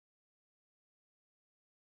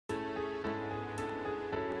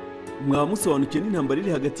mwamusobanukiwe n'intambara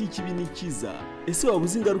iri hagati y'ikibi n'ikiza? Ese waba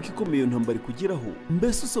uzi ingaruka ikomeye iyo ntambara ikugeraho?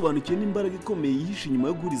 Mbese usobanukiwe n'imbaraga ikomeye yihishe inyuma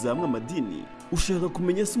yo guhuriza hamwe amadini? Ushaka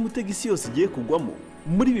kumenya se umutego isi yose igiye kugwamo?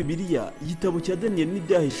 Muri Bibiliya, igitabo cya Daniyeli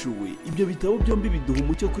n'Ibyahishuwe, ibyo bitabo byombi biduha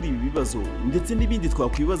umucyo kuri ibi bibazo ndetse n'ibindi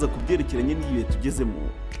twakwibaza ku byerekeranye n'ibihe tugezemo.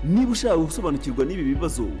 Niba ushaka gusobanukirwa n'ibi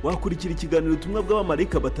bibazo, wakurikira ikiganiro ubutumwa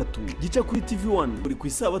bw'abamarayika batatu gica kuri TV1 buri ku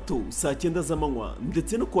isabato saa 9 z'amanywa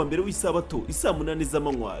ndetse no kuwa mbere w'isabato isaa 8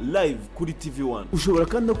 z'amanywa live kuri TV1. Ushobora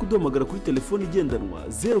kandi no kuduhamagara kuri telefoni igendanwa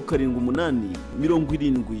 078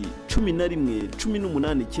 70 11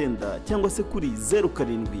 18 cyangwa se kuri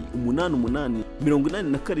 0788 87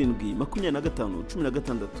 25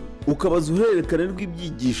 16 ukabaza uruhererekane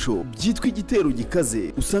rw'ibyigisho byitwa igitero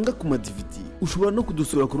gikaze usanga ku ma-DVD. Ushobora no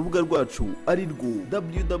kudusura ku rubuga rwacu ari rwo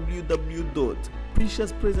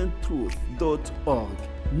www.preciouspresenttruth.org.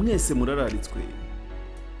 Mwese murararitswe.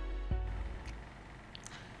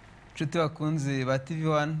 Nshuti bakunzi ba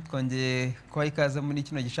TV1, twongeye kubaha ikaze muri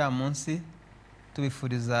kino gicamunsi,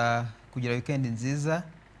 tubifuriza kugira weekend nziza,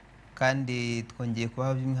 kandi twongeye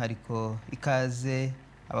kubaha by'umwihariko ikaze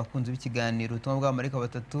abakunzi b'ikiganiro ubutumwa bw'abamarayika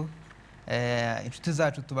batatu. Inshuti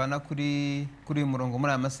zacu tubana kuri uyu murongo muri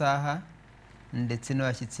aya masaha, ndetse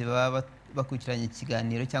n'abashyitsi baba bakurikiranye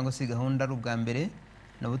ikiganiro cyangwa se gahunda ari ubwa mbere,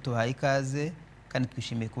 nabo tubahaye ikaze kandi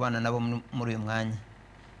twishimiye kubana nabo muri uyu mwanya.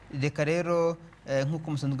 Reka rero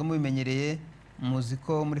nk'uko musanzwe mubimenyereye, muzi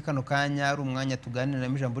ko muri kano kanya ari umwanya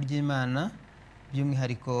tuganiramo ijambo ry'Imana,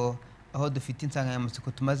 by'umwihariko aho dufite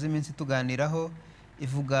insanganyamatsiko tumaze iminsi tuganiraho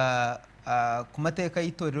ivuga ku mateka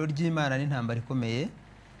y'itorero ry'Imana n'intambara ikomeye,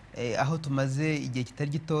 aho tumaze igihe kitari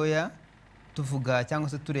gitoya tuvuga cyangwa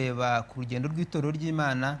se tureba ku rugendo rw'itorero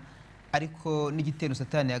ry'Imana, ariko n'igitero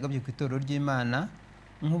Satani yagabye ku itorero ry'Imana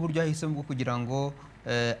nk'uburyo ahisemo bwo kugira ngo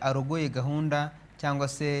arogoye gahunda cyangwa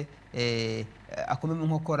se akomeme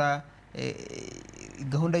nkokora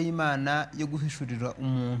gahunda y'Imana yo guhishurira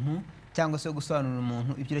umuntu cyangwa se gusobanurira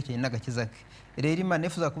umuntu ibyerekeye n'agakiza ke. Rero Imana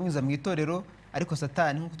yifuza kumwiza mu itorero, ariko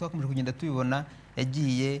Satani nk'uko twakomeje kugenda tubibona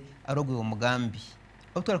yagiye arogoye uwo mugambi.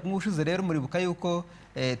 Aho twarakumwe ubushize rero muribuka yuko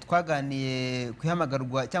twaganiye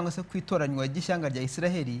kwihamagarwa cyangwa se kwitoranywa ry'ishyanga rya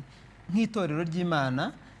Isiraheli nk'itorero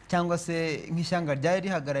ry'Imana, cyangwa se nk'ishyanga ryari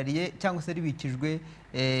rihagarariye cyangwa se ribikijwe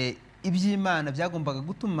iby'Imana byagombaga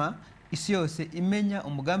gutuma isi yose imenya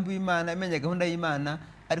umugambi w'Imana, imenya gahunda y'Imana,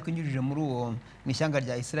 ariko inyujije muri uwo mu ishyanga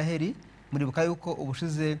rya Isiraheli. Muribuka yuko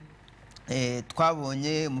ubushize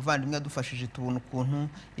twabonye umuvandimwe yadufashije tubona ukuntu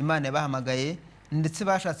Imana yabahamagaye ndetse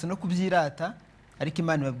bashatse no kubyirata, ariko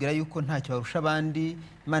Imana ibabwira yuko ntacyo barusha abandi.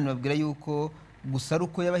 Imana ibabwira yuko gusa ari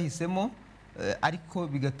uko yabahisemo, ariko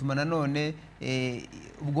bigatuma nanone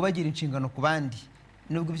ubwo bagira inshingano ku bandi,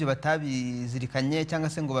 nubwo ibyo batabizirikanye cyangwa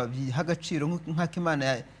se ngo babihe agaciro nk'ako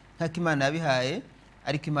Imana yabihaye,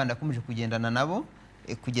 ariko Imana yakomeje kugendana nabo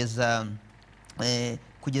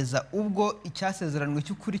kugeza ubwo icyasezeranwe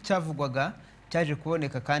cy'ukuri cyavugwaga cyaje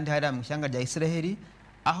kuboneka kandi hari mu ishyanga rya Isiraheli,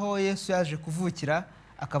 aho Yesu yaje kuvukira,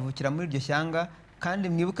 akavukira muri iryo shyanga. Kandi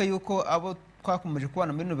mwibuke yuko abo twakomeje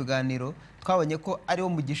kubana muri bino biganiro twabonye ko ari wo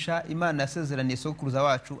mugisha Imana yasezeraniye sokuruza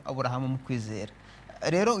wacu Aburahamu mu kwizera.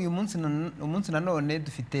 Rero uyu munsi nanone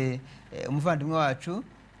dufite umuvandimwe wacu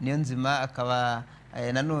Niyonzima, akaba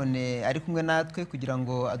nanone ari kumwe natwe kugira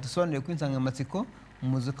ngo adusobanurire ku insanganyamatsiko.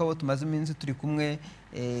 Muzi ko abo tumaze iminsi turi kumwe,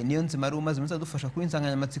 Niyonzima ari umaze iminsi adufasha ku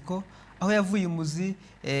insanganyamatsiko, aho yavuye umuzi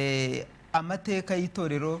amateka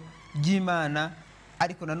y'itorero ry'Imana,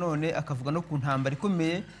 ariko nanone akavuga no ku ntambara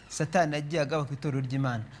ikomeye Satani yagiye agaba ku itorero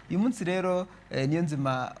ry'Imana. Uyu munsi rero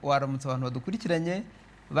Niyonzima, waramutse abantu badukurikiranye,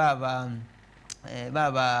 baba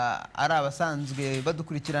ari abasanzwe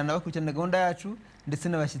bakurikirana gahunda yacu ndetse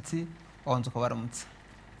n'abashyitsi, wabanza ukabaramutse.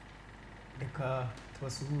 Reka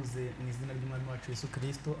tubasuhuze mu izina ry'Umwami wacu Yesu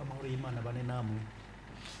Kristo, amahoro y'Imana abane namwe.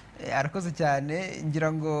 Arakoze cyane.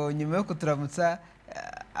 Ngira ngo nyuma yo kuturamutsa,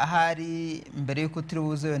 ahari mbere yuko turi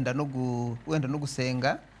buze wenda no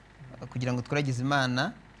gusenga kugira ngo twaragize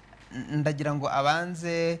Imana, ndagira ngo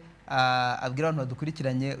abanze abwira abantu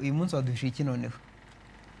badukurikiranye uyu munsi waduhishiye iki noneho.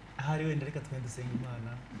 Ahari wenda reka twende dusenga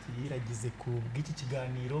Imana tuyiragize ku bw'iki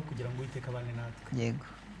kiganiro kugira ngo Uwiteka abane natwe. Yego,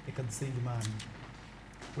 reka dusenge Imana.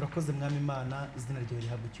 Urakoze Mwami Imana, izina ryawe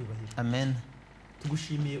rihabwe icyubahiro. Amen.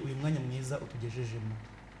 Tugushimiye uyu mwanya mwiza utugejejemo,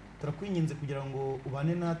 turakwinginze kugira ngo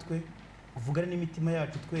ubane natwe, uvugane n'imitima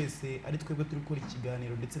yacu twese, ari twebwe turi gukora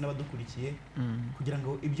ikiganiro ndetse n'abadukurikiye, kugira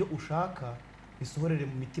ngo ibyo ushaka bisohorere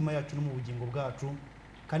mu mitima yacu no mu bugingo bwacu,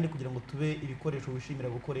 kandi kugira ngo tube ibikoresho wishimira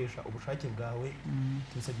gukoresha ubushake bwawe.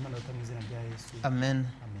 Tubisabye Imana mu izina rya Yesu. Amen.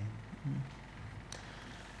 Amen.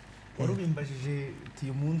 Warubimbajije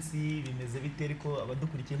uyu munsi bimeze bite, ariko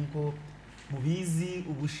abadukurikiye nkuko mubizi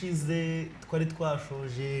ubushize twari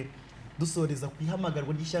twashoje dusoreza ku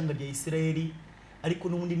ihamagarwa ry'ishyanga rya Isirayeli, ariko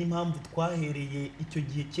n'ubundi n'impamvu twahereye icyo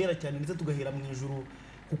gihe kera cyane ndetse tugahera mu ijuru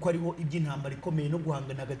kuko ariho iby'intambara ikomeye no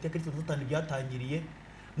guhangana hagati ya Kristo na Satani byatangiriye.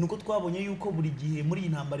 Nuko twabonye yuko buri gihe muri iyi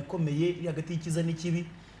ntambara ikomeye iri hagati y'icyiza n'ikibi,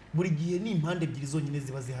 buri gihe ni impande ebyiri zonyine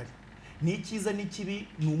ziba zihari, ni icyiza n'ikibi,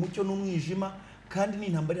 ni umucyo n'umwijima, kandi ni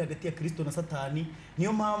intambara iri hagati ya Kristo na Satani.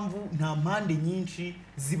 Niyo mpamvu nta mpande nyinshi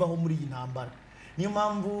zibaho muri iyi ntambara. Niyo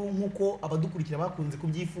mpamvu nk'uko abadukurikira bakunze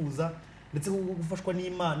kubyifuza ndetse gufashwa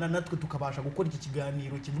n'Imana, natwe tukabasha gukora iki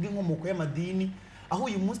kiganiro kivuga inkomoko y'amadini, aho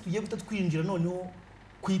uyu munsi tugiye guhita twinjira noneho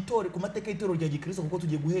ku mateka y'itorero rya Gikristo, kuko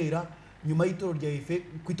tugiye guhera nyuma y'itorero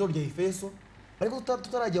rya Efeso. Ariko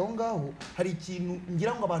tutarajya aho ngaho, hari ikintu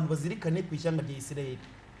ngira ngo abantu bazirikane ku ishyanga rya Isirayeli,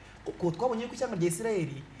 kuko twabonye ko ishyanga rya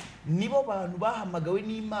Isirayeli nibo bantu bahamagawe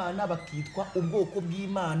n'Imana bakitwa ubwoko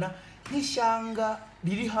bw'Imana, nk'ishyanga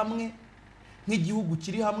riri hamwe, nk'igihugu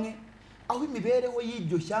kiri hamwe, aho imibereho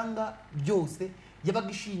y'iryo shyanga byose yabaga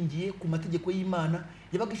ishingiye ku mategeko y'Imana,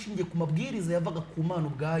 yabaga ishingiye ku mabwiriza yavaga ku Mana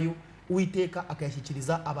ubwayo, Uwiteka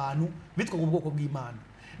akayashyikiriza abantu bitwaga ubwoko bw'Imana.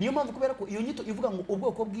 Niyo mpamvu kubera ko iyo nyito ivuga ngo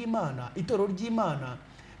ubwoko bw'Imana, itorero ry'Imana,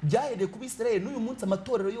 byahereye ku Bisirayeli. N'uyu munsi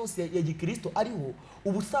amatorero yose ya Gikristo ariho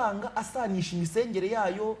uba usanga asanisha imisengere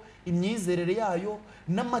yayo, imyizerere yayo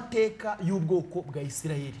n'amateka y'ubwoko bwa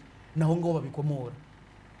Isirayeli, naho ngaho babikomora.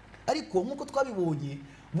 Ariko nk'uko twabibonye,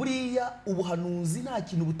 buriya ubuhanuzi nta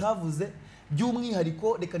kintu butavuze.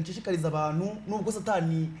 By'umwihariko reka nshishikariza abantu, nubwo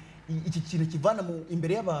Satani iki kintu kivana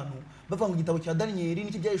imbere y'abantu bava mu gitabo cya Daniyeli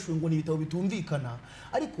n'Ibyahishuwe ngo ni ibitabo bitumvikana,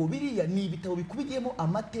 ariko biriya ni ibitabo bikubiyemo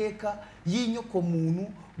amateka y'inyoko muntu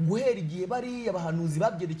guhera igihe bariya abahanuzi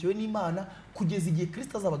babyerekewe n'Imana kugeza igihe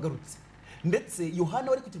Kristo azabagarutse. Ndetse Yohana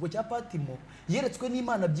wari ku kirwa cya Patimo yeretswe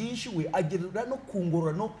n'Imana byinshi, we agerera no ku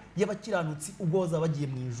ngororano y'abakiranutsi ubwo bazaba bagiye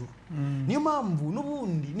mu ijuru. Niyo mpamvu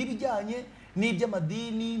n'ubundi n'ibijyanye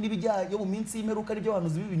n'iby'amadini n'ibijyanye mu minsi y'imperuka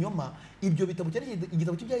n'iby'abahanuzi b'ibinyoma, ibyo bitabo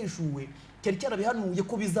igitabo cy'Ibyahishuwe cyari cyarabihanuye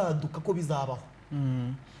ko bizaduka, ko bizabaho.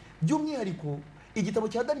 By'umwihariko igitabo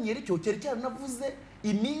cya Daniyeli cyo cyari cyaranavuze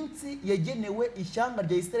iminsi yagenewe ishyanga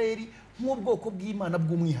rya Isirayeli nk'ubwoko bw'Imana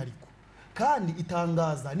bw'umwihariko, kandi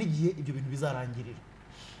itangaza n'igihe ibyo bintu bizarangirira.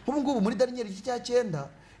 Nk'ubu ngubu muri Daniyeli igice cya 9,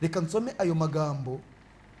 reka nsome ayo magambo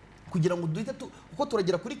kugira ngo duhite kuko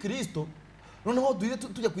turagera kuri Kristo, noneho duhite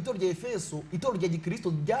tujya ku itorero rya Efeso. Itorero rya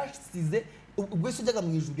Gikristo ryasize ubwo Yesu ajyaga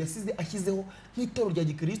mu ijuru, yasize ashyizeho nk'itorero rya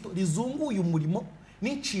Gikristo rizunguye umurimo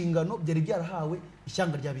n'inshingano byari byarahawe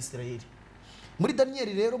ishyanga rya Bisirayeli. Muri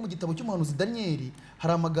Daniyeli rero, mu gitabo cy'umuhanuzi Daniyeli,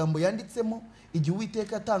 hari amagambo yanditsemo igihe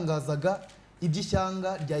Uwiteka yatangazaga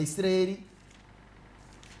iby'ishyanga rya Isirayeli.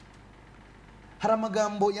 Hari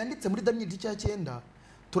amagambo yanditse muri Daniyeli igice cya 9,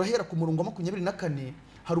 turahera ku murongo wa 24,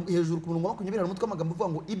 hejuru ku murongo wa 20 hari umutwe w'amagambo uvuga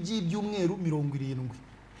ngo iby'ibyumweru 70.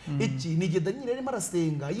 Iki ni igihe Daniyeli arimo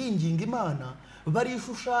arasenga yinginga Imana bari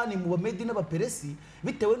Ishushani mu Bamedi n'Abaperesi,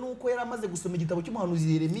 bitewe n'uko yari amaze gusoma igitabo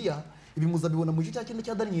cy'umuhanuzi Yeremiya. Ibi muzabibona mu gice cya 9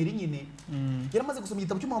 cya Daniyeli nyine. Yari amaze gusoma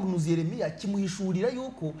igitabo cy'umuhanuzi Yeremiya kimuhishurira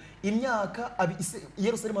yuko imyaka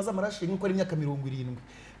Yerusalemu azamarashe nk'uko ari imyaka 70,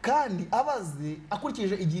 kandi abaze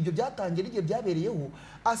akurikije igihe ibyo byatangiye n'igihe byabereyeho,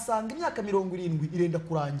 asanga imyaka 70 irenda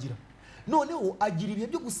kurangira. Noneho agira ibihe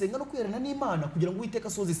byo gusenga no kwerana n'Imana kugira ngo Uwiteka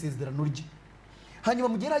asoze isezerano rye. Hanyuma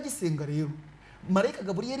mu gihe agisenga rero, Marayika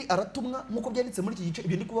Gaburiyeli aratumwa nk'uko byanditse muri iki gice.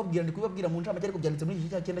 Ibyo ndi kubabwira mu ncamake, ariko byanditse muri iki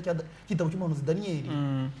gice cya 9 cy'igitabo cy'umuhanuzi Daniyeli.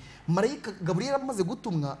 Marayika Gaburiyeli amaze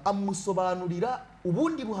gutumwa amusobanurira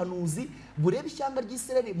ubundi buhanuzi bureba ishyanga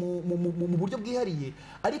ry'Isirayeli mu buryo bwihariye,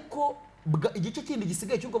 ariko igice kindi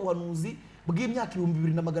gisigaye cy'ubwo buhanuzi bw'imyaka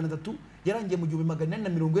 2300 yarangiye mu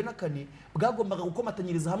 1444 bwagombaga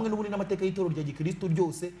gukomatanyiriza hamwe n'ubundi n'amateka y'itorero rya Gikristo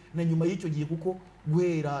ryose na nyuma y'icyo gihe, kuko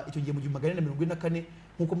guhera icyo gihe mu 1444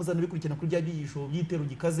 nk'uko muzana bikurikirana kuri bya byigisho by'itero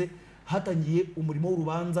gikaze, hatangiye umurimo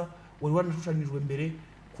w'urubanza wari wanashushanijwe mbere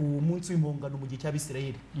ku munsi w'impongano mu gihe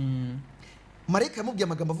cy'Abisirayeli. Marayika yamubwiye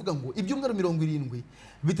amagambo avuga ngo ibyumweru 70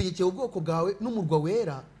 bitegekeye ubwoko bwawe n'umurwa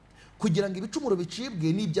wera, kugira ngo ibicumuro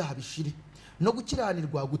bicibwe n'ibyaha bishire, no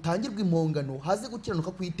gukiranirwa gutangirwa impongano, haze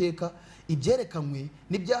gukiranuka kw'iteka, ibyerekanywe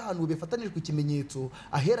n'ibyahanuwe bifatanijwe ikimenyetso,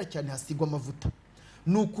 ahera cyane hasigwa amavuta.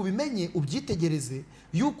 Nuko ubimenye ubyitegereze,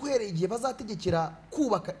 yuko uhereye igihe bazategekera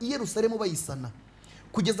kubaka i Yerusalemu bayisana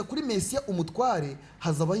kugeza kuri Mesiya umutware,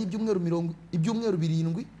 hazabaho ibyumweru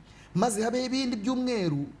 70, maze habeho ibindi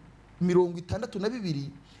byumweru 62,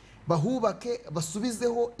 bahubake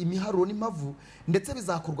basubizeho imiharuro n'impavu, ndetse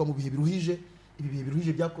bizakorwa mu bihe biruhije. Ibi bihe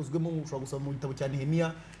biruhije byakozwemo ushobora gusoma mu gitabo cya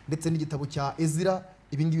Nehemiya ndetse n'igitabo cya Ezira.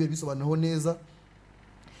 Ibi ngibi bisobanuraho neza.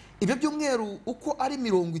 Ibyo byumweru uko ari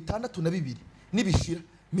 62 nibishira,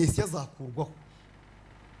 Mesiya azakurwaho.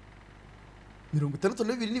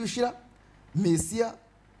 62 nibishira Mesiya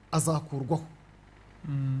azakurwaho.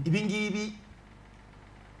 Ibi ngibi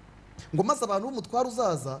ngo maze abantu b'umutwaro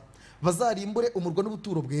uzaza bazarimbure umurwa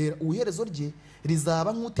n'ubuturo bwera, ubuherezo rye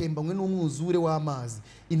rizaba nk'utembanywe n'umwuzure w'amazi,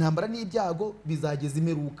 intambara n'ibyago bizageza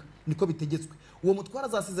imperuka, niko bitegetswe. Uwo mutwaro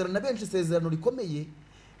azasezerana benshi isezerano rikomeye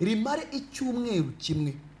rimare icyumweru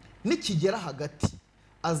kimwe, nikigera hagati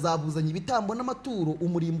azabuzanya ibitambo n'amaturo,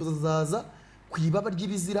 umurimbuzi azaza ku ibaba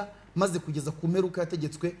ry'ibizira, maze kugeza ku mperuka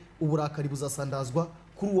yategetswe uburakari buzasandazwa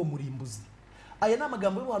kuri uwo murimbuzi. Aya ni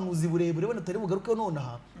amagambo y'ubuhanuzi burebure wenda tutari bugarukeho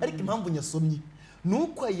nonaha, ariko impamvu nyasomye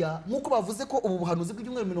nuko aya nkuko bavuze ko ubu buhanuzi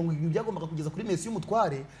bw'ibyumweru 70 byagombaga kugeza kuri Mesiya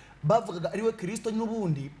y'umutware bavugaga ari we Kristo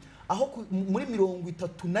n'ubundi, aho muri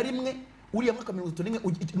 31 uriya mwaka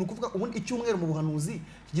 31 ni ukuvuga ubundi icyumweru mu buhanuzi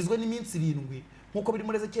kigizwe n'iminsi 7 nkuko biri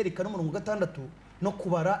muri Ezekiyeli 6 no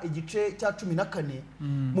kubara igice cya 14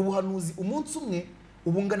 mu buhanuzi umunsi umwe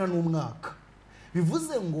ubungana n'umwaka.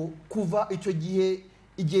 Bivuze ngo kuva icyo gihe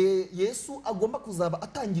igihe Yesu agomba kuzaba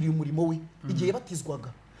atangiriye umurimo we, igihe yabatizwaga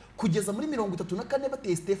kugeza muri 34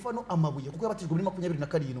 bateye Stefano amabuye kuko yabatijwe muri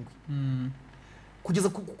 27, kugeza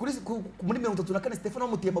muri 34 Stefano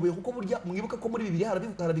bamuteye amabuye kuko burya mwibuka ko muri Bibiliya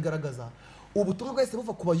harabigaragaza ubutumwa bwahise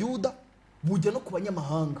buva ku Bayuda bujya no ku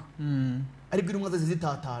banyamahanga, ari bw'intumwa zaje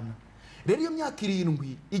zitatana. Rero iyo myaka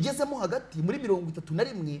 7 igezemo hagati muri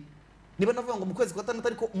 31 niba navuga ngo mu kwezi kwa 6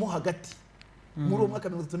 ariko mo hagati muri uwo mwaka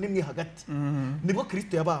 31 hagati nibwo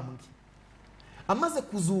Kristo yabambwe. Amaze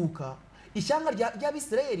kuzuka ishyanga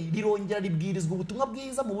ry'Abisirayeli rirongera ribwirizwa ubutumwa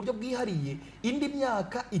bwiza mu buryo bwihariye indi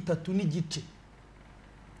myaka 3 n'igice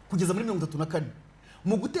kugeza muri 34.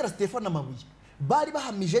 Mu gutera Stefano amabuye bari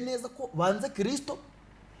bahamije neza ko banze Kristo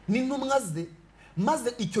n'intumwa ze,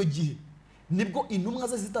 maze icyo gihe nibwo intumwa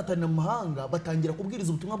ze zitatanira mu mahanga batangira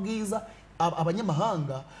kubwiriza ubutumwa bwiza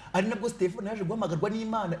abanyamahanga, ari nabwo Stefano yaje guhamagarwa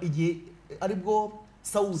n'Imana igihe aribwo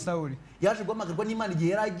Sawuli yaje guhamagarwa n'Imana igihe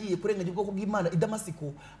yari agiye kurenganya ubwoko bw'Imana i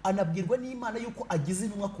Damasiko, anabwirwa n'Imana yuko agize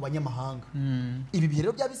intumwa ku banyamahanga. Ibi bihe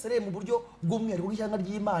rero by'Abisirayeli mu buryo bw'umwihariko bw'ishyanga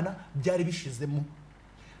ry'Imana byari bishizemo.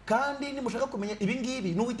 Kandi nimushaka kumenya ibi ngibi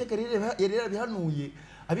n'Uwiteka yari yarabihanuye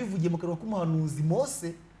abivugiye mu kanwa k'umuhanuzi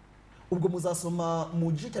Mose, ubwo muzasoma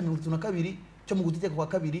mu gice cya 32 cyo mu gutegeka kwa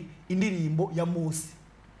 2 indirimbo ya Mose.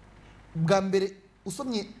 Bwa mbere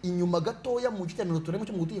usomye inyuma gatoya mu gice cya 32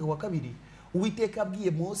 cyo mu gutegeka kwa 2, Uwiteka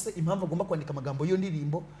abwiye Mose impamvu agomba kwandika amagambo y'iyo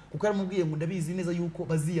ndirimbo, kuko yaramubwiye ngo ndabizi neza yuko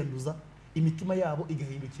baziyanduza imitima yabo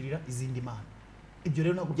igahindukirira izindi mana. Ibyo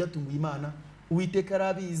rero ntabwo byatunguye Imana, Uwiteka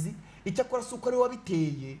arabizi. Icyakora suko ari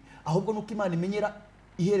wabiteye, ahubwo nuko Imana imenyera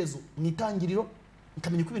iherezo mu itangiriro,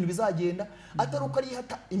 ikamenya uko ibintu bizagenda, atari uko ari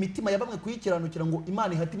ihata imitima ya bamwe kuyikiranukira ngo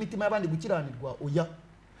Imana ihata imitima y'abandi gukiranirwa. Oya,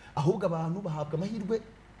 ahubwo abantu bahabwa amahirwe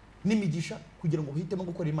n'imigisha kugira ngo bahitemo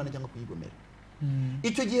gukora Imana cyangwa kuyigomera.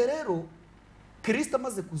 Icyo gihe rero Kristo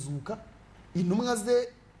amaze kuzuka, intumwa ze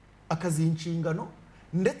akazinshingano,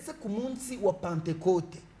 ndetse ku munsi wa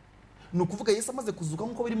Pentekote, ni ukuvuga Yesu amaze kuzuka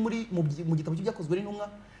nk'uko biri mu gitabo cy'Ibyakozwe n'Intumwa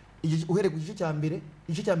uhereye ku gice cya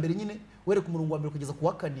mbere nyine uhereye ku murongo wa 1 kugeza ku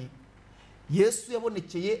wa 4, Yesu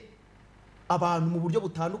yabonekeye abantu mu buryo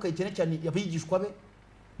butandukanye, cyane cyane abigishwa be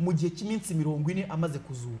mu gihe cy'iminsi 40 amaze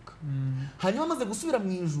kuzuka. Hanyuma amaze gusubira mu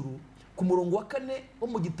ijuru ku murongo wa 4 wo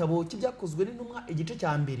mu gitabo cy'Ibyakozwe n'Intumwa igice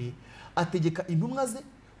cya mbere, ategeka intumwa ze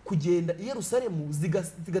kugenda i Yerusalemu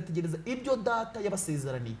zigategereza ibyo data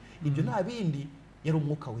yabasezeraniye. Ibyo nta bindi yari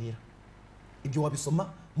umwuka wera. Ibyo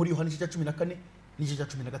wabisoma muri Yohana 14 n'igice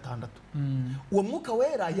 16. Uwo mwuka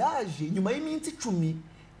wera yaje nyuma y'iminsi 10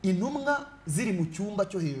 intumwa ziri mu cyumba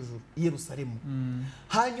cyo hejuru i Yerusalemu.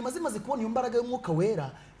 Hanyuma zimaze kubona iyo mbaraga y'umwuka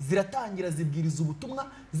wera, ziratangira zibwiriza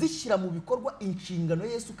ubutumwa, zishyira mu bikorwa inshingano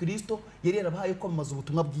Yesu Kristo yari yarabahaye kwamamaza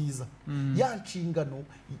ubutumwa bwiza. Ya nshingano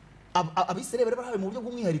Abisirayeli bari barahawe mu buryo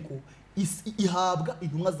bw'umwihariko ihabwa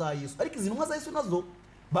intumwa za Yesu, ariko izi ntumwa za Yesu nazo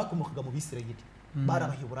bakomokaga mu Bisirayeli, bari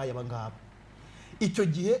Abaheburayo abangaba. Icyo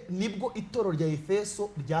gihe nibwo itorero rya Efeso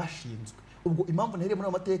ryashinzwe. Ubwo impamvu nahereye muri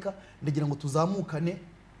amateka ndagira ngo tuzamukane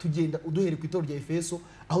tugenda uduhere ku itorero rya Efeso,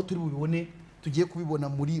 aho turi bubibone tugiye kubibona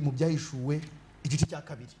mu Byahishuwe igice cya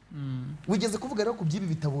 2. Wigeze kuvuga rero ku by'ibi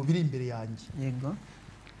bitabo biri imbere yanjye. Yego.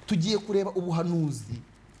 Tugiye kureba ubuhanuzi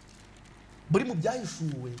buri mu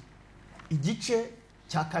Byahishuwe igice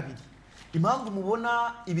cya 2. Impamvu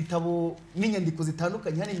mubona ibitabo n'inyandiko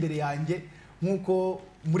zitandukanye hano imbere yanjye nkuko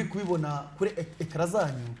muri kubibona kuri ekara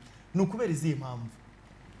zanyu, ni ukubera izihe mpamvu.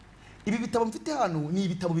 Ibi bitabo mfite hano ni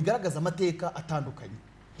ibitabo bigaragaza amateka atandukanye,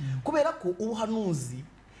 kubera ko ubuhanuzi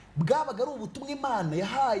bwabaga ari ubutumwa Imana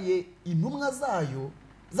yahaye intumwa zayo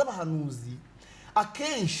z'abahanuzi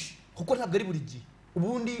akenshi, kuko ntabwo ari buri gihe.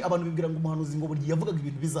 ubundi abantu bibwira ngo umuhanuzi ngo buri gihe yavugaga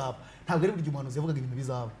ibintu bizaba. Ntabwo ari buri gihe umuhanuzi yavugaga ibintu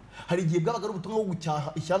bizaba. Hari igihe bwabaga ari ubutumwa bwo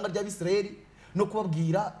gucyaha ishyanga ry'Abisirayeli no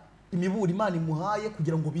kubabwira imiburo Imana imuhaye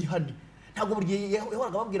kugira ngo bihane. Ntabwo buri gihe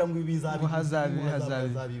yahoraga babwira ngo ibi bizaba,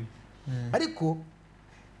 hazabi. Ariko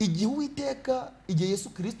igihe Uwiteka, igihe Yesu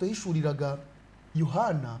Kristo yahishuriraga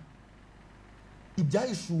Yohana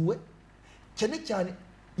ibyahishuwe, cyane cyane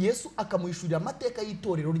Yesu akamuhishurira amateka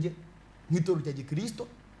y'itorero rye nk'itorero rya Gikristo,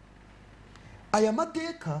 aya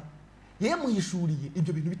mateka yamuhishuriye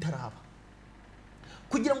ibyo bintu bitaraba.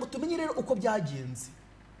 Kugira ngo tumenye rero uko byagenze,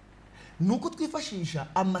 nuko twifashisha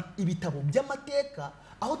ibitabo by'amateka,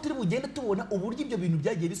 aho turi bugende tubona uburyo ibyo bintu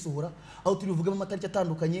byagiye bisohora, aho turi buvugamo amatariki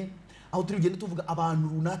atandukanye, aho turi bugende tuvuga abantu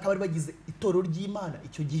runaka bari bagize itorero ry'Imana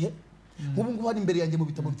icyo gihe. Nk'ubu ngubu hari imbere yanjye mu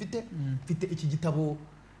bitabo mfite iki gitabo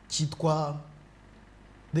cyitwa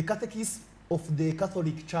The Catechism of the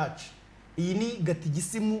Catholic Church. Iyi ni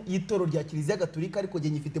gatigisimu y'itorero rya Kiliziya Gatolika, ariko njye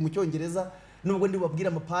nyifite mu Cyongereza, nubwo ndi babwira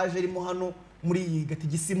amapaje arimo hano muri iyi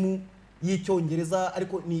gatigisimu y'Icyongereza,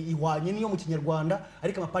 ariko ni ihwanye niyo mu Kinyarwanda,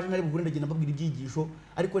 ariko amapaje ntari buhure ndagenda mbabwira ibyigisho,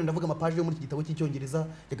 ariko ndavuga amapaje yo muri iki gitabo cy'Icyongereza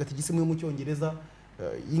ya gatigisimu yo mu Cyongereza.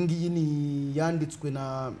 Iyi ngiyi ni yanditswe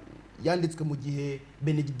mu gihe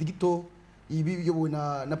Benedicto ibiyobowe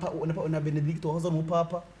na Benedicto wahoze ari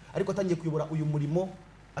umupapa, ariko atangiye kuyobora uyu murimo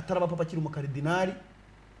ataraba papa akiri umukardinali.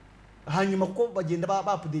 Hanyuma kuko bagenda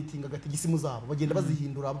ba-updating gatigisimu zabo, bagenda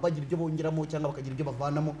bazihindura, bagira ibyo bongeramo cyangwa bakagira ibyo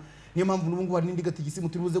bavanamo. Niyo mpamvu n'ubu ngubu hari n'indi gatigisimu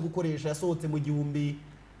turi buze gukoresha yasohotse mu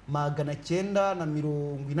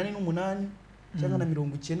 1988 cyangwa na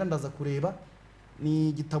 90 ndaza kureba. Ni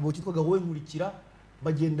igitabo cyitwa Wowe Nkurikira,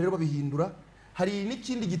 bagenda rero babihindura. Hari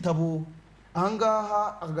n'ikindi gitabo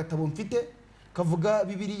ahangaha, agatabo mfite kavuga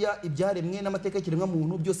Bibiliya, ibyaremwe n'amateka y'ikiremwa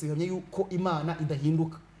muntu, byose bihamye yuko Imana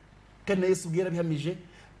idahinduka, kandi na Yesu ubwe yarabihamije.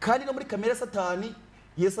 Kandi no muri kamere Satani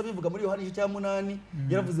Yesu abivuga muri Yohana 8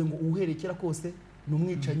 yaravuze ngo uherekera kose ni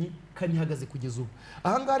umwicanyi kandi ihagaze kugeza ubu.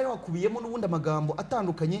 Ahangaha rero hakubiyemo n'ubundi amagambo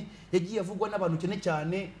atandukanye yagiye avugwa n'abantu cyane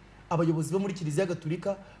cyane abayobozi bo muri Kiliziya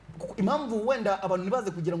Gatolika. Impamvu wenda abantu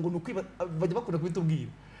nibaze kugira ngo bajya bakunda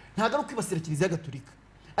kubitubwira, ntago ari kwibasira Kiliziya Gatolika,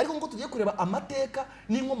 ariko ngo tugiye kureba amateka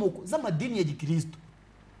n'inkomoko z'amadini ya Gikristo.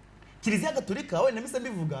 Kiliziya Gatolika wenda mise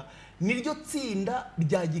mbivuga niryo tsinda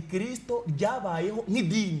rya Gikristo ryabayeho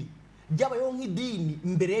nk'idini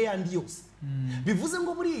mbere y'andi yose. Bivuze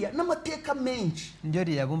ngo buriya n'amateka menshi niryo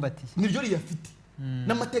riyabumbatiye, niryo riyafite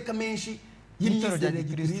n'amateka menshi y'imyizerere ya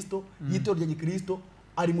Gikristo, y'itorero rya Gikristo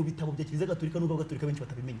ari mu bitabo bya Kiliziya Gatolika, n'ubwo Abagatolika benshi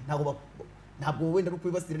batabimenye. Ntabwo wenda ari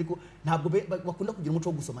kwibasira, ariko ntabwo bakunda kugira umuco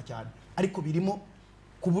wo gusoma cyane, ariko birimo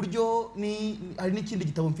ku buryo hari n'ikindi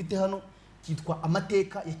gitabo mfite hano cyitwa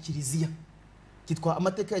amateka ya Kiliziya.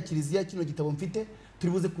 Kino gitabo mfite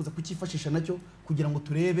turi buze kuza kukifashisha nacyo kugira ngo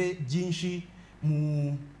turebe byinshi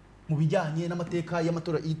mu bijyanye n'amateka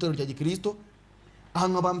y'itorero rya Gikristo. Aha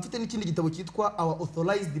nkaba mfite n'ikindi gitabo cyitwa Our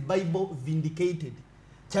Authorized Bible Vindicated,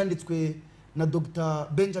 cyanditswe na Dr.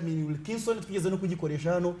 Benjamin Wilkinson. Twigeze no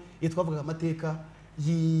kugikoresha hano iyo twavugaga amateka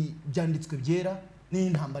byanditswe byera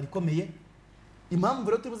n'intambara ikomeye. Impamvu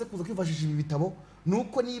rero tubuze kuza kwifashisha ibi bitabo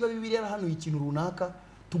nuko niba Bibiliya yarahanuye ikintu runaka,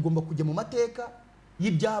 tugomba kujya mu mateka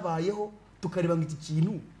y'ibyabayeho tukareba ngo iki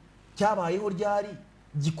kintu cyabayeho ryari,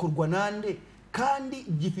 gikorwa nande, kandi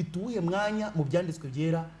gifite uwuhe mwanya mu byanditswe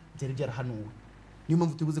byera byari byarahanuwe. Niyo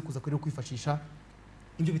mpamvu tubuze kuza kwifashisha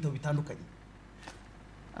ibyo bitabo bitandukanye.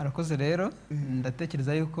 Arakoze rero,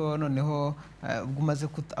 ndatekereza yuko noneho ubwo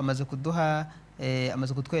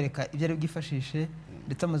amaze kutwereka ibyo ari bwifashishe,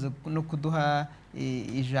 ndetse amaze no kuduha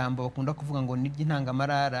ijambo bakunda kuvuga ngo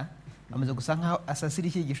n'iry'intangamarara, amaze gusa nkaho asasira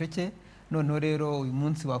icyigisho cye. Noneho rero uyu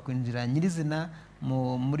munsi wakwinjira nyirizina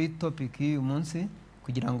muri topic y'uyu munsi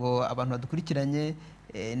kugira ngo abantu badukurikiranye,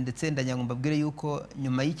 ndetse ndanya ngo mbabwire yuko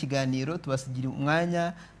nyuma y'ikiganiro tubasigira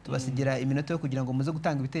umwanya, tubasigira iminota yo kugira ngo muze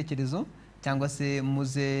gutanga ibitekerezo cyangwa se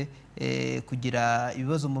muze kugira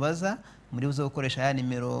ibibazo mubaza. Muri buze gukoresha ya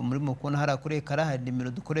nimero muri mu kubona hari kuri ekara, hari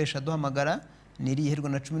nimero dukoresha duhamagara ni iriherwa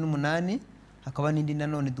na 18, hakaba n'indi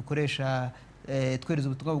nanone dukoresha twereza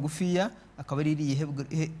ubutumwa bugufiya, akaba ari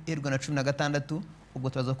iriherwa na 16. Ubwo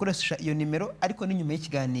tubaza gukoresha iyo nimero, ariko ni nyuma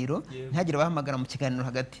y'ikiganiro, ntihagire abahamagara mu kiganiro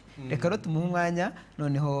hagati. Reka rero tumuhe umwanya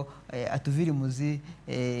noneho atuvire muzi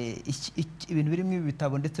ibintu biri mu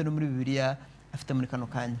bitabo ndetse no muri Bibiliya afite muri kano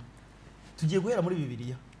kanya. Tugiye guhera muri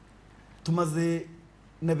Bibiliya. Tumaze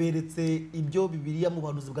naberetse ibyo Bibiliya mu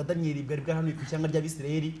bahanuzi bwa Daniel bwari bwarahanuye ku ishyanga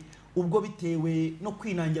ry'Abisirayeli, ubwo bitewe no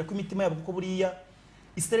kwinangira kw'imitima yabo, kuko buriya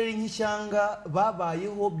Isirayeli nk'ishyanga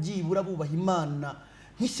babayeho byibura bubaha Imana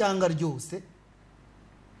nk'ishyanga ryose,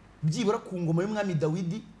 byibura ku ngoma y'umwami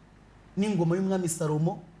Dawidi n'ingoma y'umwami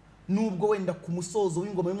Salomo nubwo wenda ku musozo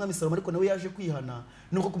w'ingoma y'umwami Salomo ariko nawe yaje kwihana,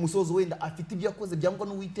 nuko ku musozo wenda afite ibyo yakoze byangwa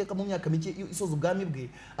n'Uwiteka mu myaka mike isoza ubwami bwe,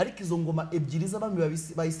 ariko izo ngoma ebyiri z'abami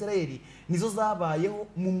ba Isirayeli nizo zabayeho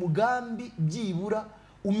mu mugambi byibura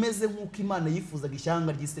umeze nk'uko Imana yifuzaga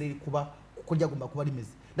ishyanga ry'Isirayeli kuba kuko ryagomba kuba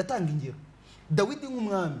rimeze. Ndatanga ingero. Dawidi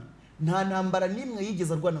nk'umwami nta ntambara n'imwe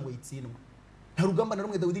yigeze arwana ngo yitsindwe, nta rugamba na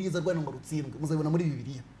rumwe Dawidi yigeze arwana ngo rutsindwe, muzabibona muri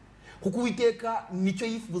Bibiliya. Kuko Uwiteka nicyo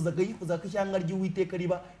yifuzaga ko ishyanga ry'Uwiteka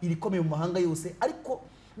riba irikomeye mu mahanga yose, ariko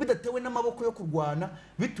bidatewe n'amaboko yo kurwana,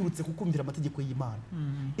 biturutse kukumvira amategeko y'Imana.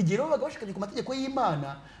 Igihe rero babaga bashikanye ku mategeko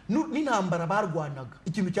y'Imana n'intambara barwanaga,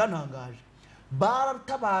 ikintu cyantangaje,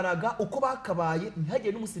 baratabaraga uko bakabaye,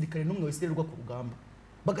 ntihagire n'umusirikare n'umwe wesirerwa ku rugamba,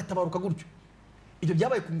 bagatabaruka gutyo. Ibyo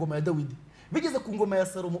byabaye ku ngoma ya Dawidi. Bigeze ku ngoma ya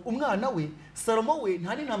Salomo, umwana we Salomo we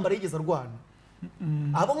nta n'intambara yigeze arwana.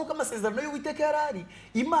 Abo nk'uko amasezerano y'Uwiteka yarari,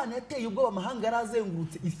 Imana yateye ubwoba amahanga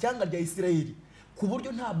yarazengurutse ishyanga rya Isirayeli, ku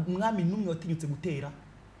buryo nta mwami n'umwe watinyutse gutera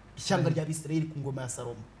ishyanga rya Isirayeli ku ngoma ya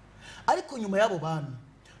Salomo. Ariko nyuma y'abo bami,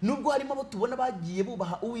 nubwo harimo abo tubona bagiye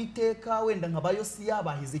bubaha Uwiteka, wenda nka ba Yosiya,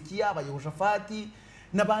 ba Hezekiya, ba Yehoshafati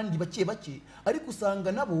n'abandi bake bake, ariko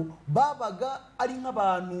usanga nabo babaga ari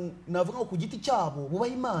nk'abantu navuga ngo ku giti cyabo bubaha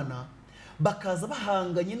Imana, bakaza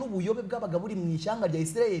bahanganye n'ubuyobe bwabaga buri mu ishyanga rya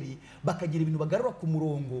Isirayeli, bakagira ibintu bagarura ku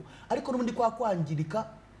murongo, ariko n'ubundi kwangirika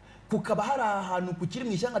kukaba hari ahantu kukiri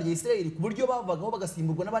mu ishyanga rya Isirayeli, ku buryo bavagaho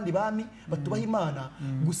bagasimburwa n'abandi bami batubaha Imana,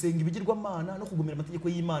 gusenga ibigirwamana no kugomera amategeko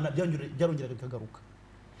y'Imana byarongeraga bikagaruka.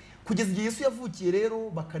 Kugeza igihe Yesu yavukiye rero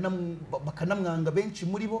bakanamwanga benshi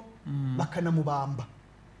muri bo, bakanamubamba.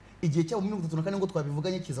 Igihe cyabo 34 ngo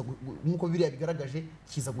twabivuganye kiza nk'uko Bibiliya bigaragaje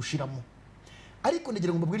kiza gushiramo. Ariko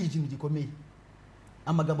ndagira ngo mbabwire ikintu gikomeye.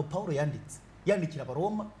 Amagambo Paulo yandikira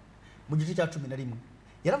Abaroma mu gice cya 11,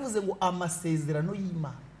 yaravuze ngo amasezerano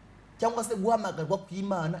y'Imana cyangwa se guhamagarwa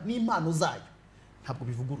kw'Imana n'impano zayo ntabwo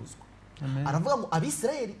bivuguruzwa. Aravuga ngo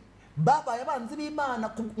Abisirayeli babaye abanzi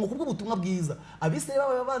b'Imana mu kubw'ubutumwa bwiza, Abisirayeli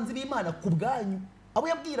babaye abanzi b'Imana ku bwanyu. Abo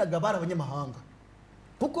yabwiraga bari abanyamahanga,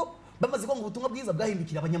 kuko bamaze ko ngo ubutumwa bwiza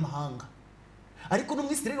bwahindukira abanyamahanga, ariko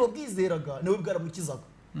n'Umwisirayeli wabwizeraga nawe bwaramukizaga.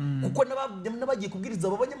 Kuko n'abagiye kubwiriza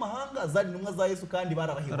abo banyamahanga zari intumwa za Yesu kandi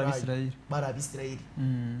barabaheburayo, barabisirayeli.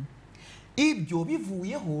 Ibyo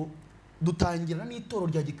bivuyeho dutangirana n'itoro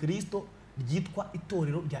rya Gikristo ryitwa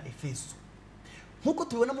itorero rya Efeso. Nkuko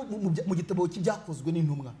tubibona mu gitabo cy'ibyakozwe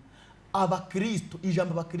n'intumwa, abakristo,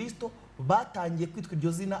 ijambo abakristo batangiye kwitwa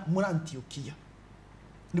iryo zina muri Antiyokiya,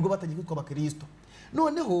 nibwo batangiye kwitwa abakristo.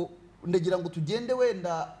 Noneho ndagira ngo tugende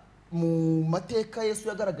wenda mu mateka Yesu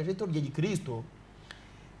yagaragaje itorero rya Gikristo,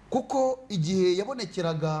 kuko igihe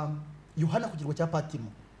yabonekeraga Yohana ku kirwa cya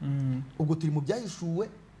Patimo, ubwo turi mu Byahishuwe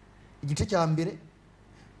igice cya mbere,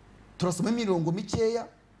 turasoma imirongo mikeya,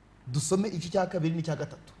 dusome igice cya kabiri n'icya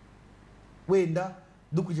gatatu. Wenda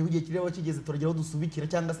dukurikije igihe kireba kigeze turageraho dusubikira,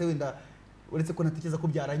 cyangwa se wenda uretse ko natekereza ko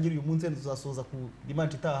byarangira uyu munsi tuzasoza ku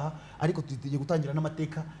dimanche itaha, ariko tugiye gutangira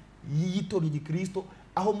n'amateka y'itorero rya Gikristo,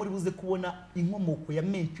 aho muri buze kubona inkomoko ya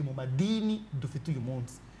menshi mu madini dufite uyu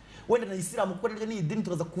munsi. Wenda na Isilamu kuko ryo ni idini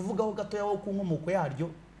turaza kuvugaho gato yaho ku nkomoko yaryo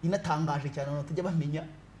inatangaje cyane abantu tujya bamenya,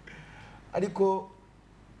 ariko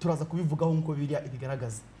turaza kubivugaho nkuko Bibiliya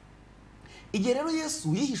ibigaragaza. Igihe rero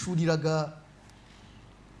Yesu yihishuriraga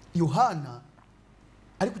Yohana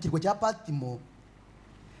ari ku kirwa cya Patimo,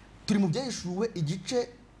 turi mu Byahishuwe igice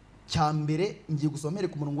cya mbere, ngiye gusoma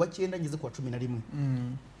ku murongo wa 9 ngeze ku wa 11.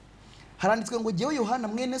 Haranditswe ngo jyewe Yohana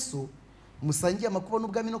mwene so musangiye amakuba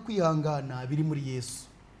n'ubwami no kwihangana biri muri Yesu.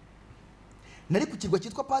 Nari ku kirwa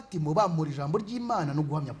cyitwa Patimo bamuhora ijambo ry'Imana no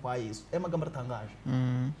guhamya kwa Yesu. Aya magambo aratangaje.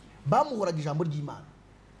 Bamuhoraga ijambo ry'Imana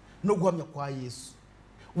no guhamya kwa Yesu.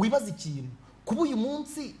 Wibaza ikintu, kuba uyu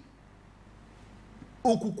munsi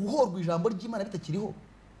uku kuhorwa ijambo ry'Imana bitakiriho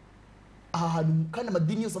aha hantu, kandi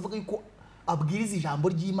amadini yose avuga yuko abwiriza ijambo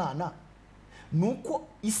ry'Imana, nuko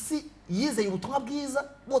isi yizeye ubutumwa bwiza,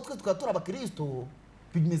 bo twe tukatura abakristo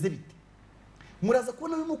bimeze bite? Muraza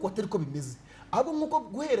kubona nuko atari ko bimeze. Abo nkuko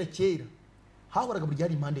guhera kera hahoraga buri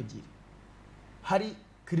hari impande ebyiri, hari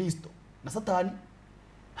Kristo na Satani,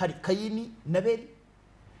 hari Kayini na Beri.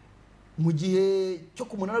 Mu gihe cyo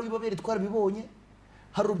ku munara w'Ibabeli twarabibonye,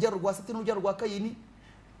 hari urubyaro rwa Satani n'urubyaro rwa Kayini.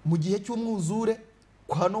 Mu gihe cy'umwuzure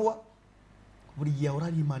kwa Nowa, buri gihe ahora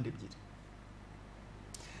hari impande ebyiri,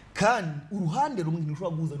 kandi uruhande rumwe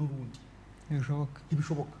ntirushobora guhuza n'urundi,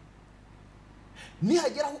 ntibishoboka.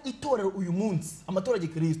 Nihageraho itorero uyu munsi, amatorero ya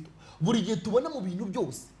Gikristo, buri gihe tubona mu bintu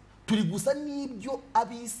byose turi gusa n'ibyo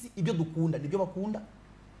abisi, ibyo dukunda nibyo bakunda,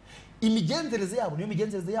 imigenzereze yabo niyo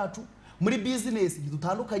migenzereze yacu, muri business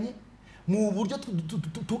dutandukanye, mu buryo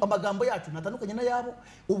amagambo yacu natandukanye na yabo,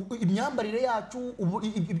 imyambarire yacu,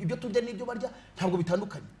 ibyo turya n'ibyo barya ntabwo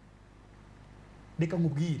bitandukanye. reka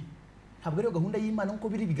nkubwire ntabwo ariyo gahunda y'Imana nk'uko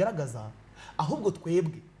biri bigaragaza, ahubwo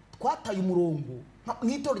twebwe twataye umurongo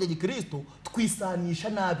nk'itorero rya gikristo twisanisha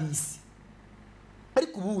n'ab'isi.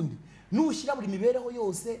 Ariko ubundi nushyira buri mibereho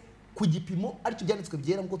yose ku gipimo aricyo byanditswe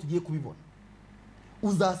byera nk'uko tugiye kubibona,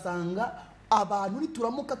 uzasanga abantu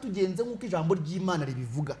nituramuka tugenze nk'uko ijambo ry'Imana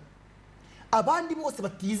ribivuga, abandi bose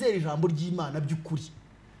batizera ijambo ry'Imana by'ukuri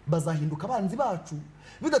bazahinduka abanzi bacu,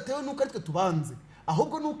 bidatewe n'uko aritwe tubanze,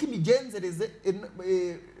 ahubwo n'uko imigenzereze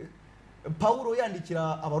Pawulo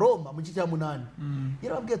yandikira Abaroma mu gice cya 8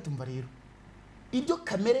 yarababwiye tumva rero ibyo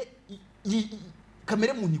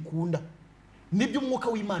kamere muntu ikunda nibyo umwuka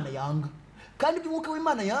w'Imana yanga, kandi ibyo umwuka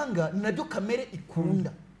w'Imana yanga nabyo kamere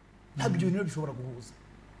ikunda. Ntabwo ibyo bintu bishobora guhuza.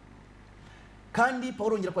 Kandi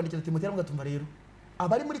Pawulo yongera kwandikira Timoteyo aramubwira tumva rero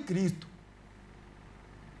abari muri Kristo,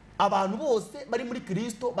 abantu bose bari muri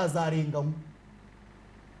Kristo bazarenganywa.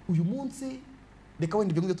 Uyu munsi reka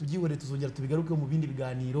wenda ibyo ngibyo tubyihorere, tuzongera tubigaruke mu bindi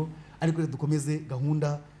biganiro, ariko dukomeze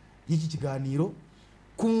gahunda y'iki kiganiro.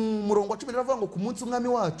 Ku murongo wa 10 ravuga ngo ku munsi umwami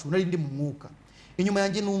wacu nari ndi mu mwuka, inyuma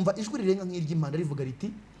yanjye numva ijwi rirenga nk'iry'Imana rivuga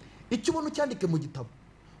riti, icyo ubona ucyandike mu gitabo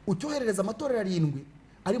ucyoherereza amatorero 7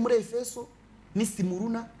 ari muri Efeso ni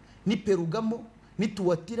Simuruna ni Perugamo ni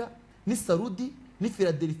Tuwatira ni Sarudi ni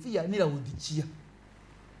Filadelfiya ni Lawodikiya.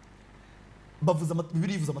 Bavuza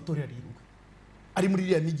Bibiliya ivuza amatorero 7 ari muri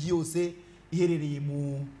iriya migi yose iherereye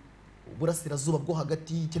mu burasirazuba bwo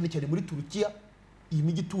hagati, cyane cyane muri Turukiya. Iyi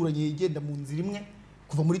migi ituranye igenda mu nzira imwe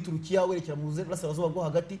kuva muri Turukiya werekera mu burasirazuba bwo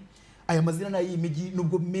hagati. Aya mazina n'ayi migi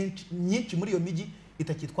nubwo nyinshi muri iyo migi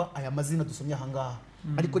itakitwa aya mazina dusomye aha ngaha,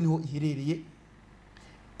 ariko niho iherereye.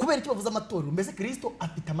 Kubera iki bavuza amatorero? Mbese Kristo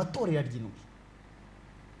afite amatorero 7?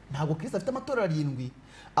 Ntabwo Kristo afite amatorero 7,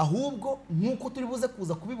 ahubwo nk'uko turi buze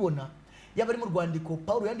kuza kubibona yaba ari mu rwandiko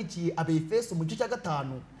Pawulo yandikiye Efeso mu gice cya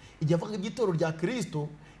 5, igihe avuga iby'itorero rya Kristo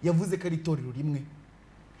yavuze ko ari itorero rimwe.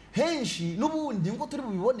 Henshi n'ubundi nk'uko turi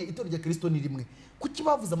bubibone itorero rya Kristo ni rimwe. Kuki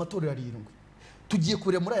bavuze amatorero 7? Tugiye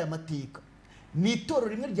kureba muri aya mateka. Ni itorero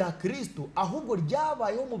rimwe rya Kristo, ahubwo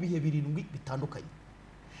ryabayeho mu bihe 7 bitandukanye.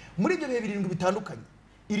 Muri ibyo bihe 7 bitandukanye,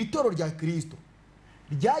 iri torero rya Kristo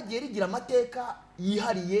ryagiye rigira amateka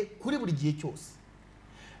yihariye kuri buri gihe cyose,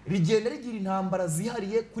 rigenda rigira intambara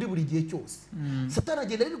zihariye kuri buri gihe cyose. Satani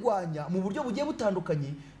agenda rirwanya mu buryo bugiye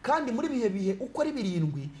butandukanye, kandi muri bihe uko ari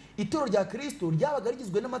 7 itorero rya Kristo ryabaga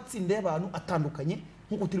rigizwe n'amatsinda y'abantu atandukanye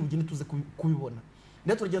nk'uko turi bugende tuze kubibona.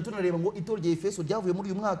 Ndetse turagenda tunareba ngo itorero rya Efeso ryavuye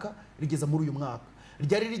muri uyu mwaka rigeza muri uyu mwaka,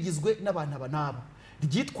 ryari rigizwe n'abantu abanaba,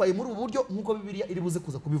 ryitwaye muri ubu buryo nk'uko Bibiliya iri buze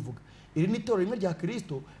kuza kubivuga. Iri ni itorero rimwe rya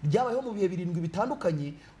Kristo ryabayeho mu bihe 7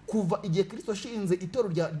 bitandukanye, kuva igihe Kristo ashinze itorero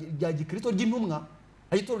rya gikristo ry'intumwa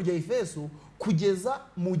ari itorero rya Efeso, kugeza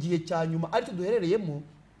mu gihe cya nyuma aricyo duherereyemo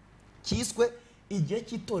cyiswe igihe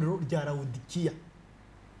cy'itorero rya Lawodikiya.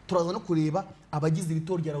 Turaza no kureba abagize iri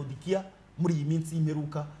torero rya Lawodikiya muri iyi minsi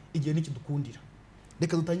y'imperuka igihe n'iki dukundira.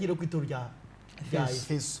 Reka dutangire ku itorero rya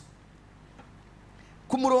Efeso.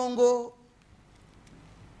 Ku murongo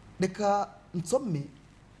reka nsome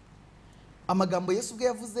amagambo Yesu ubwe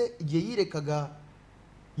yavuze igihe yirekaga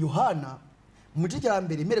Yohana mu gice cya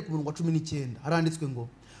 1 mere ku murongo wa 19. Haranditswe ngo,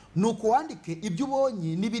 nuko wandike ibyo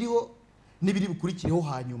ubonye n'ibiriho n'ibiri bukurikireho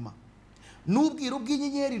hanyuma, n'ubwiru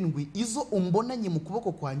bw'inyenyeri 7 izo umbonanye mu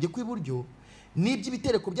kuboko kwanjye kw'iburyo,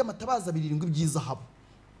 n'iby'ibitereko by'amatabaza 7 by'izahabu.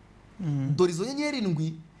 Dore izo nyenyeri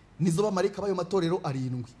 7 nizo bamarika bayo matorero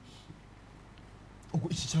 7. Ubwo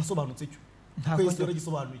iki kirasobanutse cyo ntabwo Yesu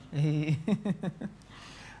yaragisobanuye.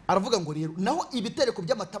 Aravuga ngo rero naho ibitereko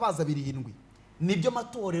by'amatabaza 7 nibyo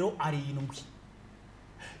matorero 7.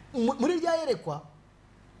 Muri rya yerekwa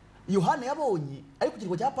Yohana yabonye ari ku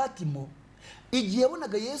kirwa cya Patimo, igihe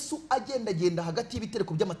yabonaga Yesu agenda hagati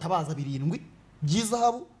y'ibitereko by'amatabaza 7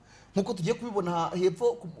 by'izahabu, nkuko tugiye kubibona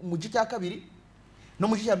hepfo mu gice cya 2 no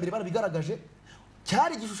mu gice cya 1 barabigaragaje.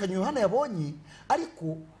 Cyari igishushanyo Yohana yabonye,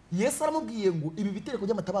 ariko Yesu aramubwiye ngo ibi bitereko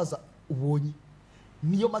by'amatabaza ubonye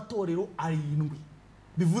niyo matorero 7.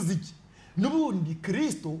 Bivuze iki? N'ubundi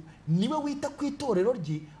Kristo niwe wita ku itorero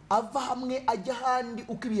rye, ava hamwe ajya handi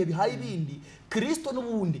uko ibihe bihaye ibindi. Kristo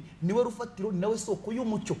n'ubundi niwe rufatiro, ni nawe soko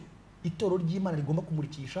y'umucyo itorero ry'Imana rigomba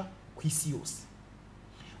kumurikisha ku isi yose.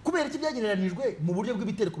 Kubera iki byagereranijwe mu buryo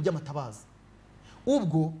bw'ibitereko by'amatabaza?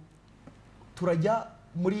 Ubwo turajya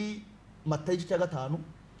muri Matayo cya 5,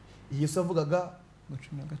 Yesu yavugaga mu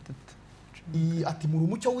 13 ati muri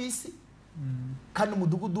umucyo w'isi, kandi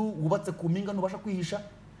umudugudu wubatse ku mpinga ntubasha kwihisha.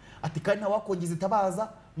 Ati kandi ntawakongeza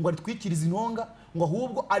itabaza ngo aritwikirize intonga, ngo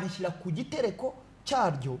ahubwo arishyira ku gitereko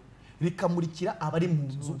cyaryo rikamurikira abari mu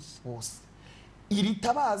nzu bose. Iri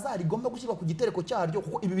tabaza rigomba gushyirwa ku gitereko cyaryo,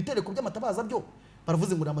 kuko ibi bitereko by'amatabaza byo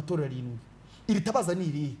baravuze ngo ni amatorero 7. Iri tabaza ni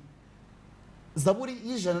irihe? Zaburi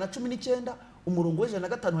y'119 umurongo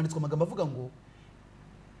w'105 handitswe amagambo avuga ngo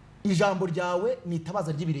ijambo ryawe ni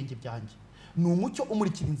itabaza ry'ibirenge byanjye, ni umucyo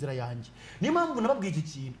umurikira inzira yanjye. Niyo mpamvu nababwiye iki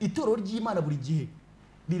kintu, itorero ry'Imana buri gihe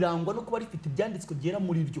rirangwa no kuba rifite ibyanditswe byera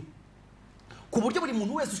muri ryo, ku buryo buri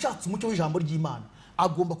muntu wese ushatse umucyo w'ijambo ry'Imana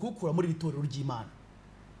agomba kuwukura muri iri torero ry'Imana.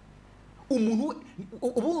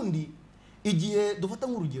 Ubundi igihe dufata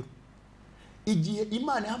nk'urugero, igihe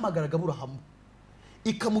Imana yahamagaraga Aburahamu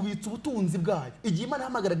ikamubitsa ubutunzi bwayo, igihe Imana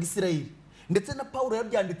yahamagaraga Isirayeli, ndetse na Paulo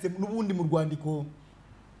yabyanditse n'ubundi mu rwandiko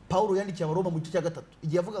Paulo yandikiye Abaroma mu gice cya 3,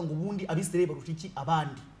 igihe yavuga ngo ubundi Abisirayeli barusha iki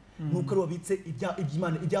abandi, nuko ari wabitse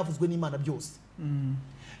ibyavuzwe n'Imana byose.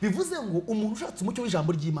 Bivuze ngo umuntu ushatse umucyo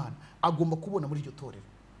w'ijambo ry'Imana agomba kubona muri iryo torero.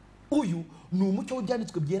 Uyu ni umucyo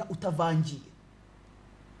w'ibyanditswe byera utavangiye,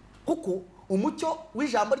 kuko umucyo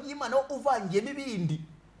w'ijambo ry'Imana wo uvangiye n'ibindi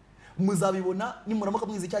muzabibona nimuramuka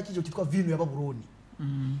mwize cya kijyo cyitwa vino ya Babuloni,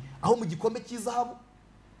 aho mu gikombe cy'izahabu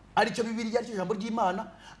aricyo Bibiliya aricyo ijambo ry'Imana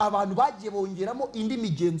abantu bagiye bongeramo indi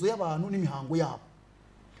migenzo y'abantu n'imihango yabo.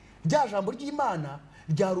 Rya jambo ry'Imana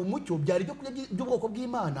ryari umucyo, byari byo kurya by'ubwoko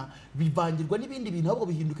bw'Imana bivangirwa n'ibindi bintu ahubwo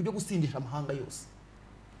bihinduka ibyo gusindisha amahanga yose.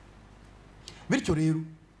 Bityo rero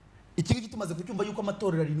iki ngiki tumaze kucyumva yuko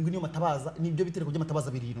amatorero 7 niyo matabaza, nibyo bitereko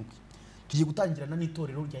by'amatabaza 7. Tugiye gutangirana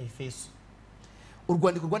n'itorero rya Efeso.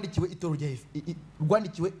 Urwandiko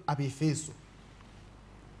rwandikiwe Abefeso.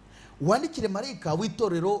 Wandikire marayika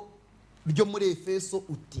w'itorero ryo muri Efeso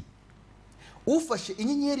uti: ufashe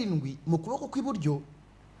inyenyeri 7 mu kuboko kw'iburyo.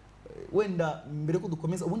 Wenda mbere ko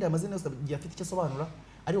dukomeza, ubundi amazina yose afite icyo asobanura,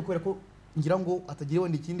 ariko kubera ko ngira ngo atagira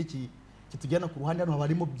wenda ikindi kitujyana ku ruhande, hano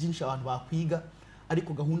habarimo byinshi abantu bakwiga,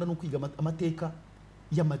 ariko gahunda no kwiga amateka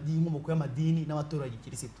y'amadini, inkomoko y'amadini n'amatorero ya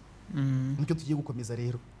Gikristo. Nicyo tugiye gukomeza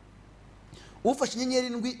rero. Ufashe inyenyeri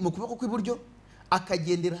 7 mu kuboko kw'iburyo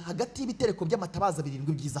akagendera hagati y'ibitereko by'amatabaza 7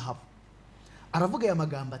 by'izahabu. Aravuga aya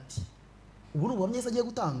magambo ati: ubu ni ubuhamya agiye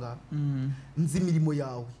gutanga, nzi imirimo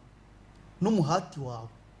yawe n'umuhati wawe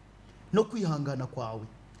no kwihangana kwawe,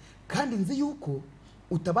 kandi nzi yuko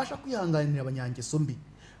utabasha kwihanganira abanyangeso mbi,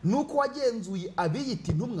 nuko wagenzuye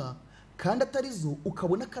abiyita intumwa kandi atarizo,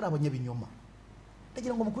 ukabona ko ari abanyabinyoma.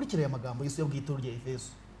 Ndagira ngo mukurikire aya magambo Yesu yabwiye itorero rya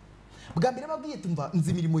Efeso. Bwa mbere babwiye ati: mva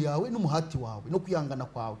nzi imirimo yawe n'umuhati wawe no kwihangana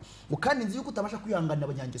kwawe, kandi nzi yuko utabasha kwihanganira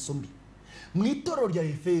abanyangeso mbi. Mu itorero rya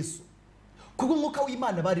Efeso kubwo umwuka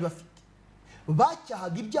w'Imana bari bafite,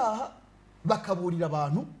 bacyahaga ibyaha bakaburira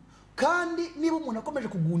abantu, kandi niba umuntu akomeje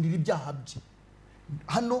kugundira ibyaha bye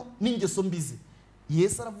hano n'ingeso mbize,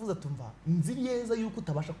 Yesu aravuze ati: mva nzi neza yuko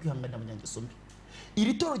utabasha kwihanganira abanyangeso mbi.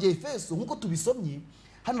 Iri torero rya Efeso nk'uko tubisomye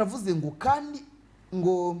hano aravuze ngo kandi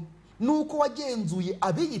ngo nuko wagenzuye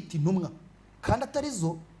abiyita intumwa kandi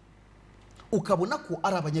atarizo, ukabona ko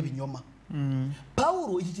ari abanyabinyoma.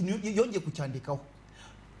 Paulo iki kintu yongeye kucyandikaho.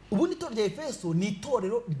 Ubundi itorero rya Efeso ni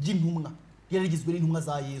itorero ry'intumwa, yari rigizwe n'intumwa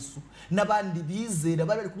za Yesu n'abandi bizera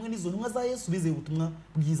bari kumwe n'izo ntumwa za Yesu bizeye ubutumwa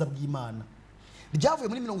bwiza bw'Imana. Ryavuye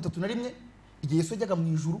muri 31 igihe Yesu yajyaga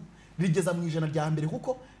mu ijuru, rigeza mu ijana rya mbere,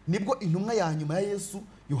 kuko nibwo intumwa ya nyuma ya Yesu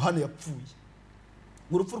Yohana yapfuye.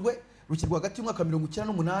 Urupfu rwe rukirwa hagati y'umwaka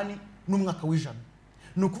 98 n'umwaka w'ijana.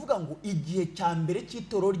 Ni ukuvuga ngo igihe cya mbere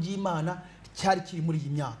cy'itorero ry'Imana cyari kiri muri iyi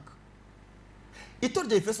myaka. Itorero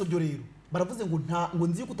rya Efeso ryo rero baravuze ngo ngo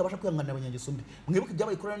nzi yuko utabasha kwihanganira abanyangeso mbi. Mwibuke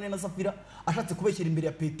ibyabaye kuri Ananiya na Safira ashatse kubeshyera imbere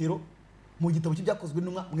ya Petero mu gitabo cy'ibyakozwe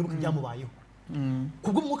n'intumwa, mwibuke ibyamubayeho.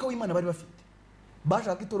 Kubwo umwuka w'Imana bari bafite,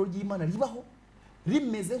 bashaka itorero ry'Imana ribaho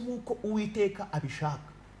rimeze nk'uko Uwiteka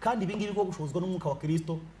abishaka, kandi ibi ngibi bwo gushozwa n'umwuka wa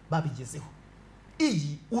Kristo babigezeho.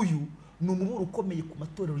 Uyu ni umuburo ukomeye ku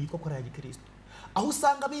matorero yitwa ko ari aya Gikristo, aho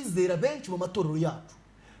usanga bizera benshi mu matorero yacu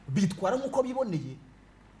bitwara nk'uko biboneye,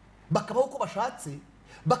 bakabaho uko bashatse,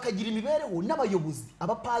 bakagira imibereho n'abayobozi,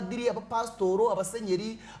 abapadiri, abapastoro,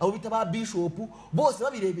 abasenyeri, abo bita ba bishop, bose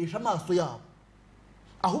babirebesha amaso yabo,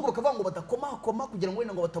 ahubwo bakavuga ngo badakomakoma kugira ngo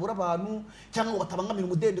wenda ngo batabura abantu cyangwa ngo batabangamira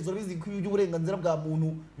umudendezo bizi by'uburenganzira bwa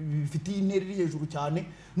muntu bifitiye intera iri hejuru cyane,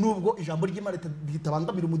 nubwo ijambo ry'Imana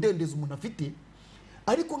ritabangamira umudendezo umuntu afite.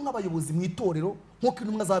 Ariko nk'abayobozi mu itorero nk'uko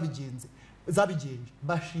intumwa zabigenje,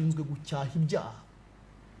 bashinzwe gucyaha ibyaha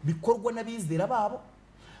bikorwa n'abizera babo,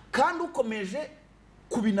 kandi ukomeje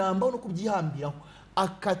kubinambaho no kubyihambiraho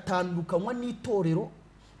akatandukanywa n'itorero,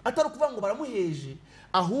 atari ukuvuga ngo baramuheje,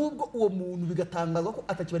 ahubwo uwo muntu bigatangazwa ko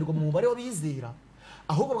atakibarirwa mu mubare w'abizera,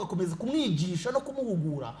 ahubwo bagakomeza kumwigisha no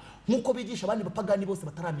kumuhugura nk'uko bigisha abandi bapagani bose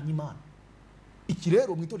bataramenya Imana. Iki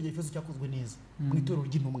rero mu itorero rya Efeso cyakozwe neza, mu itorero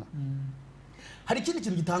ry'intumwa. Hari ikindi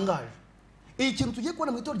kintu gitangaje, iyi kintu tugiye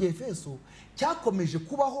kubona mu itorero rya Efeso cyakomeje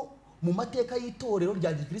kubaho mu mateka y'itorero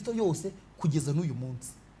rya Gikristo yose kugeza n'uyu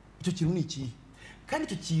munsi. Icyo kintu ni ikihe? Kandi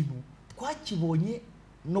icyo kintu twakibonye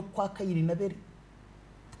no kwa Kayini na Abeli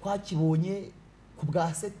twakibonye ku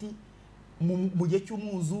bwa Seti mu gihe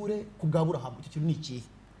cy'umwuzure ku bwa Aburahamu. Icyo kintu ni ikihe?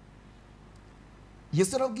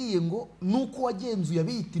 Yesu arabwiye ngo nuko wagenzuye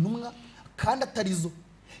abiyita intumwa kandi atarizo.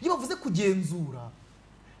 Iyo bavuze kugenzura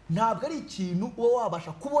ntabwo ari ikintu uba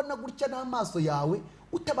wabasha kubona gutya n'amaso yawe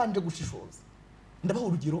utabanje gushishoza. Ndabaha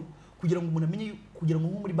urugero kugira ngo umuntu amenye, kugira ngo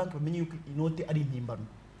nko muri banki bamenye yuko inote ari impimbano.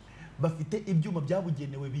 Bafite ibyuma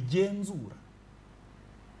byabugenewe bigenzura.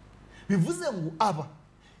 Bivuze ngo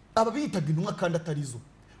aba bitaga intumwa kandi atarizo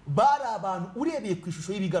bari abantu urebeye ku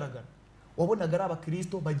ishusho y'ibigaragara wabonaga ari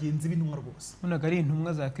abakristo bagenzi b'intumwa rwose, ubonaga ari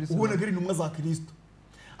intumwa za Kristo, ubonaga ari intumwa za Kristo.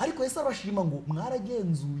 Ariko Yesu arabashima ngo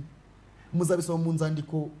mwaragenzuye. Muzabisoma mu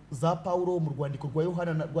nzandiko za Paulo, mu rwandiko rwa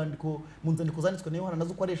Yohana na rwandiko, mu nzandiko zanditswe na Yohana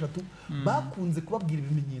nazo ko ari 3 bakunze kubabwira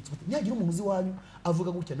ibimenyetso. Nyagira umuntu uzi wanyu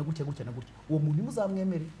avuga gutya na gutya gutya na gutya, uwo muntu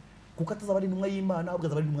ntimuzamwemere kuko atazaba ari intumwa y'Imana ahubwo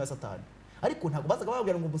azaba ari intumwa ya Satani. Ariko ntabwo bazaga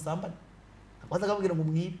bababwira ngo musambane, ntabwo bazaga bababwira ngo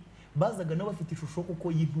mwibe, bazaga nabo bafite ishusho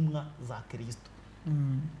kuko y'intumwa za Kristo.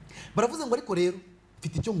 Baravuze ngo ariko rero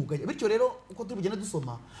mfite icyo nkugaya. Bityo rero uko turi bugenda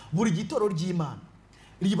dusoma, buri gitoro ry'Imana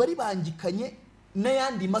riba ribangikanye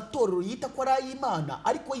n'ayandi matorero yita ko ari ay'Imana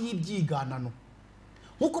ariko y'ibyiganano.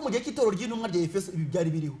 Nkuko mu gihe cy'itorero ry'intumwa rya Efeso ibi byari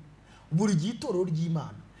biriho, buri gitoro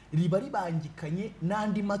ry'Imana riba ribangikanye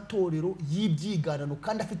n'andi matorero y'ibyiganano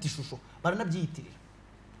kandi afite ishusho, baranabyiyitirira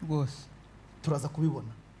rwose. Turaza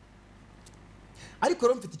kubibona. Ariko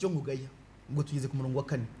rero mfite icyo nkugaya ngo tugeze ku murongo wa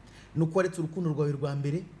 4. Nuko waretse urukundo rwawe rwa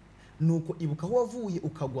mbere, nuko ibuka aho wavuye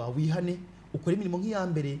ukagwa, wihane ukora imirimo nk'iya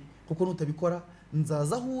mbere, kuko nutabikora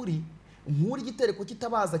nzaza aho uri nkuri igitereko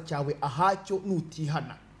kitabaza cyawe ahacyo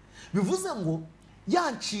nutihana. Bivuze ngo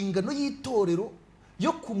ya nshingano y'itorero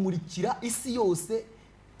yo kumurikira isi yose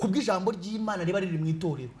kubw'ijambo ry'Imana riba riri mu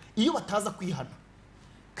itorero, iyo bataza kwihana,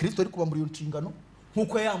 Kristo ari kubambura iyo nshingano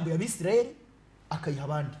nkuko yambuye Abisirayeli akayiha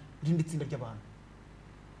abandi, irindi tsinda ry'abantu.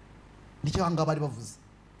 Nicyo hanga bari bavuze.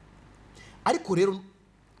 Ariko rero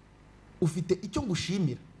ufite icyo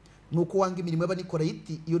ngushimira, nuko wanga imirimo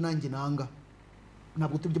y'Abanikorayiti iyo nanjye nanga.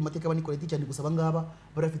 Ntabwo tubye mu mateka y'Abanikorayiti cyane gusa abangaba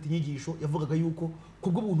barafite inyigisho yavugaga yuko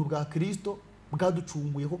kubw'ubuntu bwa Kristo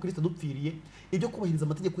bwaducunguye, ko Kristo dupfiriye, ibyo kubahiriza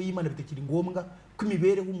amategeko y'Imana bitakiri ngombwa, ko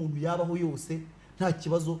imibereho umuntu yabaho yose nta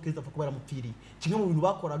kibazo Kristo apfa kuba yaramupfiriye. Kimwe mu bintu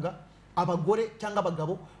bakoraga, abagore cyangwa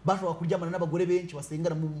abagabo bashobora kuryamana n'abagore benshi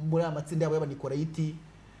basengana muri aya matsinda yabo y'Abanikorayiti,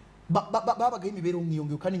 babagaho imibereho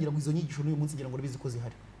nk'iyo kandi ngira ngo izo nyigisho n'uyu munsi ngira ngo bizi ko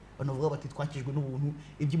zihari. Banavuga bati twakijwe n'ubuntu,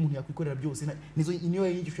 ibyo umuntu yakwikorera byose. Niyo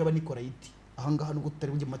nyigisho y'Abanikorayiti. Ahangaha nubwo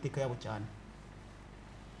tutari bujye mu mateka yabo cyane.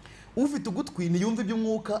 Ufite ugutwi niyumve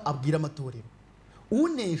iby'umwuka abwira amatorero.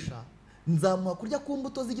 Unesha nzamuha kurya ku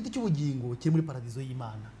mbuto z'igiti cy'ubugingo kiri muri paradizo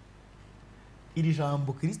y'Imana. Iri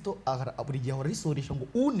jambo Kristo buri gihe ahora risoresha ngo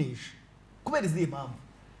unesha, kubera izihe mpamvu.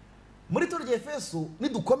 Muri itorero rya Efeso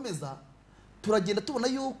nidukomeza turagenda tubona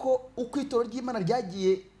yuko uko itorero ry'Imana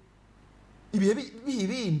ryagiye ibihe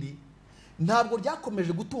bihibindi, ntabwo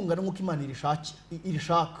ryakomeje gutungana nk'uko Imana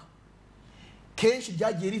irishaka. Kenshi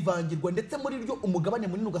ryagiye rivangirwa, ndetse muri ryo umugabane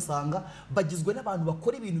munini ugasanga bagizwe n'abantu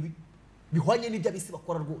bakora ibintu bihwanye n'ibyo abisi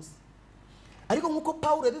bakora rwose. Ariko nk'uko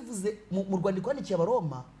Paulo yabivuze mu rwandiko yandikiye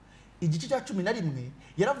Abaroma igice cya 11,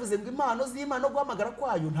 yaravuze ngo impano z'Imana no guhamagara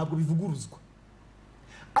kwayo ntabwo bivuguruzwa.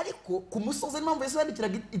 Ariko ku musozi n'impamvu Yesu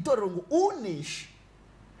yandikiraga itorero ngo uneshe,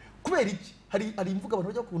 kubera iki? Hari imvuga abantu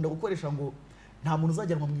bajya bakunda gukoresha ngo nta muntu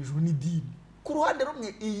uzajyanwa mu ijuru n'idini. Ku ruhande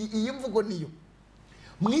rumwe iyi mvugo niyo.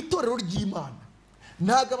 Mu itorero ry'Imana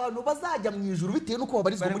ntago abantu bazajya mu ijuru bitewe nuko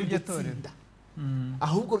babarizwa muri iryo tsinda,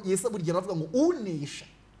 ahubwo Yesu buri gihe aravuga ngo unesha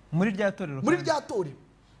muri rya torero,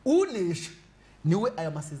 unesha niwe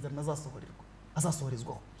aya masezerano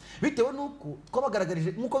azasohorezwaho. Bitewe nuko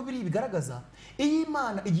twabagaragarije nkuko biri bigaragaza, igihe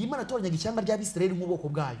Imana atoranyaga ishyanga ry'Abisirayeli nk'ubwoko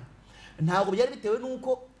bwayo, ntabwo byari bitewe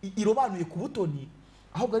nuko irobanuye ku butoni,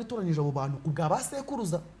 ahubwo ari itoranije abo bantu ubwa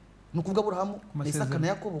basekuruza, no kuvuga Aburahamu, Isaka na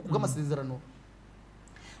Yakobo, kubw'amasezerano,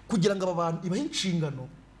 kugira ngo aba bantu ibahe inshingano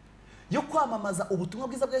yo kwamamaza ubutumwa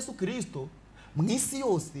bwiza bwa Yesu Kristo mu isi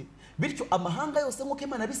yose, bityo amahanga yose nk'uko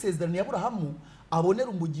Imana yabisezeraniye Aburahamu abonera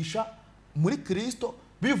umugisha muri Kristo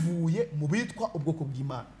bivuye mu bitwa ubwoko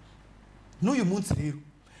bw'Imana. N'uyu munsi rero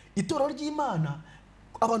itorero ry'Imana,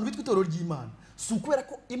 abantu bitwa itorero ry'Imana, si ukubera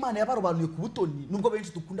ko Imana yabarobanuye ku butoni nubwo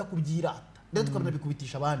benshi dukunda kubyirata ndetse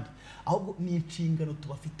tukanabikubitisha abandi, ahubwo ni inshingano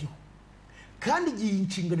tubafiteho. Kandi igihe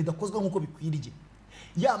inshingano idakozwe nk'uko bikwiriye,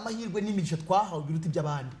 ya mahirwe n'imigisha twahawe biruta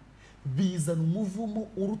iby'abandi, bizana umuvumo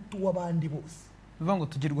uruta uw'abandi bose. Bivuga ngo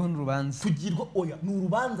tugirwaho n'urubanza. Ni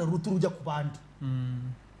urubanza ruruta urujya ku bandi.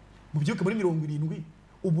 Mubyuke muri 70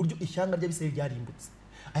 uburyo ishyanga ry'Abisirayeli ryarimbutse.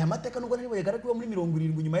 Aya mateka nubwo nari yagaragaye muri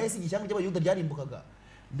 70 nyuma y'isi ishyanga ry'Abayuda ryarimbukaga,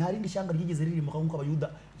 nta rindi shyanga ryigeze ririmbuka nk'uko abayuda,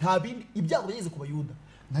 nta bindi ibyago byageze ku bayuda,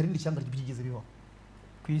 nta rindi shyanga ryigeze bibaho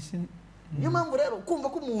ku isi. niyo mpamvu rero kumva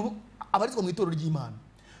ko umuntu abarizwa mu itorero ry'Imana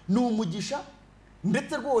ni umugisha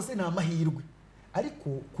ndetse rwose ni amahirwe, ariko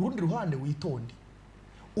ku rundi ruhande witonde,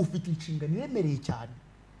 ufite inshingano iremereye cyane,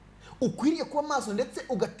 ukwiriye kuba maso ndetse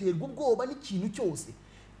ugaterwa ubwoba n'ikintu cyose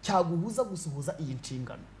cyagubuza gusohoza iyi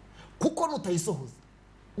nshingano, kuko nutayisohoza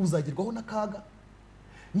uzagerwaho n'akaga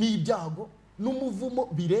n'ibyago n'umuvumo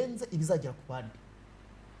birenze ibizagera ku bandi.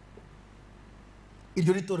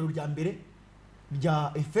 Iryo ni itorero rya mbere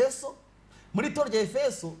rya Efeso. Muri itorero rya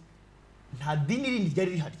Efeso nta dini rindi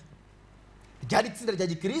ryari rihari, ryari itsinda rya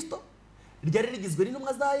gikristo, ryari rigizwe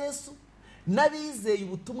n'intumwa za Yesu n'abizeye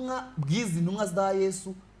ubutumwa bw'izi ntumwa za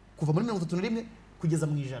Yesu kuva muri 31 kugeza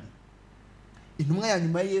mu 100. Intumwa ya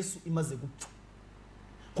nyuma ya Yesu imaze gupfa,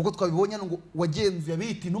 kuko twabibonye ngo wagenzuye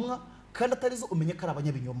abita intumwa kandi atarizo umenye ko ari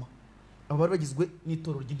abanyabinyoma. Aba bari bagizwe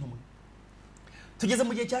n'itorero ry'intumwa. Tugeze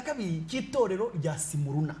mu gihe cya kabiri cy'itorero rya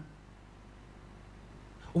Simuruna.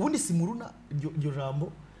 Ubundi Simuruna iryo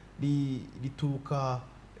jambo rituruka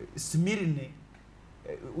Simirine,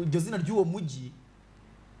 iryo zina ry'uwo mujyi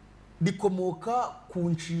rikomoka ku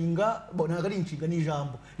nshinga, ntabwo ari inshinga, ni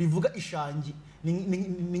ijambo rivuga ishangi,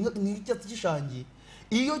 nk'icyatsi cy'ishangi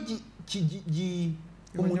iyo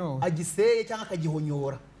agiseye cyangwa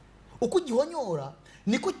akagihonyora. Uko ugihonyora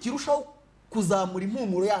niko kirushaho kuzamura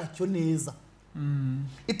impumuro yacyo neza.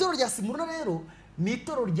 Itorero rya Simuruna rero ni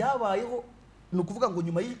itorero ryabayeho, ni ukuvuga ngo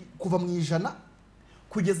nyuma kuva mu 100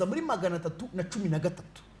 kugeza muri 313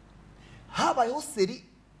 habayeho seri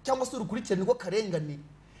cyangwa se urukurikirane rw'akarengane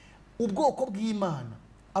ubwoko bw'Imana.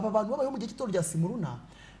 Aba bantu babayeho mu gihe cy'itorero rya Simuruna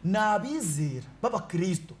ni abizera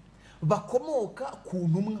b'abakristo bakomoka ku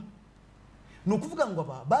ntumwa. Ni ukuvuga ngo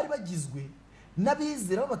aba bari bagizwe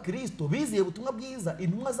n'abizera b'abakristo bizeye ubutumwa bwiza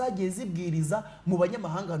intumwa zagiye zibwiriza mu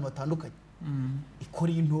banyamahanga ahantu hatandukanye, i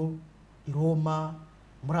Korinto, i Roma,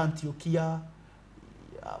 muri Antiyokiya,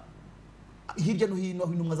 hirya no hino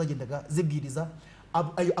aho intumwa zagendaga zibwiriza.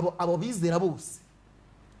 Abo bizera bose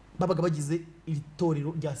babaga bagize iri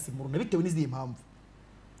torero rya Simuruna bitewe n'izihe mpamvu.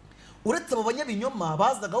 Uretse abo banyabinyoma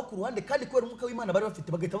bazagaho ku ruhande kandi kubera umwuka w'Imana bari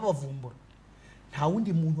bafite bagahita babavumbura, nta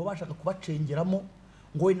wundi muntu wabashaga kubacengeramo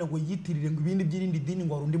ngo wenda ngo yitirire ngo ibindi by'irindi dini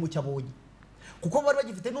ngo harundi mu cyabonye, kuko bari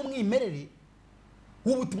bagifite n'umwimerere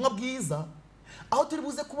w'ubutumwa bwiza. Aho turi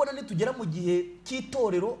buze kubona nitugera mu gihe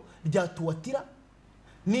cy'itorero rya Tuwatira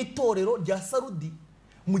n'itorero rya Sarudi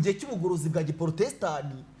mu gihe cy'ubugorozi bwa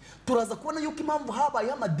giporotestani, turaza kubona yuko impamvu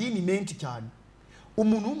habayeho amadini menshi cyane.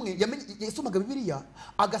 Umuntu umwe yasomaga Bibiliya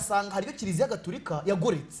agasanga hariyo Kiliziya Gatolika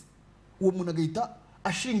yagoretse, uwo muntu agahita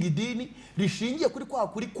ashinga idini rishingiye kuri kwa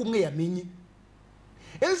kuri kumwe yamenye.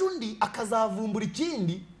 Ejo undi akazavumbura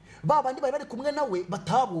ikindi babandi bari kumwe nawe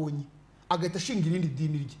batabonye, agahita ashinga irindi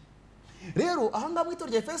dini rye. Rero ahangaha mu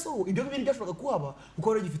itorero rya Efeso ibyo bibiri byashoboraga kuhaba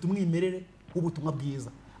kuko rero gifite umwimerere w'ubutumwa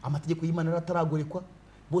bwiza. Amategeko y'Imana ataragorekwa,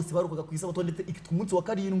 bose barukaga ku isabato ndetse ikitwa umunsi wa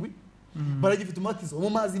 7. Baragifite umubatizo mu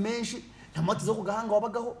mazi menshi, nta mubatizo ku gahanga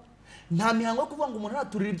wabagaho, nta mihango yo kuvuga ngo umuntu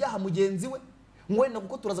araturira ibyaha mugenzi we. Mwenda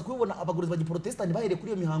kuko turaza kubibona abagorozi ba giporotestani bahereye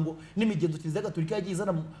kuri iyo mihango n'imigenzo Kiliziya Gatolika yagiye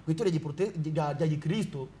izana mu itorero rya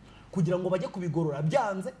gikristo kugira ngo bajye kubigorora,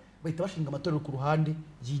 byanze bahita bashinga amatorero ku ruhande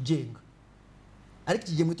yigenga. Ariko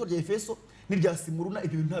igihe mu itorero rya Efeso n'irya Simuruna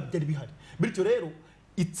ibyo bintu byari bihari, bityo rero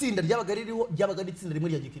itsinda ryabaga ririho ryabaga ari itsinda rimwe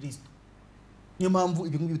rya gikristo. Niyo mpamvu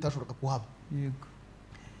ibyo ngibyo bitashoboka kuhaba. Yego.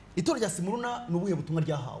 Itorero rya Simuruna n'ubuhe butumwa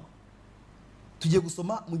ryahawe? Tugiye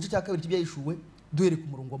gusoma mu gice cya 2 cy'Ibyahishuwe duhere ku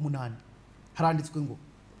murongo wa 8. Haranditswe ngo,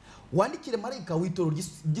 wandikire marayika w'itorero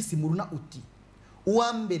ry'Simuruna uti,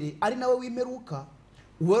 uwa mbere ari nawe w'imperuka,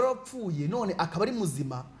 warapfuye none akaba ari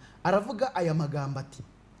muzima, aravuga aya magambo ati,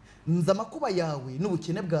 nzi amakuba yawe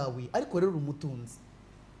n'ubukene bwawe, ariko rero umutunzi.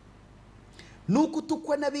 Nuko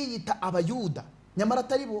utukwa n'abiyita abayuda nyamara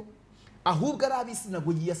atari bo, ahubwo ari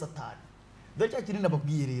ab'isinagogi ya Satani. Dore cya kintu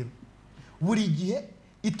nababwiye rero, buri gihe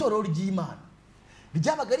itorero ry'Imana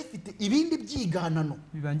ryabaga rifite ibindi byiganano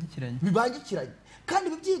bibangikiranye, kandi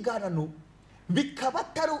ibi byiganano bikaba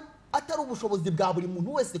atari ubushobozi bwa buri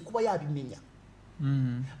muntu wese kuba yabimenya,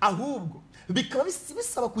 ahubwo bikaba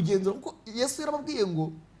bisaba kugenzura, kuko Yesu yarababwiye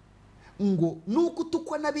ngo nuko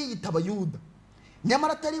utukwa n'abiyita abayuda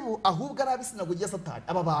nyamara atari bo, ahubwo ari ab'isinagogi ya Satani.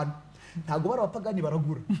 Aba bantu ntabwo bari abapagani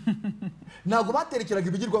baragura, ntabwo baterekeraga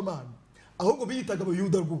ibigirwamana, ahubwo biyitaga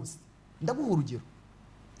abayuda rwose. Ndaguha urugero.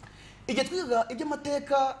 Igihe twigaga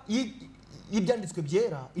iby'amateka y'ibyanditswe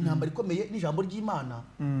byera, intambara ikomeye n'ijambo ry'Imana,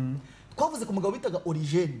 twavuze ku mugabo bitaga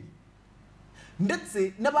Origene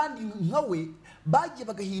ndetse n'abandi nkawe bagiye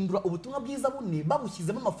bagahindura ubutumwa bwiza bune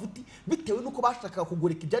babushyizemo amafuti bitewe n'uko bashakaga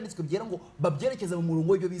kugoreka ibyanditswe byera ngo babyerekeze mu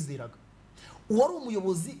murongo w'ibyo bizeraga. Uwari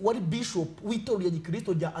umuyobozi wari bishop w'itorero rya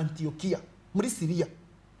gikristo rya Antiokia muri Siriya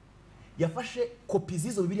yafashe kopi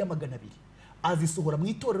z'izo Bibiliya 200 azisohora mu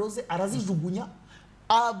itorero ze arazijugunya,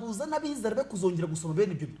 abuza n'abizera be kuzongera gusoma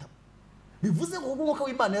bene ibyo bitabo. Bivuze ngo umwuka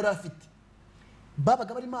w'Imana yari afite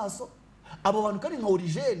babaga bari maso. Abo bantu kandi nka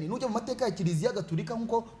Origene n'ujya mu mateka ya Kiliziya Gatolika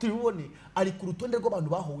nkuko turibone ari ku rutonde rw'abantu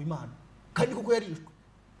bahowe Imana, kandi koko yarishwe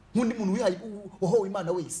nk'undi muntu wahowe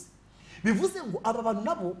Imana wese. Bivuze ngo aba bantu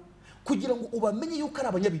nabo kugira ngo ubamenye yuko ari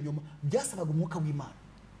abanyabinyoma byasabaga umwuka w'Imana,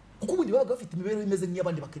 kuko ubundi babaga bafite imibereho imeze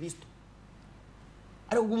nk'iy'abandi bakristo,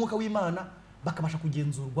 ariko umwuka w'Imana bakabasha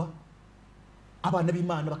kugenzurwa, abana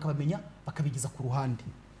b'Imana bakabamenya bakabigiza ku ruhande.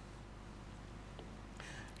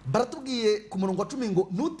 Baratubwiye ku murongo wa 10 ngo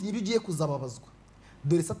ntutinye ibyo ugiye kuzababazwa,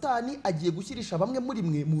 dore Satani agiye gushyirisha bamwe muri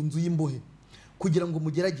mwe mu nzu y'imbohe kugira ngo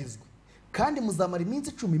mugeragezwe, kandi muzamara iminsi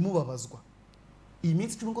 10 mubabazwa. Iyi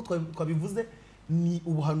minsi 10 ngo twabivuze ni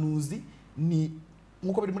ubuhanuzi, ni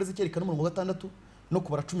nkuko biri muri Ezekiel 6 no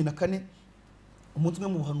kubara 14, umunsi umwe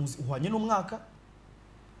mu buhanuzi uhwanye n'umwaka.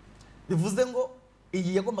 Bivuze ngo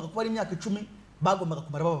iyi yagombaga kuba ari imyaka 10 bagombaga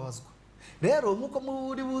kumara bababazwa. Rero nkuko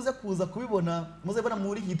muri buze kuza kubibona muzebana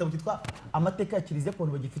muri iki gitabo cyitwa amateka ya Kiliziya ku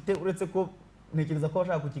bantu bagifite, uretse ko ntekereza ko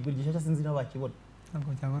bashaka kukigura igishyashya sinzi naho bakibona,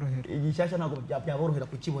 ntabwo byaborohera igishyashya, ntabwo byaborohera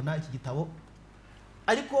kukibona iki gitabo.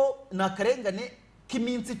 Ariko ni akarengane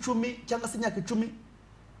k'iminsi 10 cyangwa se imyaka 10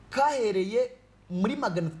 kahereye muri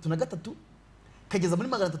 303 kageza muri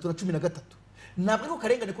 313. Ntabwo ariko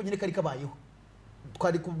karengane ko nyine kari kabayeho,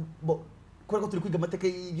 twari kubera ko turi kwiga amateka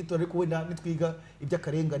y'igitorero, ariko wenda nitwiga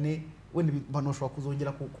iby'akarengane wenda abantu bashobora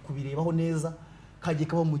kuzongera kubirebaho neza. Kagiye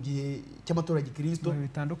kaba mu gihe cy'amatora ya gikristo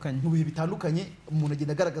mu bihe bitandukanye, umuntu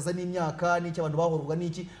agenda agaragaza n'imyaka n'icyo abantu bahorwaga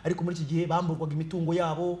n'iki, ariko muri iki gihe bamburwaga imitungo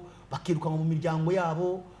yabo, bakirukanwa mu miryango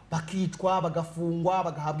yabo, bakicwa, bagafungwa,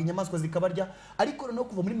 bagahabwa inyamaswa zikabarya. Ariko noneho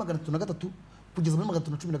kuva muri 303 kugeza muri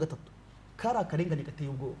 313 kari akarengane gateye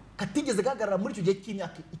ubwoba katigeze gahagarara muri icyo gihe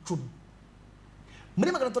cy'imyaka 10.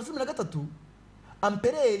 Muri 313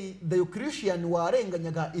 Ampereri Diocletian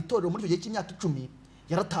warenganyaga itorero muri icyo gihe cy'imyaka 10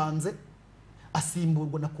 yaratanze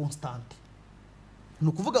asimburwa na Constante. Ni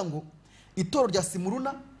ukuvuga ngo itorero rya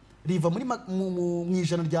Simuruna riva muri mu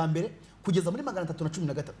ijana rya mbere kugeza muri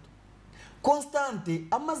 313. Constante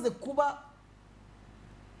amaze kuba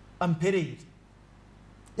Ampereri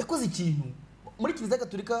yakoze ikintu muri Kiliziya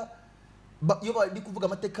Gatolika. Iyo bari kuvuga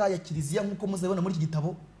amateka ya Kiliziya nkuko muzabona muri iki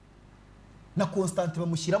gitabo, na Constante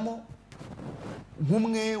bamushyiramo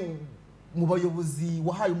nk'umwe mu bayobozi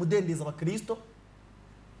wahaye umudendezo abakristo.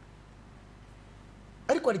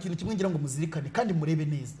 Ariko hari ikintu kimwe ngira ngo muzirikane kandi murebe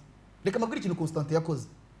neza. Reka mbabwire ikintu Constante yakoze,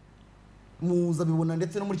 muzabibona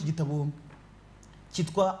ndetse no muri iki gitabo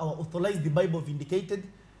cyitwa Our Authorized Bible Vindicated,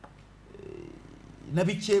 na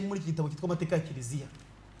bike muri iki gitabo cyitwa amateka ya Kiliziya.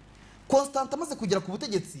 Constante amaze kugera ku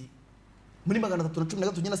butegetsi muri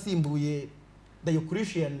 313 nyine asimbuye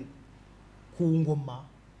Diocletian ku ngoma.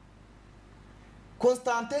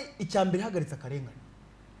 Constante icyambere hagaritse akarengane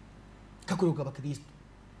kakorerwa abakristo.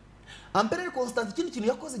 Ampereri Constante ikindi kintu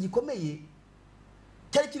yakoze gikomeye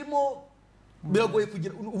cyari kirimo biragoye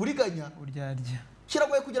kugira uburiganya,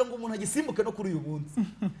 kiragoye kugira ngo umuntu agisimbuke no kuri uyu munsi.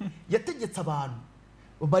 Yategetse abantu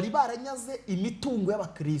bari baranyaze imitungo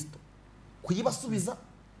y'abakristo kuyibasubiza,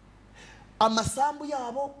 amasambu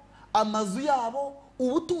yabo, amazu yabo,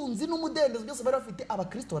 ubutunzi n'umudendezo byose bari bafite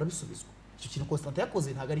abakristo barabisubizwa. Icyo kintu Constante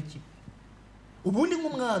yakoze ntago ari kibi. Ubundi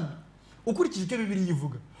nk'umwami ukurikije icyo Bibiliya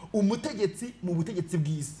ivuga, umutegetsi mu butegetsi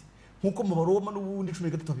bw'isi nkuko mu Baroma n'ubundi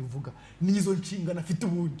 13 bivuga, nizo nshingano afite.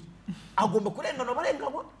 Ubundi agomba kurengana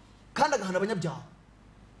abarenganywa kandi agahana abanyabyaha.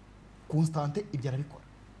 Constante ibyo arabikora.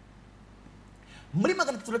 Muri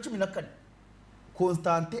 314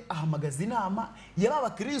 Constante ahamagaza inama y'aba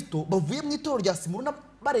bakristo bavuye mu itorero rya Simuruna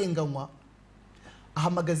barenganywa.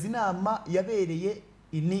 Ahamagaza inama yabereye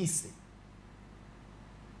i Nice.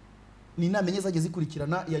 Ni inama enye zageze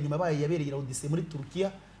zikurikirana, ya nyuma baye yabereye i Laodicea muri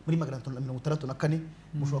Turukiya muri 364.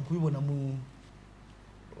 Mushobora kubibona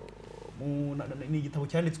ni igitabo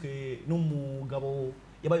cyanditswe n'umugabo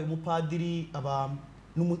yabaye umupadiri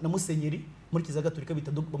na musenyeri muri Kiliziya Gatolika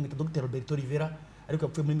bamwita Dr. Roberto Rivera, ariko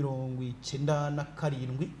yapfuye muri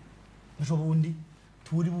 97. Ejo bundi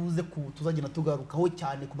turi buze tuzagenda tugarukaho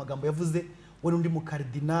cyane ku magambo yavuze. We n'undi mu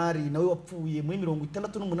kardinali nawe wapfuye muri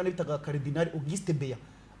 68 bitaga Kardinali Auguste Beya.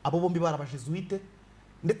 Abo bombi barabajesuite,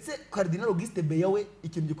 ndetse Kardinali Auguste Beya we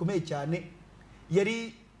ikintu gikomeye cyane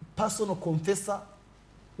yari personal confessor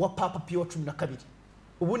wa Papa Pio 12.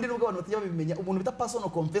 Ubundi nubwo abantu batajya babimenya, umuntu bita personal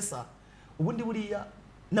confessor ubundi buriya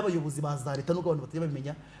n'abayobozi ba za leta n'ubwo abantu batajya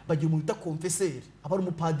babimenya bagira umuntu bita confesseur aba ari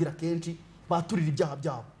umupadiri akenshi baturira ibyaha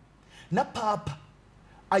byabo na papa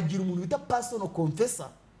agira umuntu bita personal confessor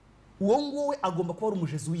uwo nguwe agomba kuba ari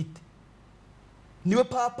umujesuite niwe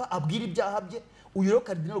papa abwira ibyaha bye uyu rero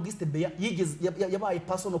Cardinal Auguste Beya yabaye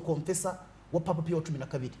personal confessor wa Papa Pio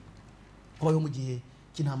 12 wabayeho mu gihe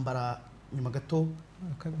cy'intambara nyuma gato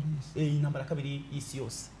intambara kabiri y'isi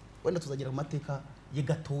yose wenda tuzagira mu mateka ye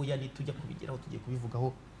gatoya ni tujya kubigeraho tugiye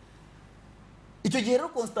kubivugaho icyo gihe rero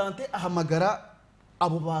Constante ahamagara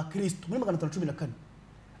abo ba Kristo muri 514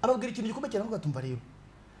 ababwira ikintu gikomeye cyane ngo gatumva rero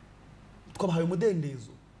twabahaye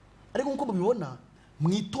umudendezo ariko nkuko mubibona mu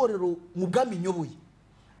itorero mu bwami nyoboye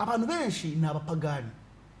abantu benshi ni abapagani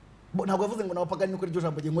ntabwo bavuze ngo ni abapagani nuko iryo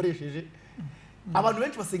jambo nkoresheje abantu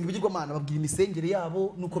benshi basenga ibigirwamana babwira imisengere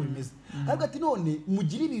yabo nuko bimeze ariko ati none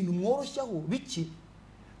mugire ibintu mworoshyaho bike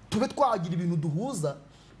tube twagira ibintu duhuza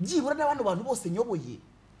byibura n'abandi bantu bose nyoboye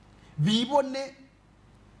bibone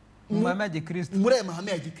mu mahame ya Gikristo muri aya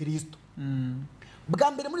mahame ya Gikristo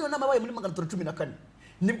bwa mbere muri iyo nama yabaye muri 514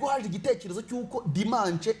 nibwo haje igitekerezo cy'uko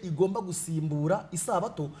dimanche igomba gusimbura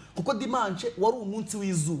isabato kuko dimanche wari umunsi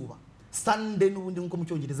w'izuba Sunday n'ubundi nkuko mu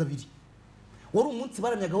cyongereza biri wari umunsi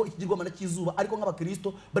baramyagaho ikigirwamana cy'izuba ariko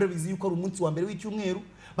nk'abakristo barabizi yuko ari umunsi wa mbere w'icyumweru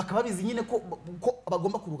bakaba bizi nyine ko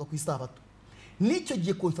bagomba kuruhuka ku isabato nicyo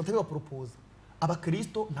gihe Constantine bapropose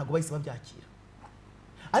abakristo ntago bahise babyakira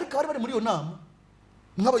ariko bari muri iyo nama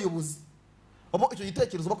nk'abayobozi abo icyo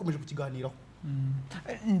gitekerezo bakomeje kukiganiraho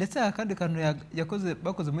ndetse akandi kantu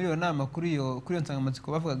bakoze muri iyo nama kuri iyo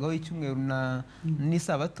nsanganyamatsiko bavugagaho icyumweru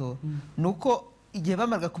n'isabato nuko igihe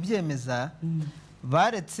bamaraga kubyemeza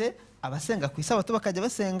baretse abasenga ku isabato bakajya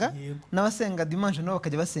basenga n'abasenga dimanche nabo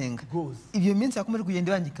bakajya basenga ibyo minsi yakomeje kugenda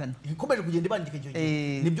ibangikana icyo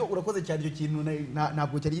gihe nibyo urakoze cyane icyo kintu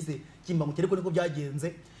ntabwo cyari gise kimba mu kereko niko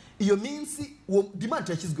byagenze iyo minsi uwo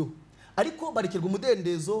dimanche yashyizweho ariko barekerwa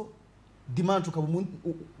umudendezo dimanche ukaba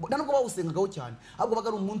nubwo bawusengagaho cyane ahubwo baga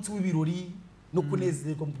ari umunsi w'ibirori no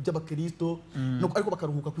kunezerwa by'abakristo ariko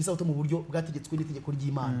bakaruhuka ku isabato mu buryo bwategetswe n'itegeko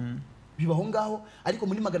ry'Imana bibaho ngaho ariko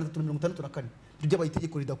muri 364 ryabaye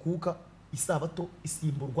itegeko ridakuka isabato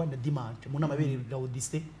isimburwa na dimanche mu nama yabereye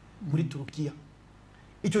Laodicea muri Turukiya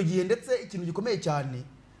icyo gihe ndetse ikintu gikomeye cyane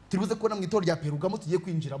turibuze kubona mu itorero rya Perugamo tugiye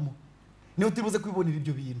kwinjiramo niho turibuze kwibonera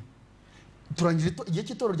ibyo bintu turangije igihe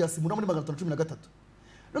cy'itorero rya Simuruna muri 513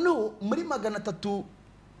 noneho muri 321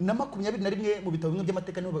 mu bitabo bimwe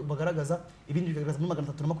by'amateka niho bagaragaza ibindi bigaragaza muri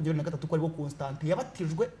 323 ko ari bo Constante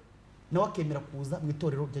yabatijwe nawe akemera kuza mu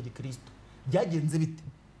itorero rya Gikristo byagenze bite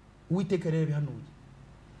Uwiteka rero bihanuye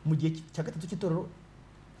mu gihe cya gatatu cy'itorero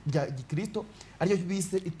rya Gikristo ariyo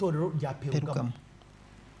bise itorero rya Perugamo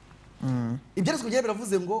ibyaritswe byaje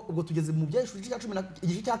biravuze ngo ubwo tugeze mu Ibyahishuwe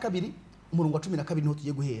igice cya kabiri umurongo wa 12 niho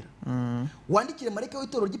tugiye guhera wandikire marayika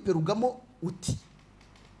w'itorero ry'Iperugamo uti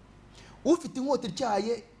ufite inkota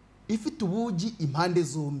ityaye ifite ubugi impande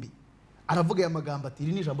zombi aravuga aya magambo ati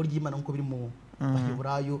iri ni ijambo ry'Imana nkuko biri mu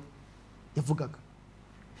Baheburayo yavugaga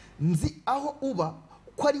nzi aho uba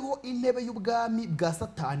ko ariho intebe y'ubwami bwa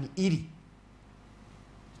Satani iri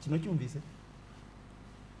kino cyumvise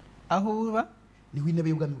aho uba niho intebe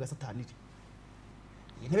y'ubwami bwa Satani iri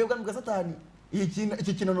intebe y'ubwami bwa Satani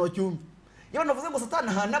iki kintu no cyumva iyo navuze ngo Satani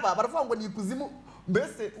hanaba baravuga ngo ni ikuzimu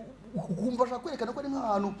mbese ukumva ashaka kwerekana ko ari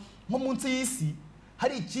nk'ahantu nko munsi y'isi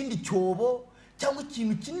hari ikindi cyobo cyangwa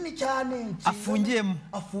ikintu kinini cyane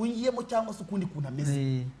afungiyemo cyangwa se ukundi kuntu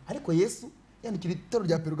ameze ariko Yesu yandikira itorero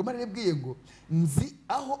rya Perugamo arabwiye ngo nzi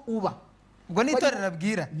aho uba ubwo ni itorero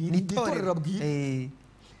abwira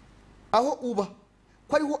aho uba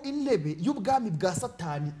ko ariho intebe y'ubwami bwa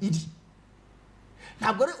Satani iri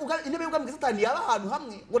ntabwo intebe y'ubwami bwa Satani yaba ahantu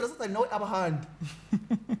hamwe ngo na Satani nawe aba ahandi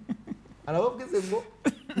arababwize ngo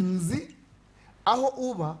nzi aho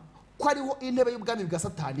uba ko ariho intebe y'ubwami bwa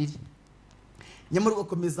Satani iri nyamara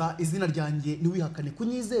ugakomeza izina ryanjye ntiwihakane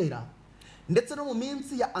kunyizera ndetse no mu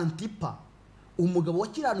minsi ya Antipa umugabo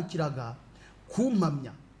wakiranukiraga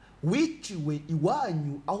kumpamya wiciwe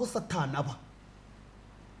iwanyu aho Satani aba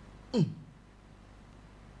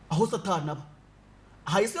aho Satani aba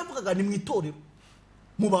aha Yesu yavugaga ni mu itorero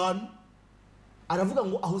mu bantu aravuga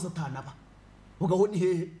ngo aho Satani aba ugaho ni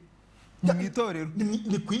hehe mu itorero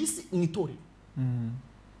ni ku isi mu itorero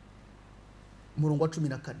umurongo wa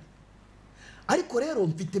 14 ariko rero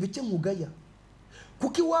mfite bike nkugaya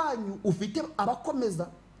kuko iwanyu ufite abakomeza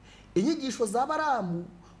inyigisho za Baramu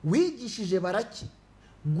wigishije Baraki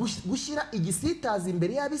gushyira igisitazi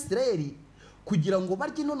imbere y'Abisirayeli kugira ngo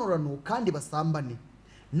barye inonorano kandi basambane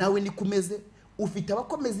nawe nikumeze ufite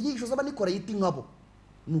abakomeza inyigisho z'abanikolayiti nkabo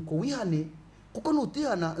nuko wihane kuko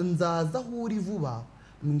nutihana nzaza aho uri vuba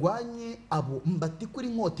ndwanye abo mbatikura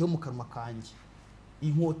inkota yo mu kanwa kanjye.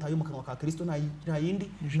 Inkota yo mu kanwa ka Kristo nta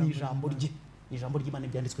yindi ni ijambo rye. Ijambo ry'Imana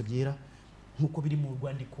byanditswe byera nkuko biri mu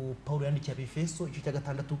rwandiko Paulo yandikiye Efeso igice cya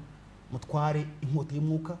 6 mutware inkota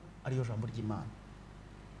y'umwuka ariyo jambo ry'Imana.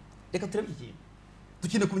 Reka turebe iki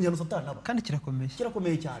dukine kumenyana Satani aba kandi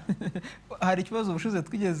kirakomeye cyane. Hari ikibazo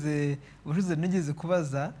ubushize nigeze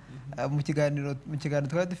kubaza mu kiganiro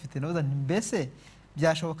twari dufite nabaza nti mbese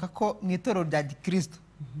byashoboka ko mu itorero rya Gikristo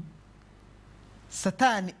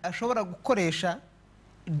Satani ashobora gukoresha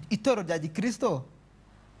itorero rya Gikristo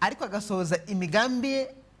ariko agasoza imigambi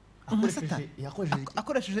ye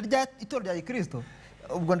akoresheje itorero rya Gikristo?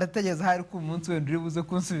 Ubwo ndategereza hari ku munsi wenda uri buze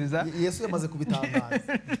kunsubiza. Yesu yamaze kubitangaza.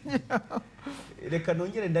 Reka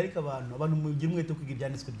nongere ndarika abantu mugire umwete kwiga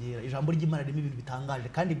ibyanditswe byera. Ijambo ry'Imana ririmo ibintu bitangaje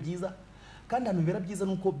kandi byiza, kandi hano bibera byiza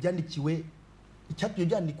nuko byandikiwe icyatuye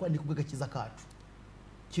byandikwa ni kubw'agakiza kacu.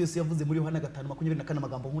 Yesu yavuze muri Yohana 5:24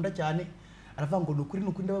 amagambo nkunda cyane, aravuga ngo nukuri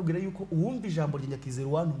ndababwira yuko uwumva ijambo rye nyakizera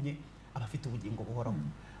wantumye aba afite ubugingo buhoraho.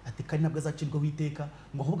 Ati kandi ntabwo azacirwaho iteka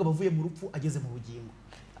ngo ahubwo abavuye mu rupfu ageze mu bugingo.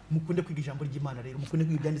 Mukunde kwiga ijambo ry'Imana rero, mukunde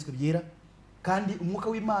kwiga ibyanditswe byera, kandi umwuka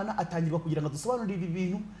w'Imana atangirwa kugira ngo dusobanurire ibi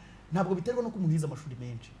bintu. Ntabwo biterwa no kumuhiza amashuri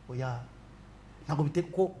menshi, oya, ntabwo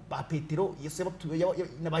biterwa ko ba Petero Yesu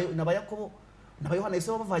n'aba Yakobo n'aba Yohana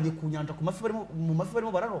Yesu bavanye ku nyanja mu mafi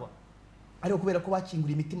barimo bararoba, ariko kubera ko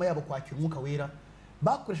bakinguriye imitima yabo kwakira umwuka wera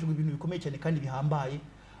bakoreshejwe ibintu bikomeye cyane kandi bihambaye.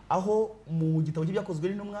 Aho mu gitabo cy'Ibyakozwe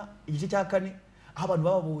n'Intumwa igice cya 4 aho abantu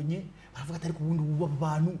babonye baravuga ati ariko ubundi ubu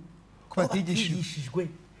abantu ko batigishijwe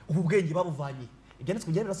ubu bwenge babuvanye.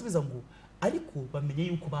 Ibyanditswe byera birasubiza ngo ariko bamenye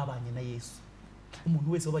yuko babanye na Yesu.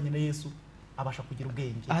 Umuntu wese wabanye na Yesu abasha kugira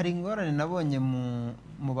ubwenge. Hari ingorane nabonye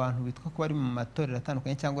mu bantu bitwa ko bari mu matorero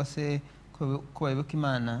atandukanye cyangwa se ko bayoboka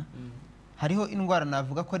Imana. Hariho indwara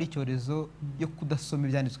navuga ko ari icyorezo yo kudasoma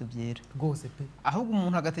ibyanditswe byera rwose pe, ahubwo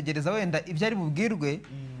umuntu agategereza wenda ibyo ari bubwirwe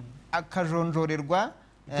akajonjorerwa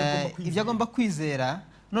ibyo agomba kwizera,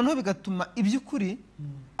 noneho bigatuma iby'ukuri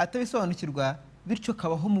atabisobanukirwa, bityo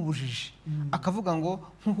kabaho mu bujiji. Akavuga ngo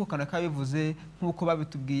nk'uko kanaka bivuze, nk'uko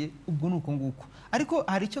babitubwiye, ubwo nuko nguko. Ariko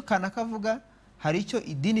hari icyo kanaka avuga, hari icyo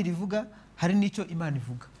idini rivuga, hari n'icyo Imana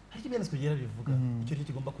ivuga. Hari ibyanditswe byera bivuga, icyo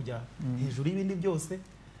kigomba kujya hejuru y'ibindi byose.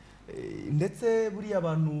 Ndetse buriya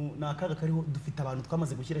abantu nakaga kariho, dufite abantu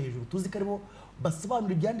twamaze gushyira hejuru tuzi ko aribo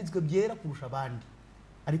basobanura ibyanditswe byera kurusha abandi,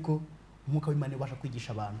 ariko umwuka w'Imana ubasha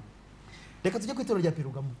kwigisha abantu. Reka tujye ku itorero rya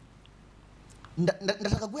Perugamo.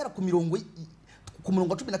 Ndashaka guhera ku murongo wa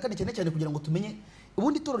 14 cyane kugira ngo tumenye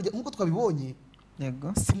ubundi itorero nk'uko twabibonye.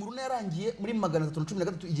 Yego, Simuruna yarangiye muri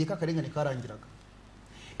 313 igihe kakarengane karangiraga.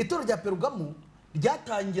 Itorero rya Perugamo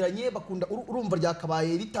ryatangiranye bakunda urumva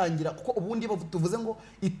ryakabaye ritangira, kuko ubundi tuvuze ngo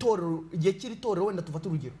itorero igihe kiri itorero wenda tufata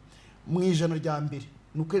urugero mu ijana rya mbere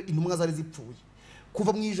nuko intumwa zari zipfuye,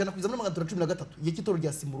 kuva mu ijana kugeza muri 313 igihe cy'itorero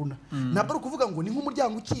rya Simuruna. Ntabwo ari ukuvuga ngo ni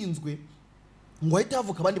nk'umuryango ukinzwe ngo ahite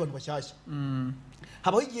havuka abandi bantu bashyashya.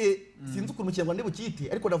 Habaho igihe sinzi ukuntu mu Kinyarwanda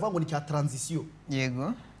bukite, ariko ndavuga ngo ni cya transition.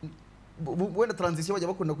 Yego, wenda transition bajya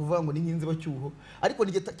bakunda kuvuga ngo ni nk'inzibacyuho, ariko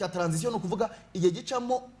ni cya transition, no kuvuga igihe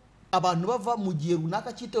gicamo abantu bava mu gihe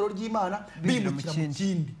runaka cy'itorero ry'Imana bimukira mu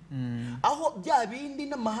kindi, aho bya bindi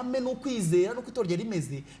n'amahame no kwizera no kwitorero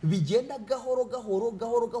rimeze bigenda gahoro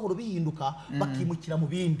bihinduka, bakimukira mu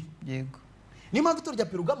bindi. yego, Niyo mpamvu itorero rya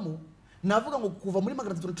Perugamo navuga ngo kuva muri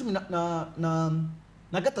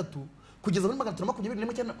 313 kugeza muri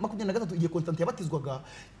 321 igihe Constantine yabatizwaga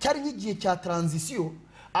cyari nk'igihe cya transition,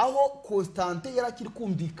 aho Constantine yari akiri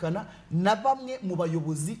kumvikana na bamwe mu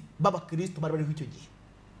bayobozi b'Abakristo bari bari icyo gihe.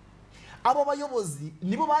 Abo bayobozi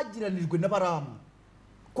nibo bagiranijwe n'Abaramu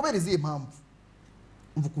kubera izihe mpamvu.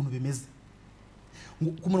 Umva ukuntu bimeze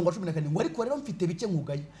ku murongo wa 14 ngo ariko rero mfite bike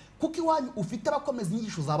nkugaye, kuko iwanyu ufite abakomeza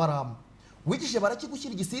inyigisho za Baramu, wigishije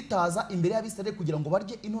barakigushyira igisitaza imbere y'Abisirayeli kugira ngo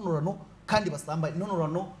barye intonorano kandi basambane.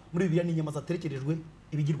 Intonorano muri Bibiliya ni inyama zaterekerejwe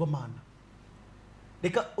ibigirwamana.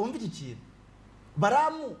 Reka umve iki kintu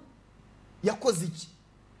Baramu yakoze iki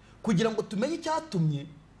kugira ngo tumenye icyatumye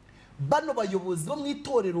bano bayobozi bo mu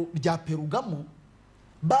itorero rya Perugamo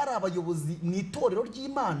bari abayobozi mu itorero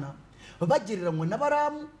ry'Imana bagereranywa na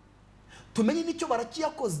Baramu. Tumenye n'icyo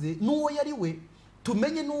barakiyakoze n'uwo yari we,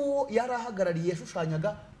 tumenye n'uwo yari ahagarariye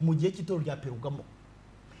yashushanyaga mu gihe cy'itorero rya Perugamo.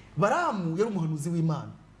 Baramu yari umuhanuzi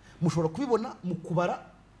w'Imana. Mushobora kubibona mu kubara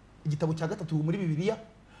igitabo cya 3 muri Bibiliya,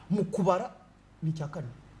 mu kubara ni cya 4,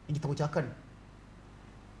 igitabo cya 4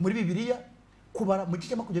 muri Bibiliya, kubara mu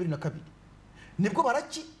gice cya 22 nibwo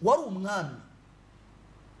Baraki wari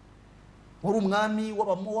umwami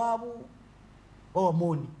w'Abamowabu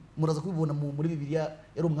w'Abamoni. Muraza kubibona muri Bibiliya,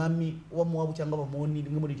 yari umwami w'Abamowabu cyangwa Abamoni,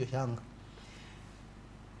 rimwe muri iryo cyanga.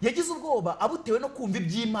 yagize ubwoba abutewe no kumva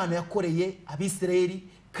iby'Imana yakoreye Abisirayeli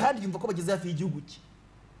kandi yumva ko bageze hafi y'igihugu cye.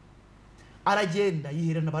 Aragenda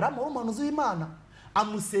yiherana Balamu w'umuhanuzi w'Imana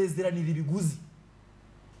amusezeranira ibiguzi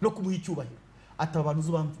no kumuha icyubahiro, ati aba bantu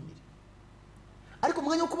uzubamvumire. Ariko mu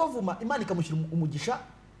mwanya wo kubavuma Imana ikamushyira umugisha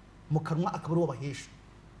mu kanwa akaba ari wabahesha.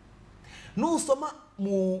 Nusoma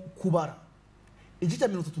mu kubara igice cya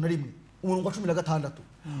 31 umurongo wa 16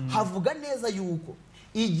 havuga neza yuko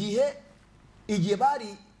igihe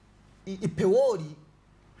bari i Pewori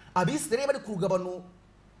Abisirayeli bari ku rugabano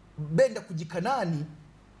benda ku Gikanani,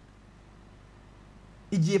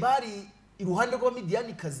 igihe bari iruhande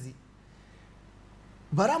rw'Abamidiyanikazi,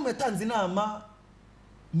 Balamu yatanze inama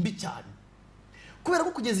mbi cyane, kubera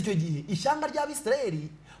ko kugeza icyo gihe ishyanga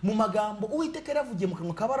ry'Abisirayeli mu magambo Uwiteka yaravugiye mu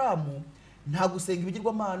kanwa ka Balamu, nta gusenga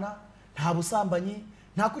ibigirwamana, nta busambanyi,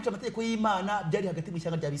 nta kwica amategeko y'Imana byari hagati mu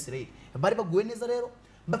ishyanga ry'Abisirayeli. Bari baguwe neza rero,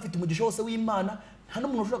 bafite umugisha wose w'Imana, nta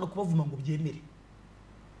n'umuntu ushobora kubavuma ngo byemere.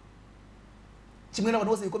 Kimwe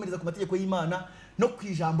n'abantu bose bikomereza ku mategeko y'Imana no ku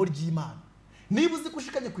ijambo ry'Imana. Niba uzi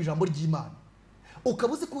kushikanye ku ijambo ry'Imana,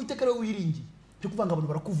 ukaba uzi ko Uwiteka rero wiringiye, cyo kuvanga abantu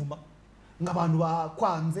barakuvuma, nk'abantu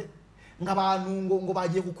bakwanze, nk'abantu ngo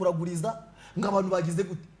bagiye kukuraguriza, nk'abantu bagize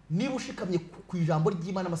gute. Niba ushikamye ku ijambo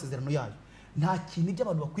ry'Imana amasezerano yayo, nta kintu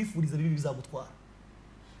by'abantu bakwifuriza bibi bizagutwara.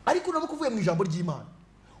 Ariko nabo kuvuye mu ijambo ry'Imana,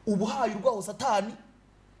 ubuhaye urwaho Satani,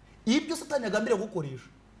 ibyo Satani yagambiriye gukoresha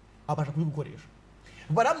abasha kubigukoresha.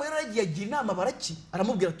 Balamu rero yagiye agira inama Baraki,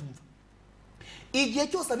 aramubwira tumva, igihe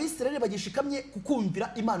cyose Abisirayeli bagishikamye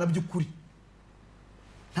kukumvira Imana by'ukuri,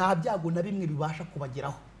 nta byago na bimwe bibasha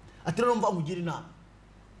kubageraho. Ati rero mva nkugira inama,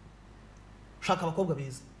 shaka abakobwa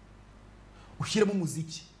beza, ushyiremo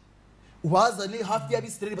umuziki, ubazane hafi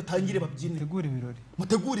y'Abisirayeli batangire babyine,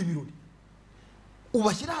 mutegure ibirori,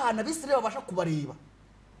 ubashyira ahantu Abisirayeli babasha kubareba.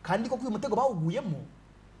 Kandi koko uyu mutego bawuguyemo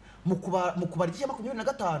mu kubara igice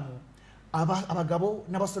 25, abagabo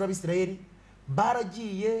n'abasore b'Abisirayeli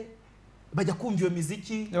baragiye bajya kumva iyo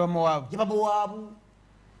miziki y'Abamowabu,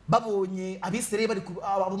 babonye Abisirayeli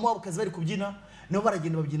Abamowabukazi bari kubyina, nabo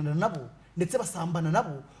baragenda babyinana nabo ndetse basambana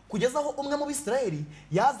nabo, kugeza aho umwe mu Bisirayeli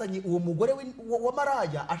yazanye uwo mugore wa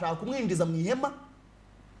maraya ashaka kumwinjiza mu ihema.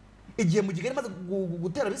 Igihe mu gigari maze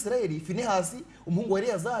gutera Abisirayeli, Finehasi umuhungu wa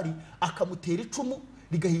Eleyazari akamutera icumu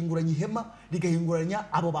rigahinguranya ihema,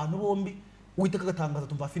 rigahinguranya abo bantu bombi. Uwiteka agatangaza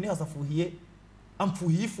tumva Finehasi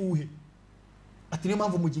amfuhiye ifuhe, ati niyo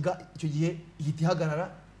mpamvu mugiga icyo gihe ihita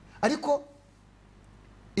ihagarara. Ariko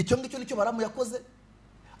icyo ngicyo nicyo Balamu yakoze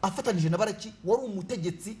afatanije na Baraki wari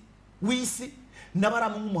umutegetsi w'isi na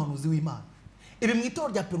Balamu nk'umuhanuzi w'Imana. Ibi mu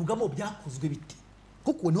itorero rya Perugamo byakozwe biti,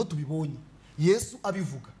 kuko niho tubibonye Yesu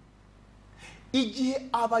abivuga. Igihe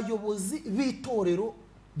abayobozi b'itorero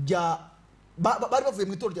bari bavuye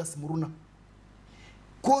mu itorero rya Simuruna,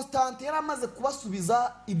 Constante yari amaze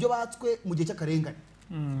kubasubiza ibyo batswe mu gihe cy'akarengane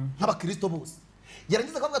nk'abakristo bose.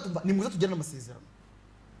 Yarangiza akavuga tumva ni muze tugirana amasezerano.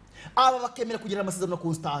 Aba bakemera kugira amasezerano na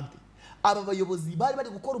Constante. Aba bayobozi bari bari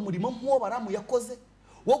gukora umurimo nk'uwo Balamu yakoze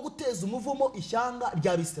wo guteza umuvumo ishyanga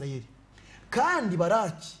ry'Abisirayeli. Kandi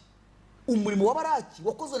Baraki, umurimo wa Baraki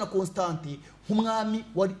wakozwe na Constante nk'umwami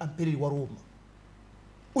wari ampereri wa Roma.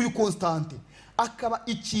 Uyu Constante akaba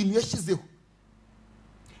ikintu yashyizeho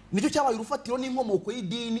nicyo cyabaye urufatiro n'inkomoko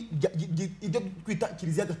y'idini ibyo twita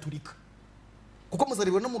Kiliziya Gatolika, kuko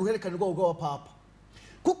muzaribona mu ruhererekane rw'abapapa.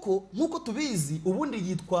 Kuko nk'uko tubizi ubundi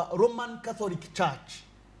yitwa Roman Catholic Church,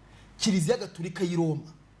 Kiliziya Gatolika y'i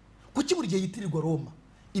Roma. Kuki buri gihe yitirirwa Roma?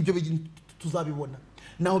 Ibyo tuzabibona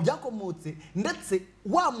naho byakomotse, ndetse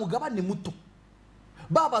wa mugabane muto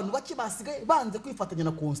ba bantu bake basigaye banze kwifatanya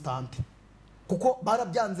na Constante, kuko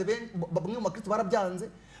barabyanze, bamwe mu bakristo barabyanze,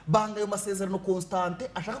 banga ayo masezerano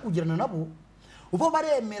Constante ashaka kugirana nabo. Ubo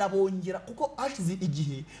baremera bongera, kuko hashize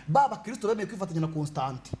igihe bakristo bemeye kwifatanya na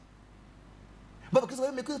Constante. Bakristo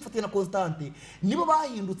bemeye kwifatanya na Constante nibo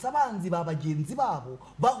bahindutse abanzi ba bagenzi babo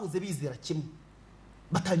bahoze bizera kimwe,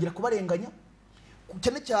 batangira kubarenganya.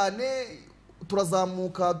 Cyane cyane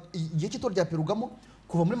turazamuka igihe cy'itorero rya Perugamo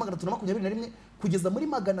kuva muri 321 kugeza muri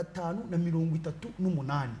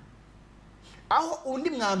 538, aho undi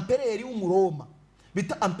mwampereri w'Umuroma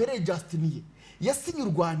bita Ampereri Justiniye yasinye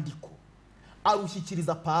urwandiko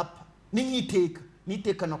arushyikiriza papa. Ni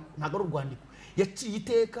nk'iteka ntabwo ari urwandiko, yaciye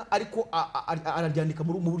iteka ariko araryandika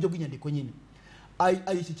mu buryo bw'inyandiko nyine.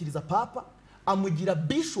 Ayishyikiriza papa, amugira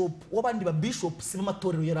bishop w'abandi ba bishops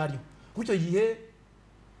b'amatorero yari ariho. Kuko icyo gihe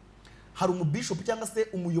hari umubishop cyangwa se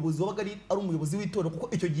umuyobozi wabaga ari umuyobozi w'itorero,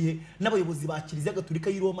 kuko icyo gihe n'abayobozi ba Kiliziya Gatolika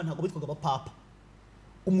y'i Roma ntabwo bitwaga abapapa.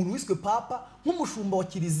 Umuntu wiswe papa nk'umushumba wa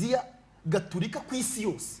Kiliziya Gatolika ku isi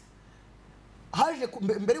yose haje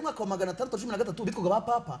mbere y'umwaka wa 613 bitwaga ba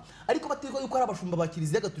papa ariko batirwa yuko ari abashumba ba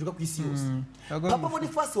kiliziya gatolika ku isi yose. Papa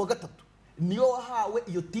Boniface wa gatatu niyo wahawe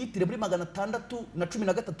iyo titire muri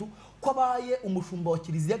 613 ko abaye umushumba wa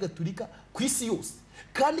kiliziya gatolika ku isi yose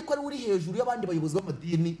kandi ko ari uri hejuru y'abandi bayobozi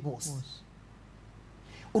b'amadini bose.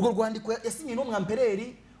 Urwo rwandiko yasinye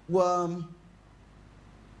n'umwampereri wa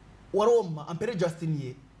Roma, Empereur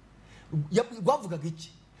Justinian, rwavugaga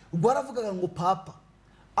iki? Rwaravugaga ngo papa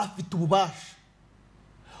afite ububasha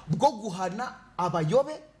bwo guhana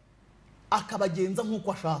abayobe akabagenza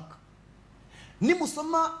nk'uko ashaka.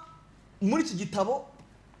 Nimusoma muri iki gitabo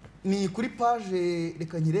ni kuri page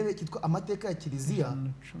reka nyirebe kitwa amateka ya kiliziya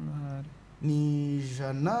ni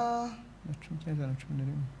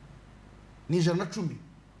 110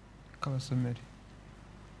 kabasomere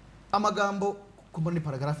amagambo kumbona ni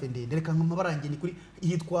paragraphe ndende reka nk'amabarangiye ni kuri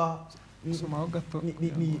yitwa somaho gato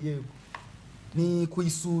ni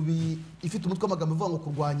kuyisubi ifite umutwe w'amagambo uvuga ngo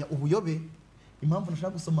kurwanya ubuyobe. Impamvu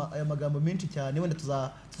nashaka gusoma aya magambo menshi cyane wenda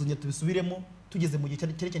tuzongera tubisubiremo tugeze mu gihe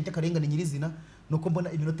cyerekeye cy'akarengane nyirizina nuko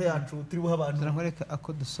mbona iminota yacu turi buha abantu turankoreka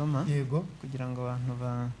ako dusoma yego kugira ngo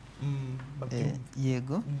abantu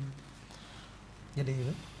yego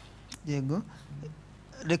yego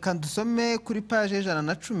reka dusome kuri page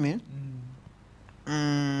 110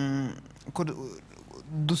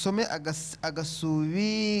 dusome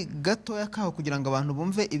agasubi gatoya kaho kugira ngo abantu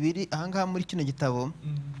bumve ibiri ahangaha muri kino gitabo.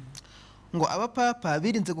 Ngo abapapa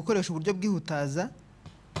birinze gukoresha uburyo bwihutaza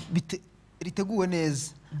riteguwe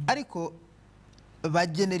neza ariko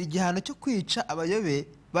bagenera igihano cyo kwica abayobe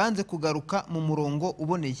banze kugaruka mu murongo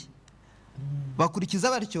uboneye.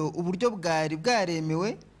 Bakurikiza batyo uburyo bwari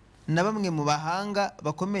bwaremewe na bamwe mu bahanga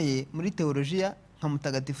bakomeye muri teolojiya nka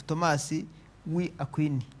Mutagatifu Tomasi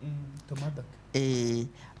w'Akwini.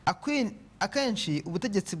 Akenshi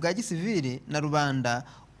ubutegetsi bwa gisivili na rubanda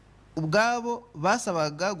ubwabo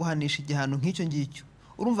basabaga guhanisha igihano nk'icyo ngicyo.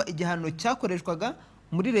 Urumva igihano cyakoreshwaga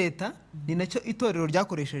muri leta ni nacyo itorero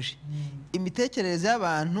ryakoresheje. Imitekerereze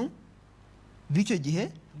y'abantu b'icyo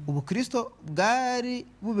gihe ubukristo bwari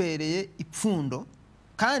bubereye ipfundo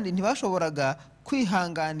kandi ntibashoboraga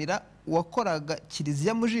kwihanganira uwakoraga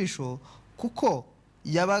kiliziya mu jisho kuko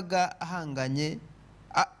yabaga ahanganye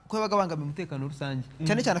ko yabaga bangamiye umutekano rusange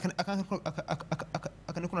cyane cyane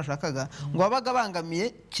akane ko nashakaga ngo wabaga bangamiye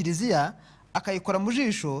kiliziya akayikora mu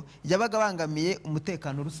jisho yabaga bangamiye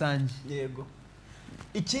umutekano rusange. Yego.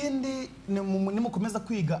 Ikindi nimukomeza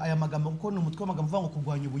kwiga aya magambo kuko ni umutwe w'amagambo uvuga ngo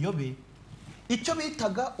kurwanya ubuyobe. Icyo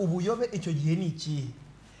bitaga ubuyobe icyo gihe ni ikihe?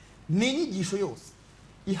 Ni inyigisho yose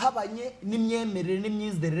ihabanye n'imyemerere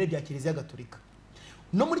n'imyizerere bya kiliziya gatolika.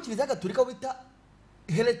 No muri kiliziya gatolika bita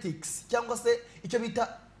heretics cyangwa se icyo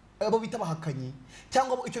bita abo bita bahakanyi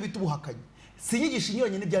cyangwa icyo bita ubuhakanyi. Si inyigisho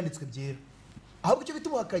inyuranye n'ibyanditswe byera. Ahubwo icyo bita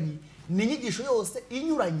ubuhakanyi ni inyigisho yose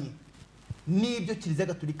inyuranye n'ibyo kiliziya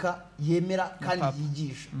gatolika yemera kandi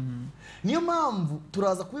yigisha. Niyo mpamvu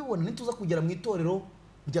turaza kubibona nituza kugera mu itorero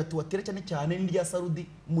rya Tuwatera cyane cyane n'irya Sarudi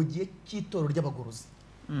mu gihe cy'itorero ry'abagorozi.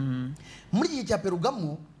 Muri gihe cya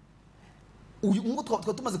Perugamo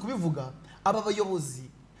ngo tumaze kubivuga aba bayobozi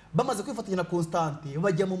bamaze kwifatanya na Constante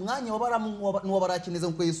bajya mu mwanya w'abarakineza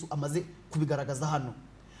nkuko Yesu amaze kubigaragaza hano.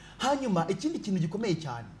 Hanyuma ikindi kintu gikomeye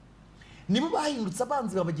cyane nibo bahindutse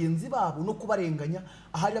abanzi ba bagenzi babo no kubarenganya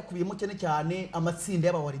ahari yakubiyemo cyane cyane amatsinda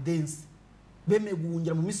y'abawaridensi bemeye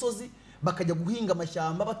guhungira mu misozi bakajya guhinga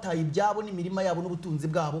amashyamba bataye ibyabo n'imirima yabo n'ubutunzi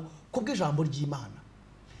bwabo kubw'ijambo ry'Imana.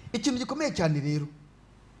 Ikintu gikomeye cyane rero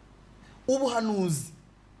ubuhanuzi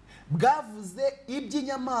bwavuze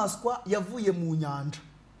iby'inyamaswa yavuye mu nyanja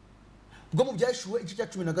bwo mu Ibyahishuwe igice cya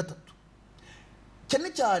 13 cyane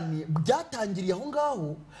cyane byatangiriye aho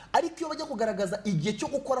ngaho ariko iyo bajya kugaragaza igihe cyo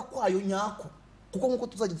gukora kwayo nyako kuko nkuko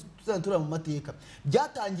tuzajya mu mateka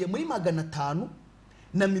byatangiye muri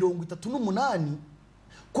 538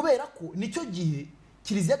 kubera ko nicyo gihe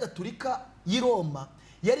kiliziya gatolika y'i Roma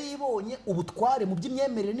yari ibonye ubutware mu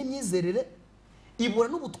by'imyemerere n'imyizerere ibura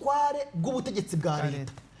n'ubutware bw'ubutegetsi bwa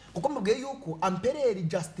leta kuko mbabwiye yuko Empereur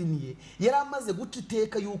Justinian yari amaze guca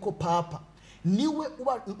iteka yuko papa niwe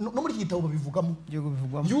no muri iki gitabo babivugamo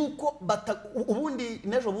yuko ubundi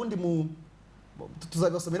nejo bundi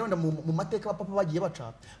tuzabasomera wenda mu mateka ba papa bagiye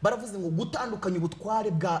baca baravuze ngo gutandukanya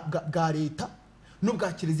ubutware bwa leta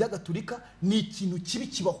n'ubwa kiliziya gatolika ni ikintu kibi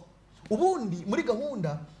kibaho. Ubundi muri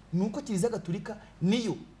gahunda nuko kiliziya gatolika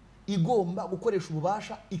niyo igomba gukoresha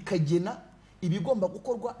ububasha ikagena ibigomba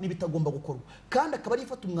gukorwa n'ibitagomba gukorwa kandi akaba ari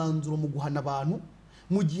ifata umwanzuro mu guhana abantu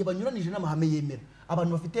mu gihe banyuranije n'amahame yemera.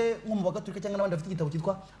 Abantu bafite nko mu bagatolika cyangwa n'abandi bafite igitabo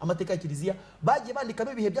cyitwa amateka ya kiliziya bagiye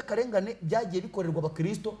bandikamo ibihe by'akarengane byagiye bikorerwa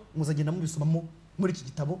abakristo muzagenda mubisomamo muri iki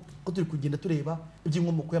gitabo ko turi kugenda tureba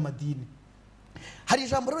iby'inkomoko y'amadini. hari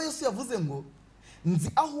ijambo rero Yesu yavuze ngo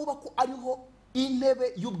nzi aho uba ko ariho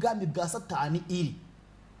intebe y'ubwami bwa Satani iri,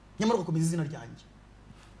 nyamara ugakomeza izina ryanjye,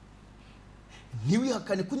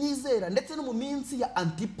 ntiwihakane kunyizera. Ndetse no mu minsi ya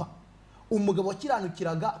Antipa umugabo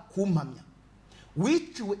wakiranukiraga kumpamya,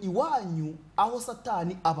 wiciwe iwanyu aho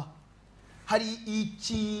Satani aba. Hari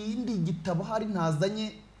ikindi gitabo hari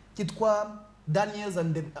ntazanye kitwa Daniel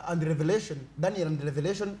and Revelation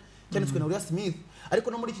cyanditswe na William Smith,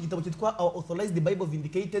 ariko no muri iki gitabo kitwa Our Authorized Bible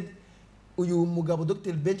Vindicated, uyu mugabo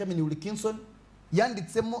Dr. Benjamin Wilkinson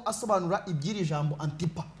yanditsemo asobanura iby'iri jambo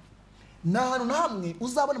Antipa. Nta hantu na hamwe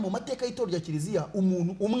uzabona mu mateka y'itorero rya Kiliziya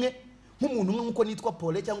umuntu umwe nk'umuntu umwe nk'uko nitwa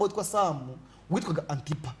Paulin cyangwa witwa Samu witwaga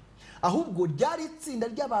Antipa, ahubwo ryari itsinda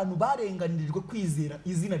ry'abantu barenganirijwe kwizera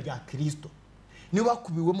izina rya Kristo, nibo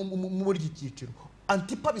bakubiwe muri iki cyiciro.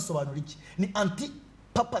 Antipa bisobanura iki? Ni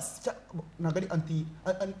antipapas, ntabwo ari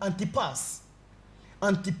antipas,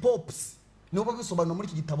 antipopes, nibo bisobanura muri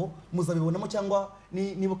iki gitabo, muzabibonamo cyangwa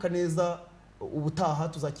nibuka neza ubutaha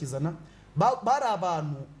tuzakizana. Bari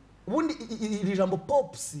abantu ubundi iri jambo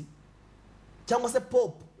popes cyangwa se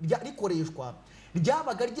pop rikoreshwa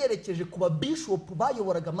ryabaga ryerekeje ku babishop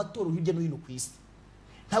bayoboraga amatorero hirya no hino ku isi.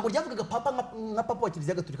 Ntabwo ryavugaga papa nka papa wa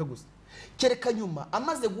Kiliziya Gatolika gusa, kereka nyuma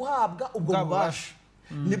amaze guhabwa ubwo bubasha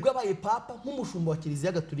nibwo abaye papa nk'umushumba wa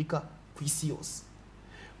Kiliziya Gatolika ku isi yose.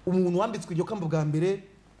 Umuntu wambitswe iryo kamba bwa mbere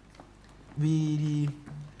biri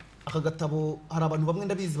aka gatabo, hari abantu bamwe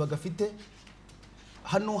ndabizi bagafite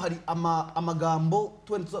hano. Hari amagambo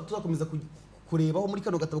tuzakomeza kurebaho muri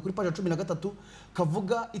kano gatabo kuri page 13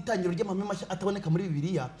 kavuga itangiro ry'amahame mashya ataboneka muri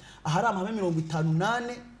Bibiliya. Ahari amahame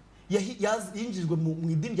 58 yinjijwe mu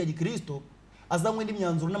idini rya Gikristo, azanywe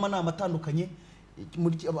n'imyanzuro n'amanama atandukanye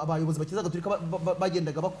muri abayobozi bakiza Gatolika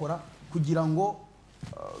bagendaga bakora kugira ngo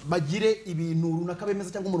bagire ibintu runaka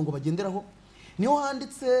bemeza cyangwa umurongo bagenderaho. Niho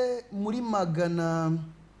handitse muri magana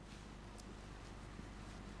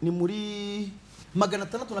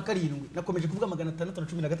 607, nakomeje kuvuga magana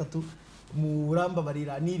 613 muramba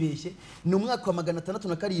barira nibeshye. Ni umwaka wa magana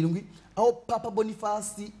 607 aho Papa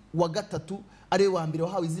Boniface wa gatatu ari wa mbere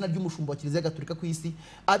wahawe izina ry'umushumba wa Kiliziya Gatolika ku isi,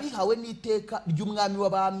 abihawe n'iteka ry'umwami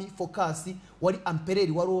w'abami Focas wari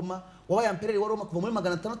ampereri wa Roma, wabaye ampereri wa Roma kuva muri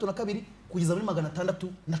magana 602 kugeza muri magana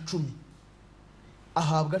 610.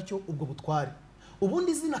 Ahabwa atyo ubwo butware.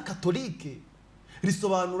 Ubundi izina Katolike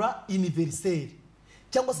risobanura universel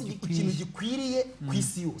cyangwa se ikintu gikwiriye ku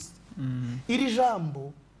isi yose. Iri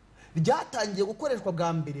jambo ryatangiye gukoreshwa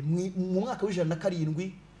bwa mbere mu mwaka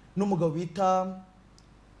w'107 n'umugabo bita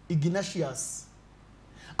Ignatius,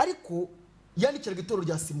 ariko yandikiraga itorero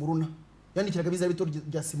rya Simuruna, yandikiraga bizaba itorero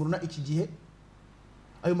rya Simuruna iki gihe.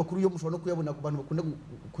 Ayo makuru yo mushobora no kuyabona ku bantu bakunda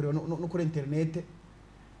kureba no kuri internet.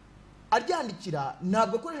 Aryandikira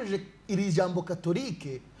ntabwo akoresheje iri jambo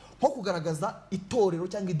Katolike nko kugaragaza itorero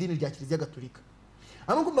cyangwa idini rya Kiliziya Gatolika,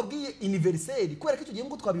 ahubwo mbabwiye universel, kubera ko icyo gihe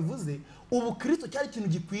ngo twabivuze ubu Kristo cyari ikintu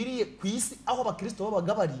gikwiriye ku isi aho abakristo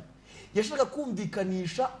babaga bari. Yashakaga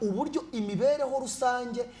kumvikanisha uburyo imibereho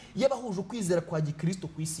rusange y'abahuje ukwizera kwa Gikristo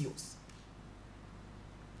ku isi yose.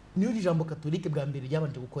 Niyo ijambo Katolike bwa mbere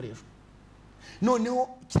ryabanje gukoreshwa. Noneho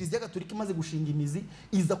Kiliziya Gatolika imaze gushinga imizi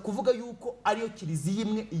iza kuvuga yuko ariyo Kiliziya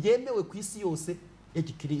imwe yemewe ku isi yose ya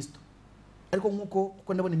Gikristo. Ariko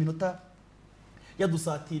kuko ndabona iminota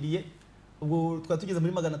yadusatiriye, ubwo twatugeze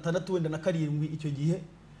muri magana 607 icyo gihe.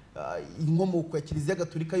 Inkomoko ya Kiliziya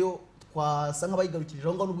Gatolika yo twasa nk'abayigarukirije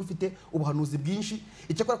aho ngaho nubwo ufite ubuhanuzi bwinshi.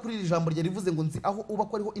 Icyakora kuri iri jambo rya rivuze ngo nzi aho uba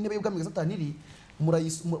ko ariho intebe y'ubwami bwa Satani iri,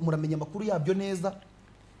 muramenya amakuru yabyo neza.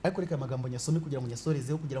 Ariko reka amagambo nyasome kugira ngo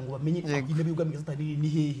nyasorezeho kugira ngo bamenye intebe y'ubwami bwa Satani iri ni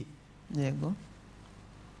hehe. Yego.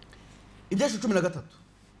 Ibyahishuwe 13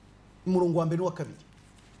 umurongo wa 1 n'uwa 2.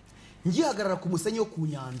 Ngihagarara ku musenyi wo ku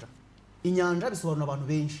nyanja. Inyanja bisobanura abantu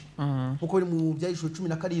benshi kuko biri mu Byahishuwe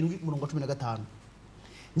 17 umurongo wa 15.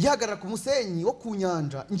 Ngihagarara ku musenyi wo ku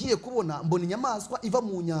nyanja, ngiye kubona mbona inyamaswa iva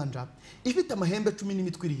mu nyanja ifite amahembe 10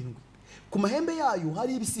 n'imitwe 7. Ku mahembe yayo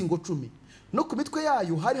hari ibisingo 10, no ku mitwe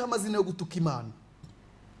yayo hariho amazina yo gutuka Imana.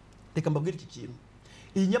 Reka mbabwire iki kintu.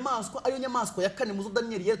 Iyi nyamaswa ariyo nyamaswa ya kane muzo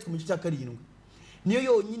Daniel yeretswe mu gice cya 7. Niyo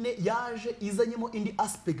yonyine yaje izanyemo indi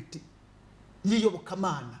aspect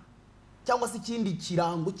y'iyobokamana cyangwa se ikindi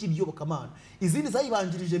kirango cy'iyobokamana. Izindi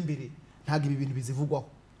zayibanjirije mbere ntago ibi bintu bizivugwaho.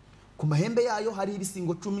 Ku mahembe yayo hari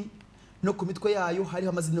ibisingo 10, no ku mitwe yayo hariho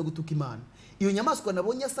amazina yo gutuka Imana. Iyo nyamaswa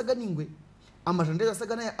nabonye yasaga n'ingwe, amajanja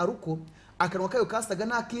yasaga na aruko, akanwa kayo kasaga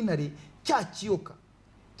n'akintare, cya kiyoka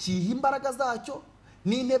kiha imbaraga zacyo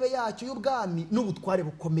n'intebe yacyo y'ubwami n'ubutware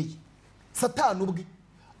bukomeye. Satani ubwe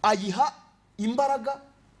ayiha imbaraga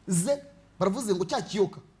ze. Baravuze ngo cya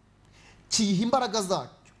kiyoka kiha imbaraga zacyo,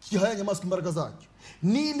 kiha ya nyamaswa imbaraga zacyo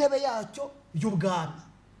n'intebe yacyo y'ubwami.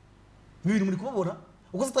 Ibintu muri kubabona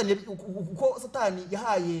uko Satani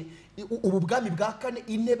yahaye ubu bwami bwa kane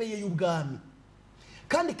intebe ye y'ubwami.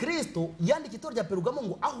 Kandi Kristo yandika itorero rya Perugamo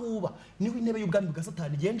ngo ahuba niho intebe y'ubwami bwa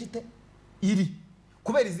Satani genjite iri.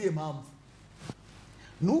 Kubera izihe mpamvu?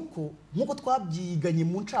 Nuko nkuko twabyiganye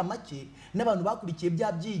mu ncamake n'abantu bakurikiye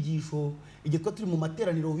bya byigisho igihe turi mu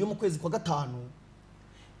materaniro yo mu kwezi kwa gatanu,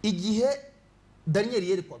 igihe Daniel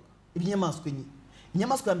yerekwaga ibinyamaswa enye.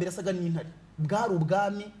 Inyamaswa ya mbere yasaga n'intare, bwari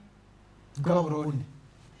ubwami bw'Ababuloni.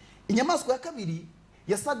 Inyamaswa ya kabiri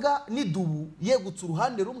yasaga n'idubu yegutse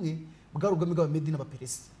uruhande rumwe, bwari ubwami bw'Abamedi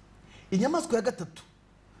n'Abaperesi. Inyamaswa ya gatatu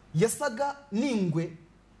yasaga n'ingwe,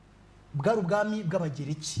 bwari ubwami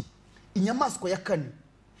bw'Abagereki. Inyamaswa ya kane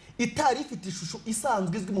itari ifite ishusho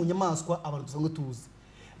isanzwe izwi mu nyamaswa abantu dusanzwe tuzi,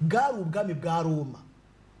 bwari ubwami bwa Roma.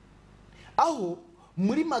 Aho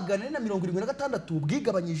muri 476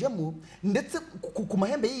 bwigabanyijemo, ndetse ku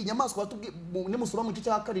mahembe y'iyi nyamaswa nimusura mu gice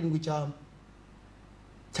cya 7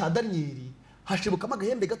 cya Danieli hashibukamo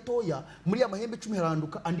agahembe gatoya, muri ya mahembe 10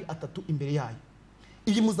 haranduka andi 3 imbere yayo.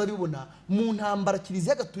 Iyi muzabibona mu ntambara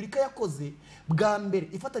Kiliziya Gatolika yakoze bwa mbere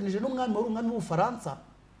ifatanije n'umwami wari umwami w'Ubufaransa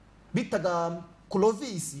bitaga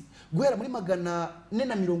Clovis, guhera muri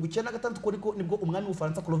 496 koriko nibwo umwami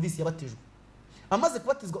w'Ubufaransa Clovis yabatijwe. Amaze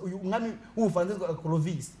kubatizwa uyu umwami w'Ubufaransa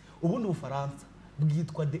Clovis, ubundi Ubufaransa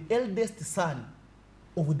bwitwa the eldest son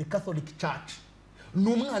of the Catholic Church.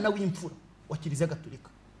 Ni umwana w'imfura wa Kiliziya Gatolika.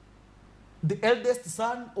 The eldest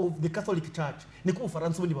son of the Catholic Church niko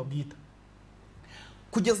Ubufaransa ubundi babwita.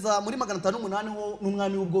 Kugeza muri 508 ho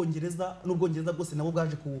n'umwami w'Ubwongereza, n'Ubwongereza bwose nabo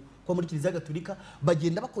bwaje kwa muri Kiliziya Gatolika,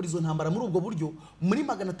 bagenda bakora izo ntambara muri ubwo buryo. Muri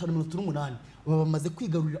 538 bamaze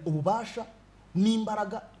kwigarurira ububasha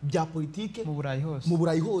n'imbaraga bya politike mu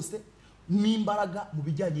Burayi hose n'imbaraga mu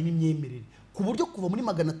bijyanye n'imyemerere, ku buryo kuva muri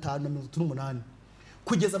 538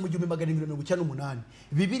 kugeza mu 1798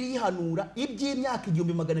 Bibiliya ihanura iby'imyaka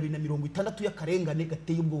 1260 y'akarengane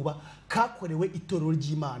gateye ubwoba kakorewe itorero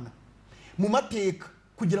ry'Imana mu mateka.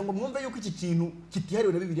 Kugira ngo mwumve yuko iki kintu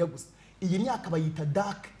kitihariwe na Bibiliya gusa, iyi myaka bayita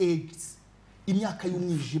dark ages, imyaka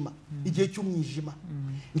y'umwijima, igihe cy'umwijima.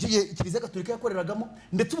 Nicyo gihe Kiliziya Gatolika yakoreragamo,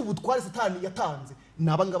 ndetse ubu butware Satani yatanze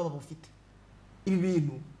naba ngaba babufite. Ibi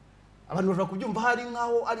bintu abantu bashobora kubyumva hari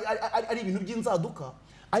nkaho ari ibintu by'inzaduka,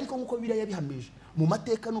 ariko nkuko Bibiliya yabihamije mu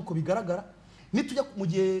mateka nuko bigaragara. Nitujya mu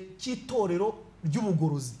gihe cy'itorero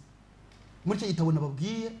ry'ubugorozi, muri cyo gitabo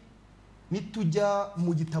nababwiye, nitujya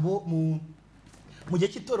mu gitabo mu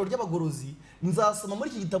gihe cy'itorero ry'abagorozi, nzasoma muri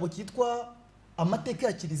iki gitabo cyitwa Amateka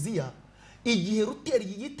ya Kiliziya, igihe Luteri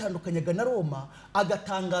yitandukanyaga na Roma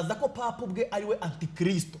agatangaza ko Papa ubwe ari we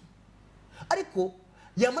Antikristo. Ariko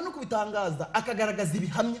yamara no kubitangaza akagaragaza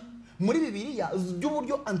ibihamya muri Bibiliya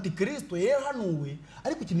by'uburyo Antikristo yarahanuwe.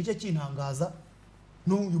 Ariko ikintu cye kintangaza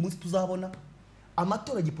n'uyu munsi tuzabona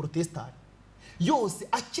amatora ya Giprotestani yose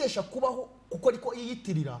akesha kubaho, kuko ariko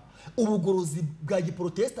yiyitirira ubugorozi bwa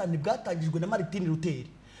Giprotestani bwatangijwe na Martin Luther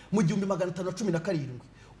mu 1517.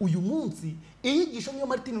 Uyu munsi inyigisho niyo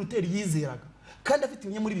Martin Luther yizeraga kandi afite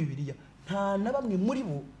imwe muri Bibiliya, nta na bamwe muri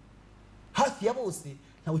bo, hafi ya bose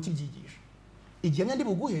ntawe kibyigisha. Igihe ndi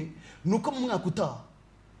buguhe nuko mu mwaka utaha,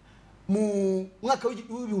 mu mwaka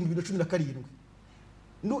w'2017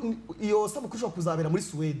 iyo sabukuru kuzabera muri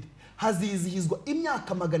Sweden, hazizihizwa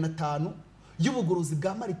imyaka 500 y'ubugorozi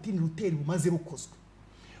bwa Martin Luther bumaze bukozwe.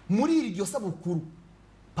 Muri iryo sabukuru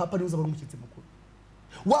Papa niwe uzaba umushyitsi mukuru,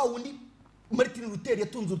 wa wundi Martin Luther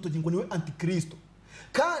yatunze urutoki ngo niwe Antikristo,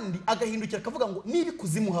 kandi agahindukira akavuga ngo niba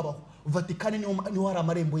kuzimu habaho, Vatican niho hari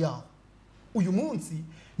amarembo yaho. Uyu munsi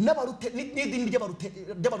n'idini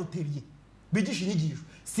ry'abaruteriye bigisha inyigisho,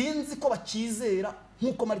 sinzi ko bakizera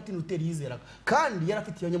nkuko Martin Luther yizeraga, kandi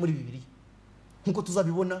yarafite iyo muri Bibiliya nkuko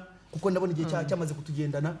tuzabibona, kuko ndabona igihe cyamaze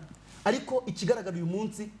kutugendana. Ariko ikigaragara uyu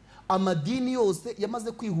munsi, amadini yose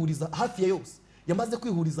yamaze kwihuriza, hafi ya yose yamaze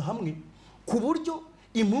kwihuriza hamwe, ku buryo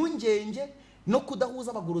impungenge no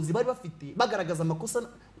kudahuza abagorozi bari bafite bagaragaza amakosa.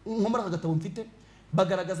 Nko muri aka gatabo mfite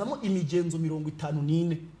bagaragazamo imigenzo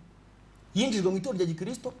 54 yinjijwe mu itorero rya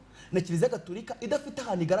Gikristo na Kiliziya Gatolika idafite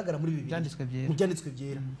ahantu igaragara muri Bibiliya mu byanditswe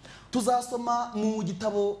byera. Tuzasoma mu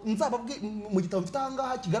gitabo mu gitabo mfite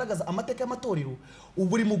ahangaha kigaragaza amateka y'amatorero.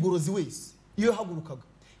 Buri mugorozi wese iyo hagurukaga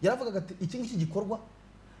yaravugaga ati iki ngiki gikorwa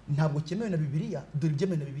ntabwo cyemewe na Bibiliya, dore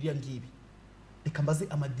ibyemewe na Bibiliya ngibi. Reka mbaze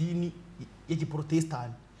amadini ya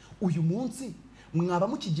Giprotestani, uyu munsi mwaba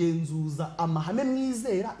mukigenzuza amahame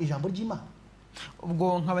mwizera ijambo ry'Imana?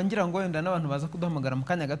 Ubwo nkaba ngira ngo wenda n'abantu baza kuduhamagara mu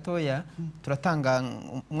kanya gatoya, turatanga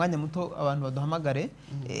umwanya muto abantu baduhamagare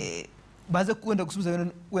baze kwenda gusubiza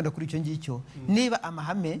wenda kuri icyo ngicyo, niba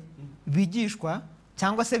amahame bigishwa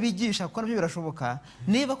cyangwa se bigisha kuko nabyo birashoboka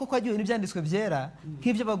niba koko hagiwe n'ibyanditswe byera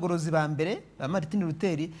nk'ibyo abagorozi ba mbere ba Martin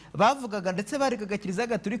Luther bavugaga ndetse baregaga Kiliziya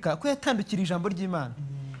Gatolika ko yatandukira ijambo ry'Imana.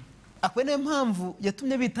 Akwe niyo mpamvu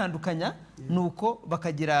yatumye bitandukanya nuko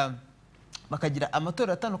bakagira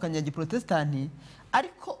amatorero atandukanye ya Giprotestanti,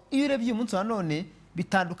 ariko iyo urebye uyu munsi wa none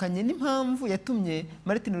bitandukanye n'impamvu yatumye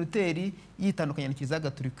Martin Luther yitandukanya na Kiliziya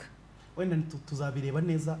Gatolika. Wenda tuzabireba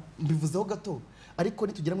neza mbivuzeho gato, ariko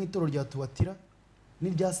nitugera mu itorero rya Tuwatira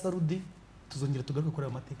n'irya Sarudi tuzongera tugaruke kuri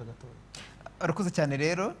ayo mateka gato. Arakoze cyane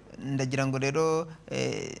rero, ndagira ngo rero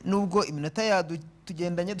nubwo iminota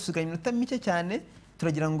tugendanye dusigaye iminota mike cyane,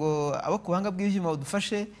 turagira ngo abo ku buhanga bw'ibyuma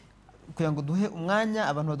badufashe kugira ngo duhe umwanya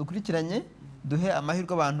abantu badukurikiranye, duhe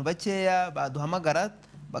amahirwe abantu bakeya baduhamagara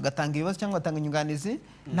bagatanga ibibazo cyangwa batanga inyunganizi.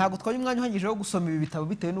 Ntabwo twaje umwanya uhagije wo gusoma ibi bitabo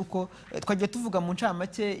bitewe nuko twagiye tuvuga mu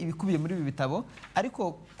ncamake ibikubiye muri ibi bitabo,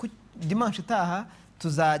 ariko ku dimanche itaha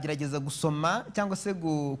tuzagerageza gusoma cyangwa se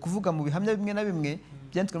kuvuga mu bihamya bimwe na bimwe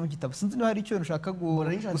byanditswe mu gitabo. Sinzi niba hari icyo ushaka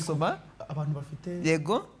gusoma abantu bafite.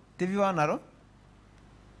 Yego TV1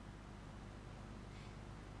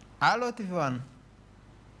 Halo TV1.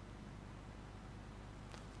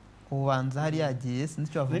 Ubanza hari yagiye sinzi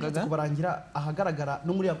icyo bavugaga. Kubarangira ahagaragara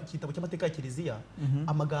no muri kitabo cy'amateka ya Kiliziya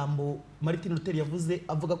amagambo Martin Luther yavuze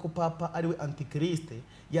avuga ko Papa ari we Antichrist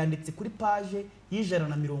yanditse kuri page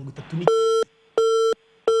y'139.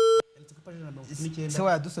 Se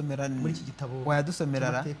wayadusomera muri iki gitabo,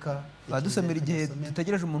 wayadusomera igihe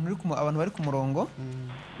dutegereje umuntu abantu bari ku murongo,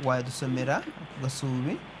 wayadusomera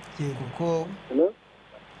gasubi kuko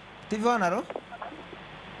TV1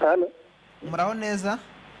 Halo. Muraho neza?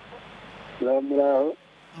 Muraho.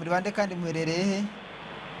 Muri bande kandi muherereye he?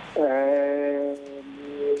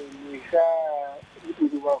 Nisha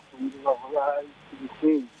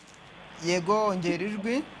Yego ongera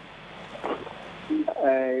ijwi.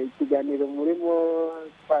 Ikiganiro murimo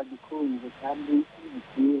twagikunze kandi ni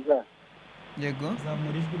cyiza. Yego.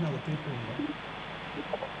 Zamura ijwi ntabwo turi kumva.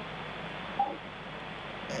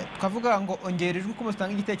 Twavuga ngo ongera ijwi uko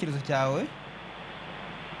mutanga igitekerezo cyawe.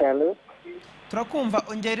 Halo. Turakumva,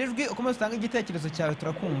 ongera ijwi uko mutanga igitekerezo cyawe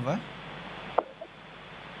turakumva.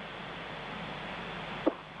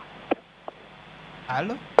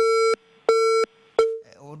 Halo.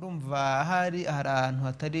 Urumva hari ahantu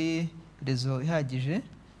hatari rezo ihagije,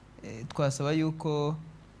 twasaba yuko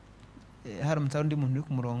haramutse undi muntu uri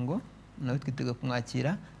ku murongo nawe twitega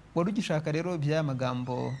kumwakira. Wari ugishaka rero by'aya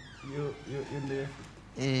magambo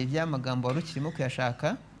by'amagambo wari ukirimo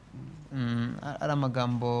kuyashaka, ari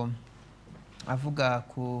amagambo avuga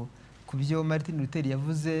ku byo Martin Luther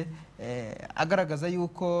yavuze, agaragaza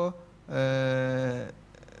yuko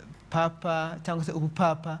papa cyangwa se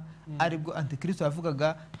ubupapa aribwo Antikristo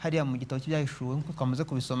yavugaga hariya mu gitabo cy'Ibyahishuwe nkuko twamaze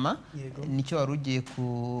kubisoma. Nicyo wari ugiye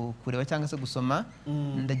kureba cyangwa se gusoma.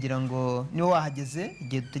 Ndagira ngo niwe wahageze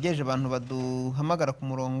igihe dutegereje abantu baduhamagara ku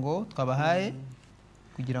murongo twabahaye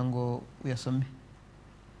kugira ngo uyasome.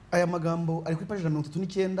 Aya magambo ari kuri page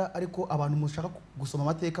 39, ariko abantu mushaka gusoma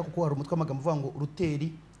amateka kuko hari umutwe w'amagambo uvuga ngo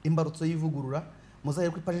Luteri imbarutso y'ivugurura,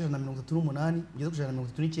 muzahera kuri page 138 mugeze ku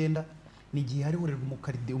 139. Ni igihe hari hurerwa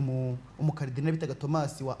umukaridinali bitaga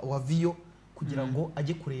Thomas wa Vio kugira ngo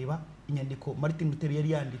ajye kureba inyandiko Martin Luther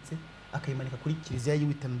yari yanditse akayimanika kuri Kiliziya y'i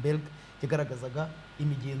Wittenberg yagaragazaga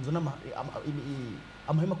imigenzo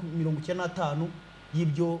amahema 95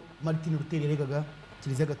 y'ibyo Martin Luther yaregaga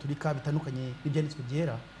Kiliziya Gatolika bitandukanye n'ibyanditswe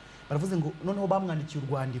byera. Baravuze ngo noneho bamwandikiye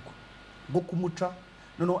urwandiko rwo kumuca,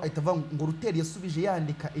 noneho ahita avuga ngo Luther yasubije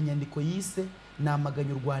yandika inyandiko yise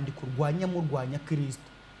namaganya urwandiko rwanya Kristo.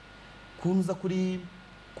 Kunza muri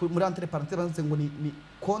entre parenthèses banditse ngo ni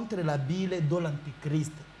contre la bile de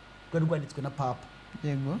l'Antichrist, rwari rwanditswe na Papa.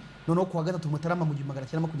 Yego. Noneho ku wa gatatu Mutarama mu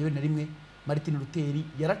 1921 Martin Luther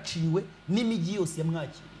yaraciwe n'imijyi yose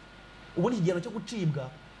yamwakiriye. Ubu ni igihano cyo gucibwa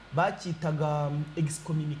bakitaga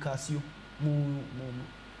excommunication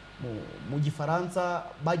mu gifaransa,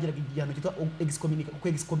 bagiraga igihano cyitwa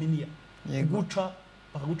excommunia, guca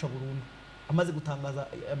bakaguca burundu. Amaze gutangaza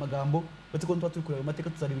amagambo bati ko turi kureba amateka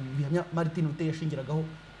tuzari bihamya Martin Luther yashingiragaho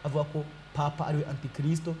avuga ko Papa ari we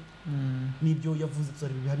Antikristo. Nibyo yavuze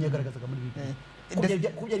tuzari bihamya yagaragazaga muri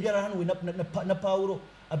Bibiliya ko byari byarahanuwe na Paulo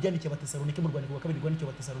abyandikiye Abatesalonike mu rwandiko rwa kabiri rwandikiye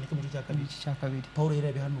Abatesalonike mu gice cya kabiri. Paulo yari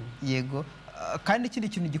yabihanuye. Yego. Kandi ikindi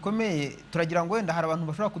kintu gikomeye turagira ngo wenda hari abantu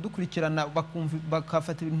bashobora kudukurikirana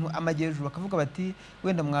bakafata ibintu amajyejuru bakavuga bati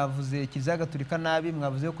wenda mwavuze Kiliziya Gatolika nabi,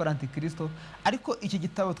 mwavuze ko ari Antikristo, ariko iki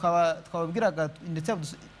gitabo twababwiraga ndetse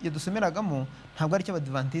yadusomeragamo ntabwo ari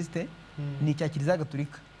cy'Abadventiste, ni icya Kiliziya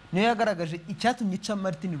Gatolika. Niyo yagaragaje icyatumye ica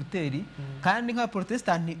Martin Luther, kandi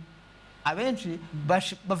nk'Abaprotestanti abenshi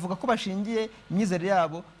bavuga ko bashingiye imyizerere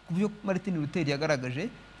yabo ku byo Martin Luther yagaragaje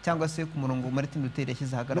cyangwa se ku murongo Martin Luther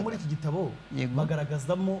yashyize ahagaragara. Muri iki gitabo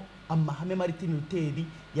bagaragazamo amahame Martin Luther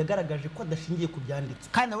yagaragaje ko adashingiye ku byanditswe,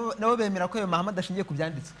 kandi nabo bemera ko ayo mahame adashingiye ku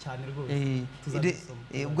byanditswe cyane rwose.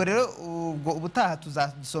 Ubwo rero ubutaha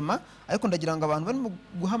tuzasoma, ariko ndagira ngo abantu barimo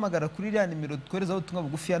guhamagara kuri iriya nimero twoherezaho ubutumwa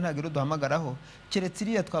bugufiya ntabwo rero duhamagaraho, keretse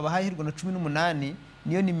iriya twabahaye hirwa na 18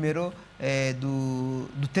 niyo nimero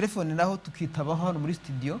dutelefone naho tukitabaho hano muri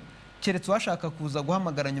studio. Keretse washaka kuza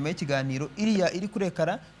guhamagara nyuma y'ikiganiro, iriya iri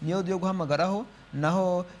kurekara niyo yo guhamagaraho,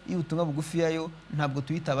 naho ubutumwa bugufiya yo ntabwo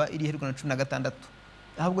tuyitaba, iri hirwa na 16,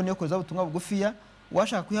 ahubwo niyo koza ubutumwa bugufiya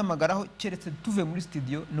washaka kuyihamagaraho, keretse tuve muri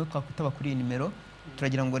studio no twakwitaba kuri iyi nimero.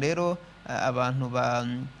 Turagira ngo rero abantu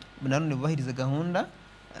nanone bubahirize gahunda,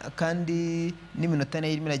 kandi n'iminota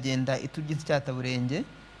nayo irimo iragenda iturya icyataburenge.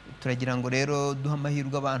 Turagira ngo rero duha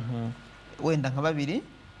amahirwe abantu wenda nka 2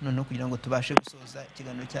 noneho kugira ngo tubashe gusoza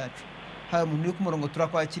ikiganiro cyacu. Hari umuntu uri ku murongo,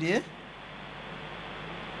 turakwakiriye.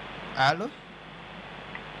 Allo?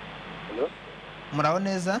 Hello? Muraho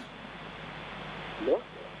neza? Hello?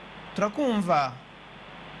 Turakumva.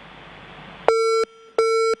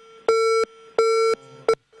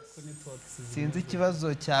 Sinzi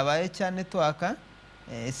ikibazo cyabaye cya network,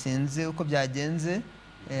 sinzi uko byagenze,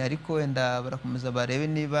 ariko wenda barakomeza barebe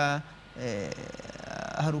niba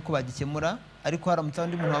hari uko bagikemura, ariko haramutse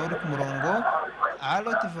undi muntu waba uri ku murongo.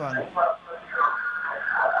 Allo Tivan?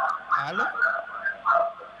 Allo?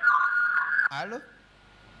 Allo?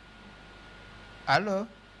 Allo?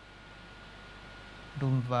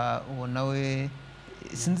 Ndumva uwo nawe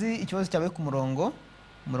sinzi ikibazo cyabaye ku murongo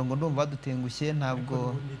ndumva badutengushye,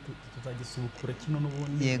 ntabwo tuzagisubukura kino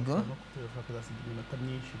n'ubundi. Yego. Kuzasiga iminota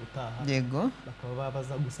myinshi gutaha. Yego. Bakaba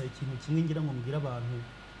baza gusa ikintu kimwe ngira ngo mbwira abantu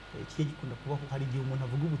kiye gikunda kubaho. Hari igihe umuntu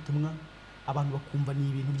avuga ubutumwa abantu bakumva ni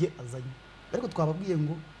ibintu bye azanye, ariko twababwiye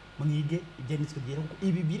ngo mwige ibyanditswe byera, kuko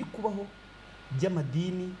ibi biri kubaho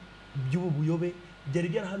by'amadini by'ubu buyobe byari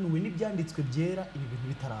byarahanuwe n'ibyanditswe byera ibi bintu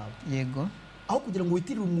bitaraba. Yego. Aho kugira ngo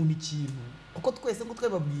witirire umuntu ikintu, kuko twese ngo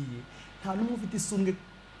twebabwiye nta n'umwe ufite isumbwe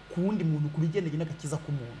ku wundi muntu ku bigendanye n'agakiza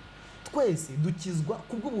k'umuntu. Twese dukizwa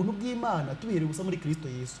kubw'ubuntu bw'Imana tubihereye gusa muri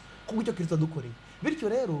Kristo Yesu, kubwo icyo Kristo adukoreye. Bityo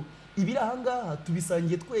rero ibiri aha ngaha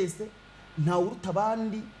tubisangiye twese, ntawe uruta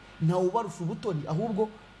abandi, ntawe ubarusha ubutoni, ahubwo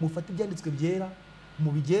mufate ibyanditswe byera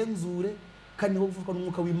mubigenzure, kandi niho gufashwa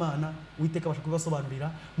n'umwuka w'Imana Uwiteka abasha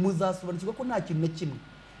kubibasobanurira, muzasobanukirwa ko nta kintu na kimwe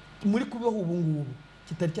muri kubaho ubu ngubu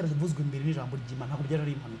kitari cyaravuzwe imbere n'ijambo ry'Imana, ntabwo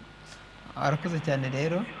byari impanuka. Arakoze cyane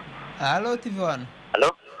rero. Allo TV1?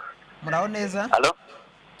 Allo? Muraho neza? Allo?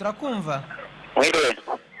 Turakumva.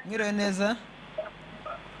 Mwiriwe neza?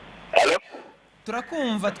 Allo?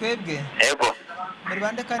 Turakumva twebwe. Yego. Muri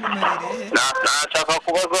bande kandi muherereye he? Nashaka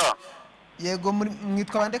kubaza. Yego,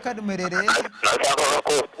 mwitwa bande kandi muherereye he? Nashaka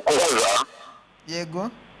kubaza. Yego.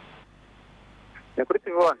 Ni kuri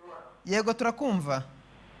TV1? Yego, turakumva.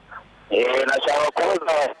 Nashaka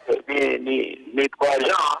kubaza, nitwa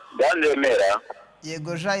Jean Remera.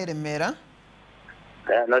 Yego, Jean Remera.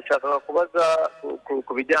 Nashaka kubaza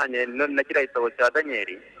ku bijyanye na kiriya gitabo cya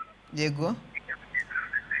Daniel. Yego.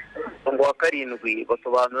 Ngo wa 7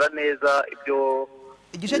 basobanura neza ibyo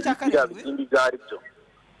igice cya 7 ibindi byari byo.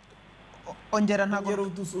 Ongera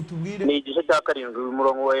ntago utubwire. Ni igice cya 7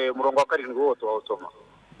 umurongo wa 7 wose wawusoma.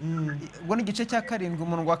 Ubwo ni igice cya 7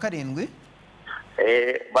 umurongo wa 7.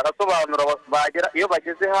 Barasobanura bagera iyo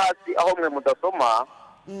bageze hasi aho mwe mudasoma,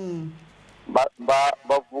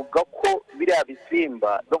 bavuga ko biriya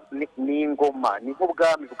bisimba ni ingoma, ni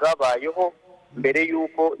nk'ubwami bwabayeho mbere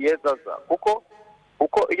y'uko Yesu aza, kuko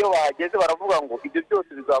iyo bahageze baravuga ngo ibyo byose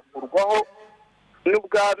bizakurwaho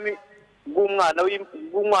n'ubwami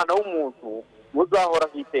bw'umwana w'umuntu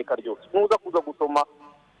buzahoraho iteka ryose. Nuza kuza gusoma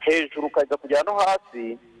hejuru ukajya kujya no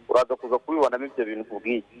hasi, uraza kuza kubibonamo ibyo bintu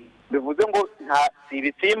kubwiye. Bivuze ngo nta si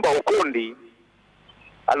ibisimba ukundi.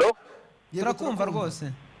 Allo? Turakumva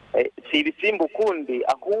rwose. Si ibisimba ukundi,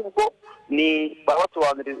 ahubwo ni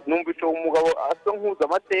basobanurira, numva icyo umugabo asa nk'uza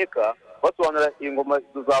amateka basobanura ingoma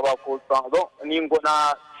zabakosa, ni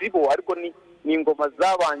ingoma sibo, ariko ni ingoma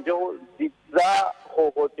zabanjeho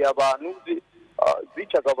zahohoteye abantu,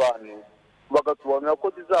 zicaga abantu, bagasobanura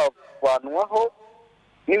ko zizavanwaho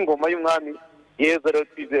n'ingoma y'umwami Yesu rero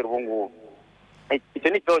twizera ubu ngubu. Icyo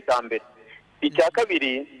ni ikibazo cya mbere. Icya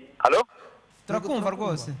kabiri, allo? Turakumva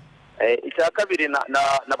rwose. Icya kabiri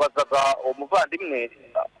nabazaga umuvandimwe,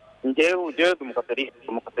 njyewe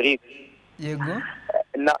umukatolike. Yego.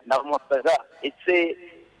 Namubazaga ese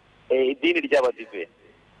idini ry'abadive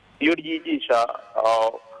iyo ryigisha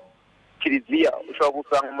kiliziya ushobora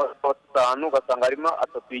gusanga 5 ugasanga harimo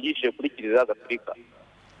 3 yigishije kuri kiliziya gatolika.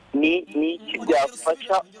 ni iki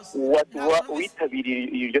byafasha uwitabiriye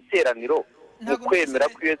iryo teraniro mu kwemera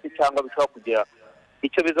kw'Yesu cyangwa bishobora kugira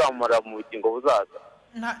icyo bizamumara mu bugingo buzaza?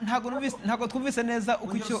 ntabwo twumvise neza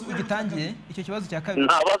uko icyo ugitangiye icyo kibazo cya kabiri.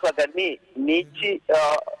 Nabazaga ni iki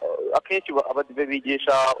akenshi abadive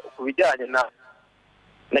bigisha ku bijyanye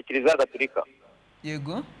na Kiliziya Gatolika.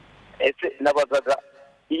 Yego. Ese nabazaga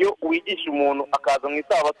iyo wigisha umuntu akaza mu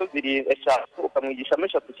isabato 5 ukamwigisha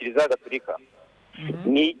eshatu Kiliziya Gatolika,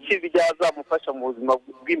 ni iki byazamufasha mu buzima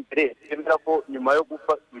bw'imbere twemera ko nyuma yo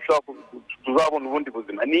gupfa bishobora tuzabona ubundi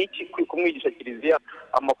buzima? Ni iki kumwigisha Kiliziya,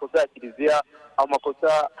 amakosa ya Kiliziya,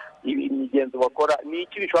 amakosa imigenzo bakora, ni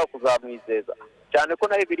iki bishobora kuzamwizeza? Cyane ko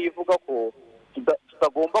naho birivuga ko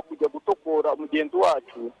tutagomba kujya gutokora mugenzi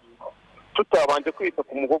wacu tutabanje kwita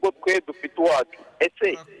ku mugogo twe dufite uwacu.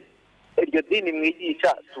 Ese iryo dini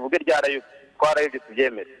mwigisha tuvuge twarayobye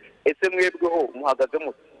tubyemere, ese mwebweho muhagaze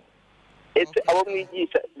mute? Ese abo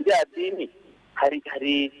mwigisha rya dini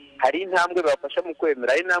hari intambwe bibafasha mu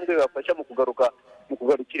kwemera, hari intambwe bibafasha mu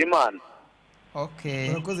kugarukira Imana? Okay,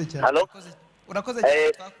 urakoze cyane. Urakoze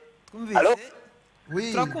cyane, twumvise.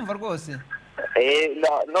 Turakumva rwose.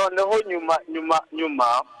 Noneho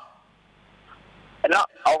nyuma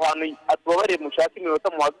aho hantu atubabariye mushaka iminota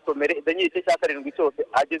muhadusomere Daniel igice cya 7 cyose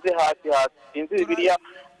ageze hasi sinzi Bibiliya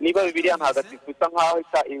niba Bibiliya ntagatifu isa nkaho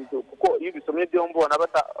isa inzu, kuko iyo bisomye byo mbona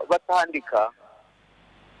batandika.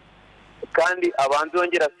 Kandi abanze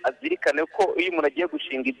yongera azirikane ko iyo umuntu agiye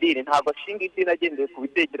gushinga idini ntabwo ashinga idini agendeye ku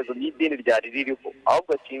bitekerezo by'idini ryari ririho,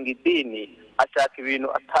 ahubwo ashinga idini ashaka ibintu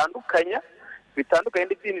bitandukanye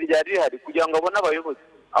n'idini ryari rihari kugira ngo abone abayobozi,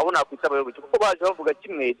 abo nakwita abayobozi, kuko baje bavuga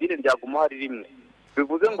kimwe idini ryaguma hari rimwe.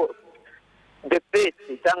 Bivuze ngo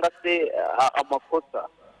defete cyangwa se amakosa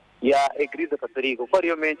ya Eglise Katolika kuko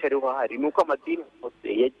ariyo menshi ariho hari, nuko amadini yose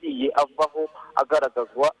yagiye avaho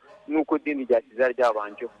agaragazwa nuko idini rya Kiliziya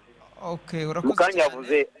ryabanjeho. Okay, urakoze. Mukanya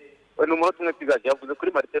yavuze n'umuntu umwe twigaje yavuze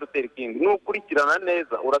kuri Martin Luther King, nukurikirana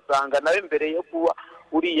neza urasanga nawe mbere yo kuba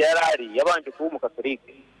uri yabanje kuba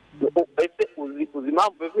umukatolike. Ese uzi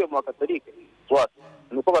impamvu bivuye mu bakatolike?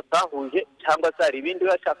 Nuko batahuje cyangwa se hari ibindi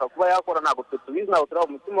bashaka kuba yakora, ntabwo twe tubizi, ntabwo turi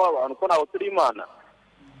mu mutima w'abantu ko ntabwo turi Imana.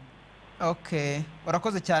 Okay,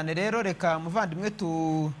 urakoze cyane. Rero reka muvandimwe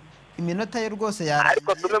iminota ye rwose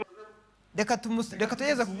reka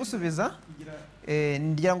tugeze kugusubiza.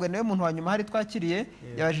 Ngira ngo nawe muntu wa nyuma hari twakiriye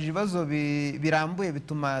yabajije ibibazo birambuye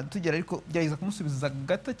bituma tugera, ariko byageza kumusubiza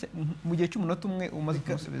gato mu gihe cy'umunota umwe umaze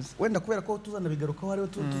kumusubiza. Wenda kubera ko tuzanabigarukaho hariho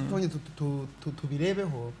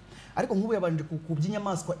tubirebeho, ariko nk'ubu yabanje ku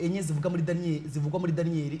by'inyamaswa enye zivugwa muri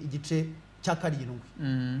Daniel igice cya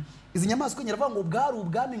 7. Izi nyamaswa nyiravuga ngo bwari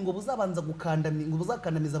ubwami ngo buzabanza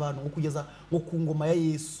buzakandamiza abantu ngo kugeza ngo ku ngoma ya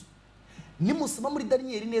Yesu. Nimusoma muri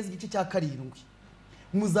Daniel neza igice cya 7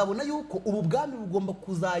 muzabona yuko ubu bwami bugomba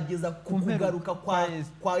kuzageza ku kugaruka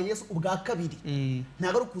kwa Yesu ubwa kabiri.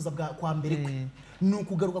 Ntabwo ari ukuza kwa mbere kwe, ni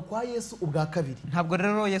ukugaruka kwa Yesu ubwa kabiri. Ntabwo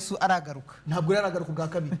rero Yesu aragaruka ubwa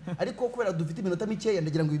kabiri. Ariko kubera dufite iminota mikeya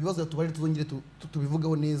ndagira ngo ibibazo tubarire tuzongere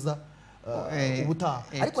tubivugeho neza ubutaha.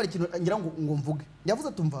 Ariko hari ikintu ngira ngo mvuge.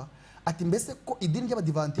 Yavuze tumva ati mbese ko idini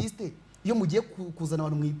ry'Abadiventiste iyo mugiye kuzana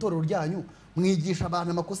abantu mu itorero ryanyu mwigisha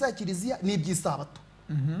abantu amakosa ya Kiliziya n'iby'isabato.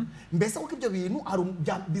 Mbese kuko ibyo bintu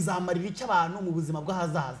bizamarira icyo abantu mu buzima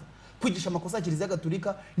bw'ahazaza kwigisha amakosa ya Kiliziya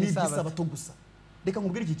Gatolika n'iby'isabato gusa? Reka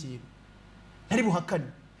nkubwire iki kintu ntari buhakane,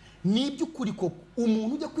 n'iby'ukuri koko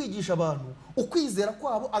umuntu ujya kwigisha abantu ukwizera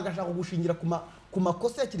kwabo agashaka gushingira ku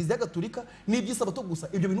makosa ya Kiliziya Gatolika n'iby'isabato gusa,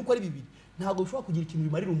 ibyo bintu uko ari bibiri ntabwo bishobora kugira ikintu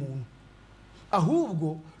bimarira umuntu.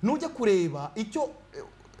 Ahubwo nujya kureba icyo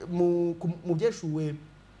mu Ibyahishuwe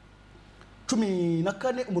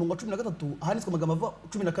 14 umurongo wa 13 ahanditswe amagambo ava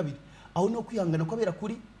 12, aho no kwihangana kwabera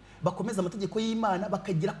kuri bakomeza amategeko y'Imana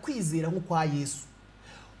bakagira kwizera nko kwa Yesu.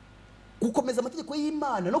 Gukomeza amategeko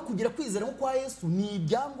y'Imana no kugira kwizera nko kwa Yesu ni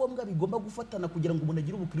ibyangombwa bigomba gufatana kugira ngo umuntu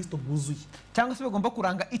agire ubukristo bwuzuye, cyangwa se bagomba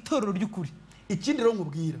kuranga itorero ry'ukuri. Ikindi rero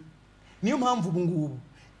nkubwira, niyo mpamvu ubu ngubu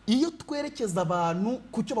iyo twerekeza abantu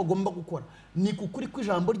ku cyo bagomba gukora ni kukuri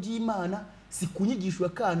kw'ijambo ry'Imana, si kunyigisha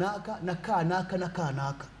kanaka na kanaka na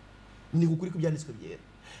kanaka, ni kukuri kw'ibyanditswe byera.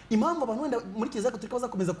 Impamvu abantu wenda muri Kiliziya Gatolika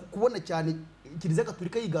bazakomeza kubona cyane Kiliziya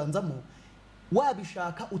Gatolika yiganzamo,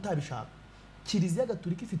 wabishaka utabishaka, Kiliziya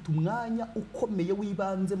Gatolika ifite umwanya ukomeye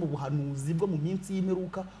wibanze mu buhanuzi bwo mu minsi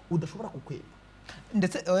y'imperuka udashobora kukweba.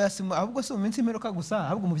 Ndetse ahubwo si mu minsi y'imperuka gusa,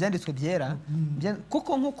 ahubwo mu byanditswe byera.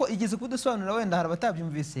 Kuko nkuko igeze kudusobanurira, wenda hari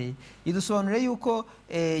abatabyumvise, idusobanurira yuko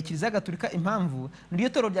Kiliziya Gatolika impamvu niyo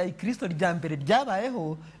torero rya Kristo rya mbere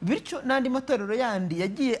ryabayeho, bityo n'andi matorero yandi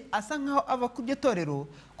yagiye asa nkaho ava ku byo torero.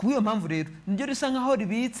 Kubw'iyo mpamvu rero niryo risa nkaho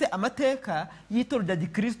ribitse amateka y'itorero rya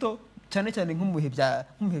Kristo cyane cyane nko mu bihe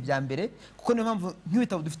bya mbere, kuko niyo mpamvu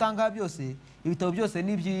nk'ibitabo dufite aha ngaha byose, ibitabo byose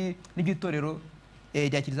n'iby'itorero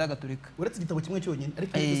rya Kiliziya Gatolika, uretse igitabo kimwe cyonyine,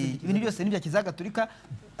 ariko ibintu byose n'ibya Kiliziya Gatolika.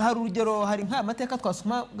 Hari urugero, hari nk'amateka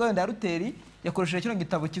twasoma wenda ya Luteri yakoresheje kino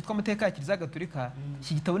gitabo cyitwa amateka ya Kiliziya Gatolika.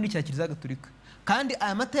 Iki gitabo ni icya Kiliziya Gatolika kandi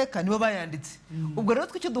aya mateka nibo bayanditse. Ubwo rero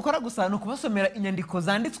twicyo dukora gusa ni ukubasomera inyandiko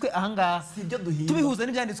zanditswe aha ngaha, tubihuza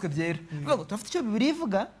n'ibyanditswe byera. Bivuga turafite icyo Bibiliya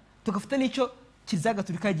ivuga, tugafite n'icyo Kiliziya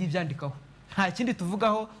Gatolika yagiye ibyandikaho. Nta kindi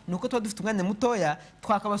tuvugaho, ni uko tuba dufite umwanya mutoya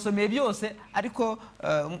twakabasomeye byose, ariko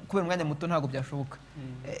kubera umwanya muto ntabwo byashoboka.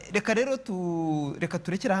 Reka rero reka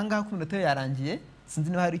turekere aha ngaha ko iminota yarangiye. Sinzi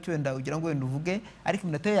niba hari icyo wenda ugira ngo wenda uvuge, ariko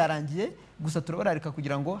iminota yarangiye. Gusa turabararika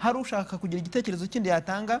kugira ngo hari ushaka kugira igitekerezo kindi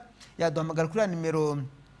yatanga, yaduhamagara kuri ya nimero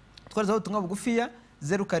twarizaho ubutumwa bugufiya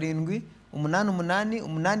 07 88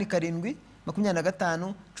 87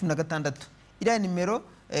 25 16.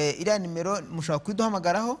 Iriya nimero mushobora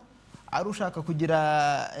kwiduhamagaraho. Ari ushaka kugira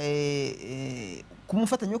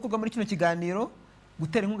kumufatanyabikorwa muri kino kiganiro,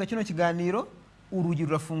 gutera inkunga kino kiganiro, urugi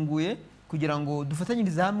rurafunguye kugira ngo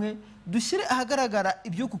dufatanyirize hamwe, dushyire ahagaragara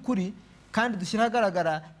iby'uku kuri, kandi dushyire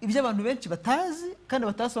ahagaragara ibyo abantu benshi batazi kandi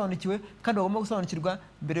batasobanukiwe kandi bagomba gusobanukirwa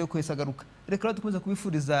mbere yo kwesa agaruka. Reka rero dukomeze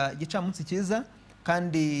kubifuriza igicamunsi cyiza,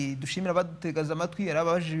 kandi dushimira abadutegaza amatwi, ari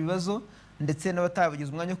ababajije ibibazo ndetse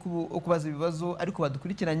n'abatabagize umwanya wo kubaza ibibazo ariko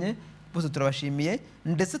badukurikiranye, bose turabashimiye.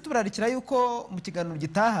 Ndetse tubararikira yuko mu kiganiro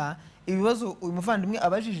gitaha ibibazo uyu muvandimwe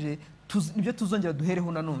abajije nibyo tuzongera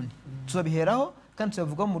duhereho nanone, tuzabiheraho kandi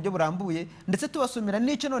tuzavuga mu buryo burambuye, ndetse tubasomera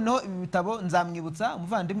n'icyo noneho ibi bitabo nzamwibutsa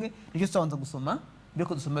umuvandimwe nicyo tuzabanza gusoma mbere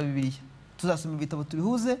ko dusoma Bibiliya. Tuzasoma ibitabo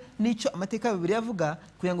tubihuze n'icyo amateka ya Bibiliya avuga,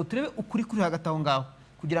 kugira ngo turebe ukuri kuri hagati aho ngaho,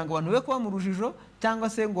 kugira ngo abantu be kuba mu rujijo cyangwa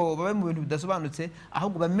se ngo babe mu bintu bidasobanutse,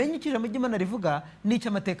 ahubwo bamenye icyo ijambo ry'Imana rivuga n'icyo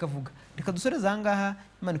amateka avuga. Reka dusoreze aha ngaha.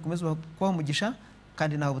 Imana ikomeze kubaha umugisha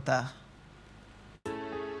kandi naho butaha.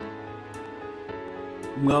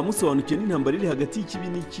 Mwaba musobanukiwe n'intambara iri hagati y'ikibi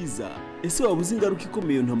n'icyiza? Ese waba uzi ingaruka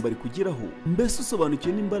ikomeye iyo ntambara ikugeraho? Mbese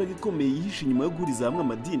usobanukiwe n'imbaraga ikomeye yihishe inyuma yo guhuriza hamwe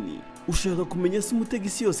amadini? Ushaka kumenya se umutego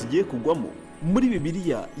isi yose igiye kugwamo? Muri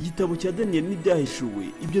Bibiliya, igitabo cya Daniyeli n'Ibyahishuwe,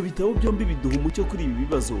 ibyo bitabo byombi biduha umucyo kuri ibi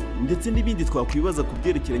bibazo ndetse n'ibindi twakwibaza ku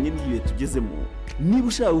byerekeranye n'igihe tugezemo. Niba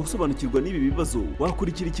ushaka gusobanukirwa n'ibi bibazo,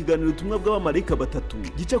 wakurikira ikiganiro ubutumwa bw'abamarayika batatu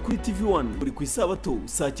gica kuri TV1 buri ku isabato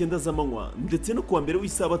saa 9 z'amanywa, ndetse no kuwa mbere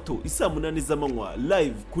w'isabato isaa 8 z'amanywa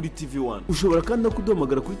live kuri TV1. Ushobora kandi no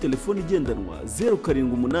kuduhamagara kuri telefoni igendanwa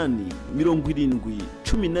 078 70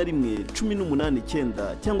 11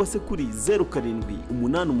 18 cyangwa se kuri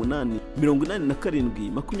 0788 87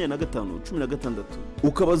 25 16.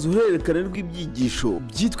 Ukabaza uruhererekane rw'ibyigisho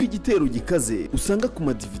byitwa igitero gikaze usanga ku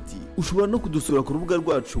ma-DVD. Ushobora no kudusura ku rubuga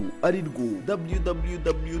rwacu ari rwo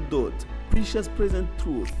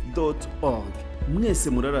www.preciouspresenttruth.org. Mwese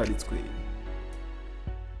murararitswe.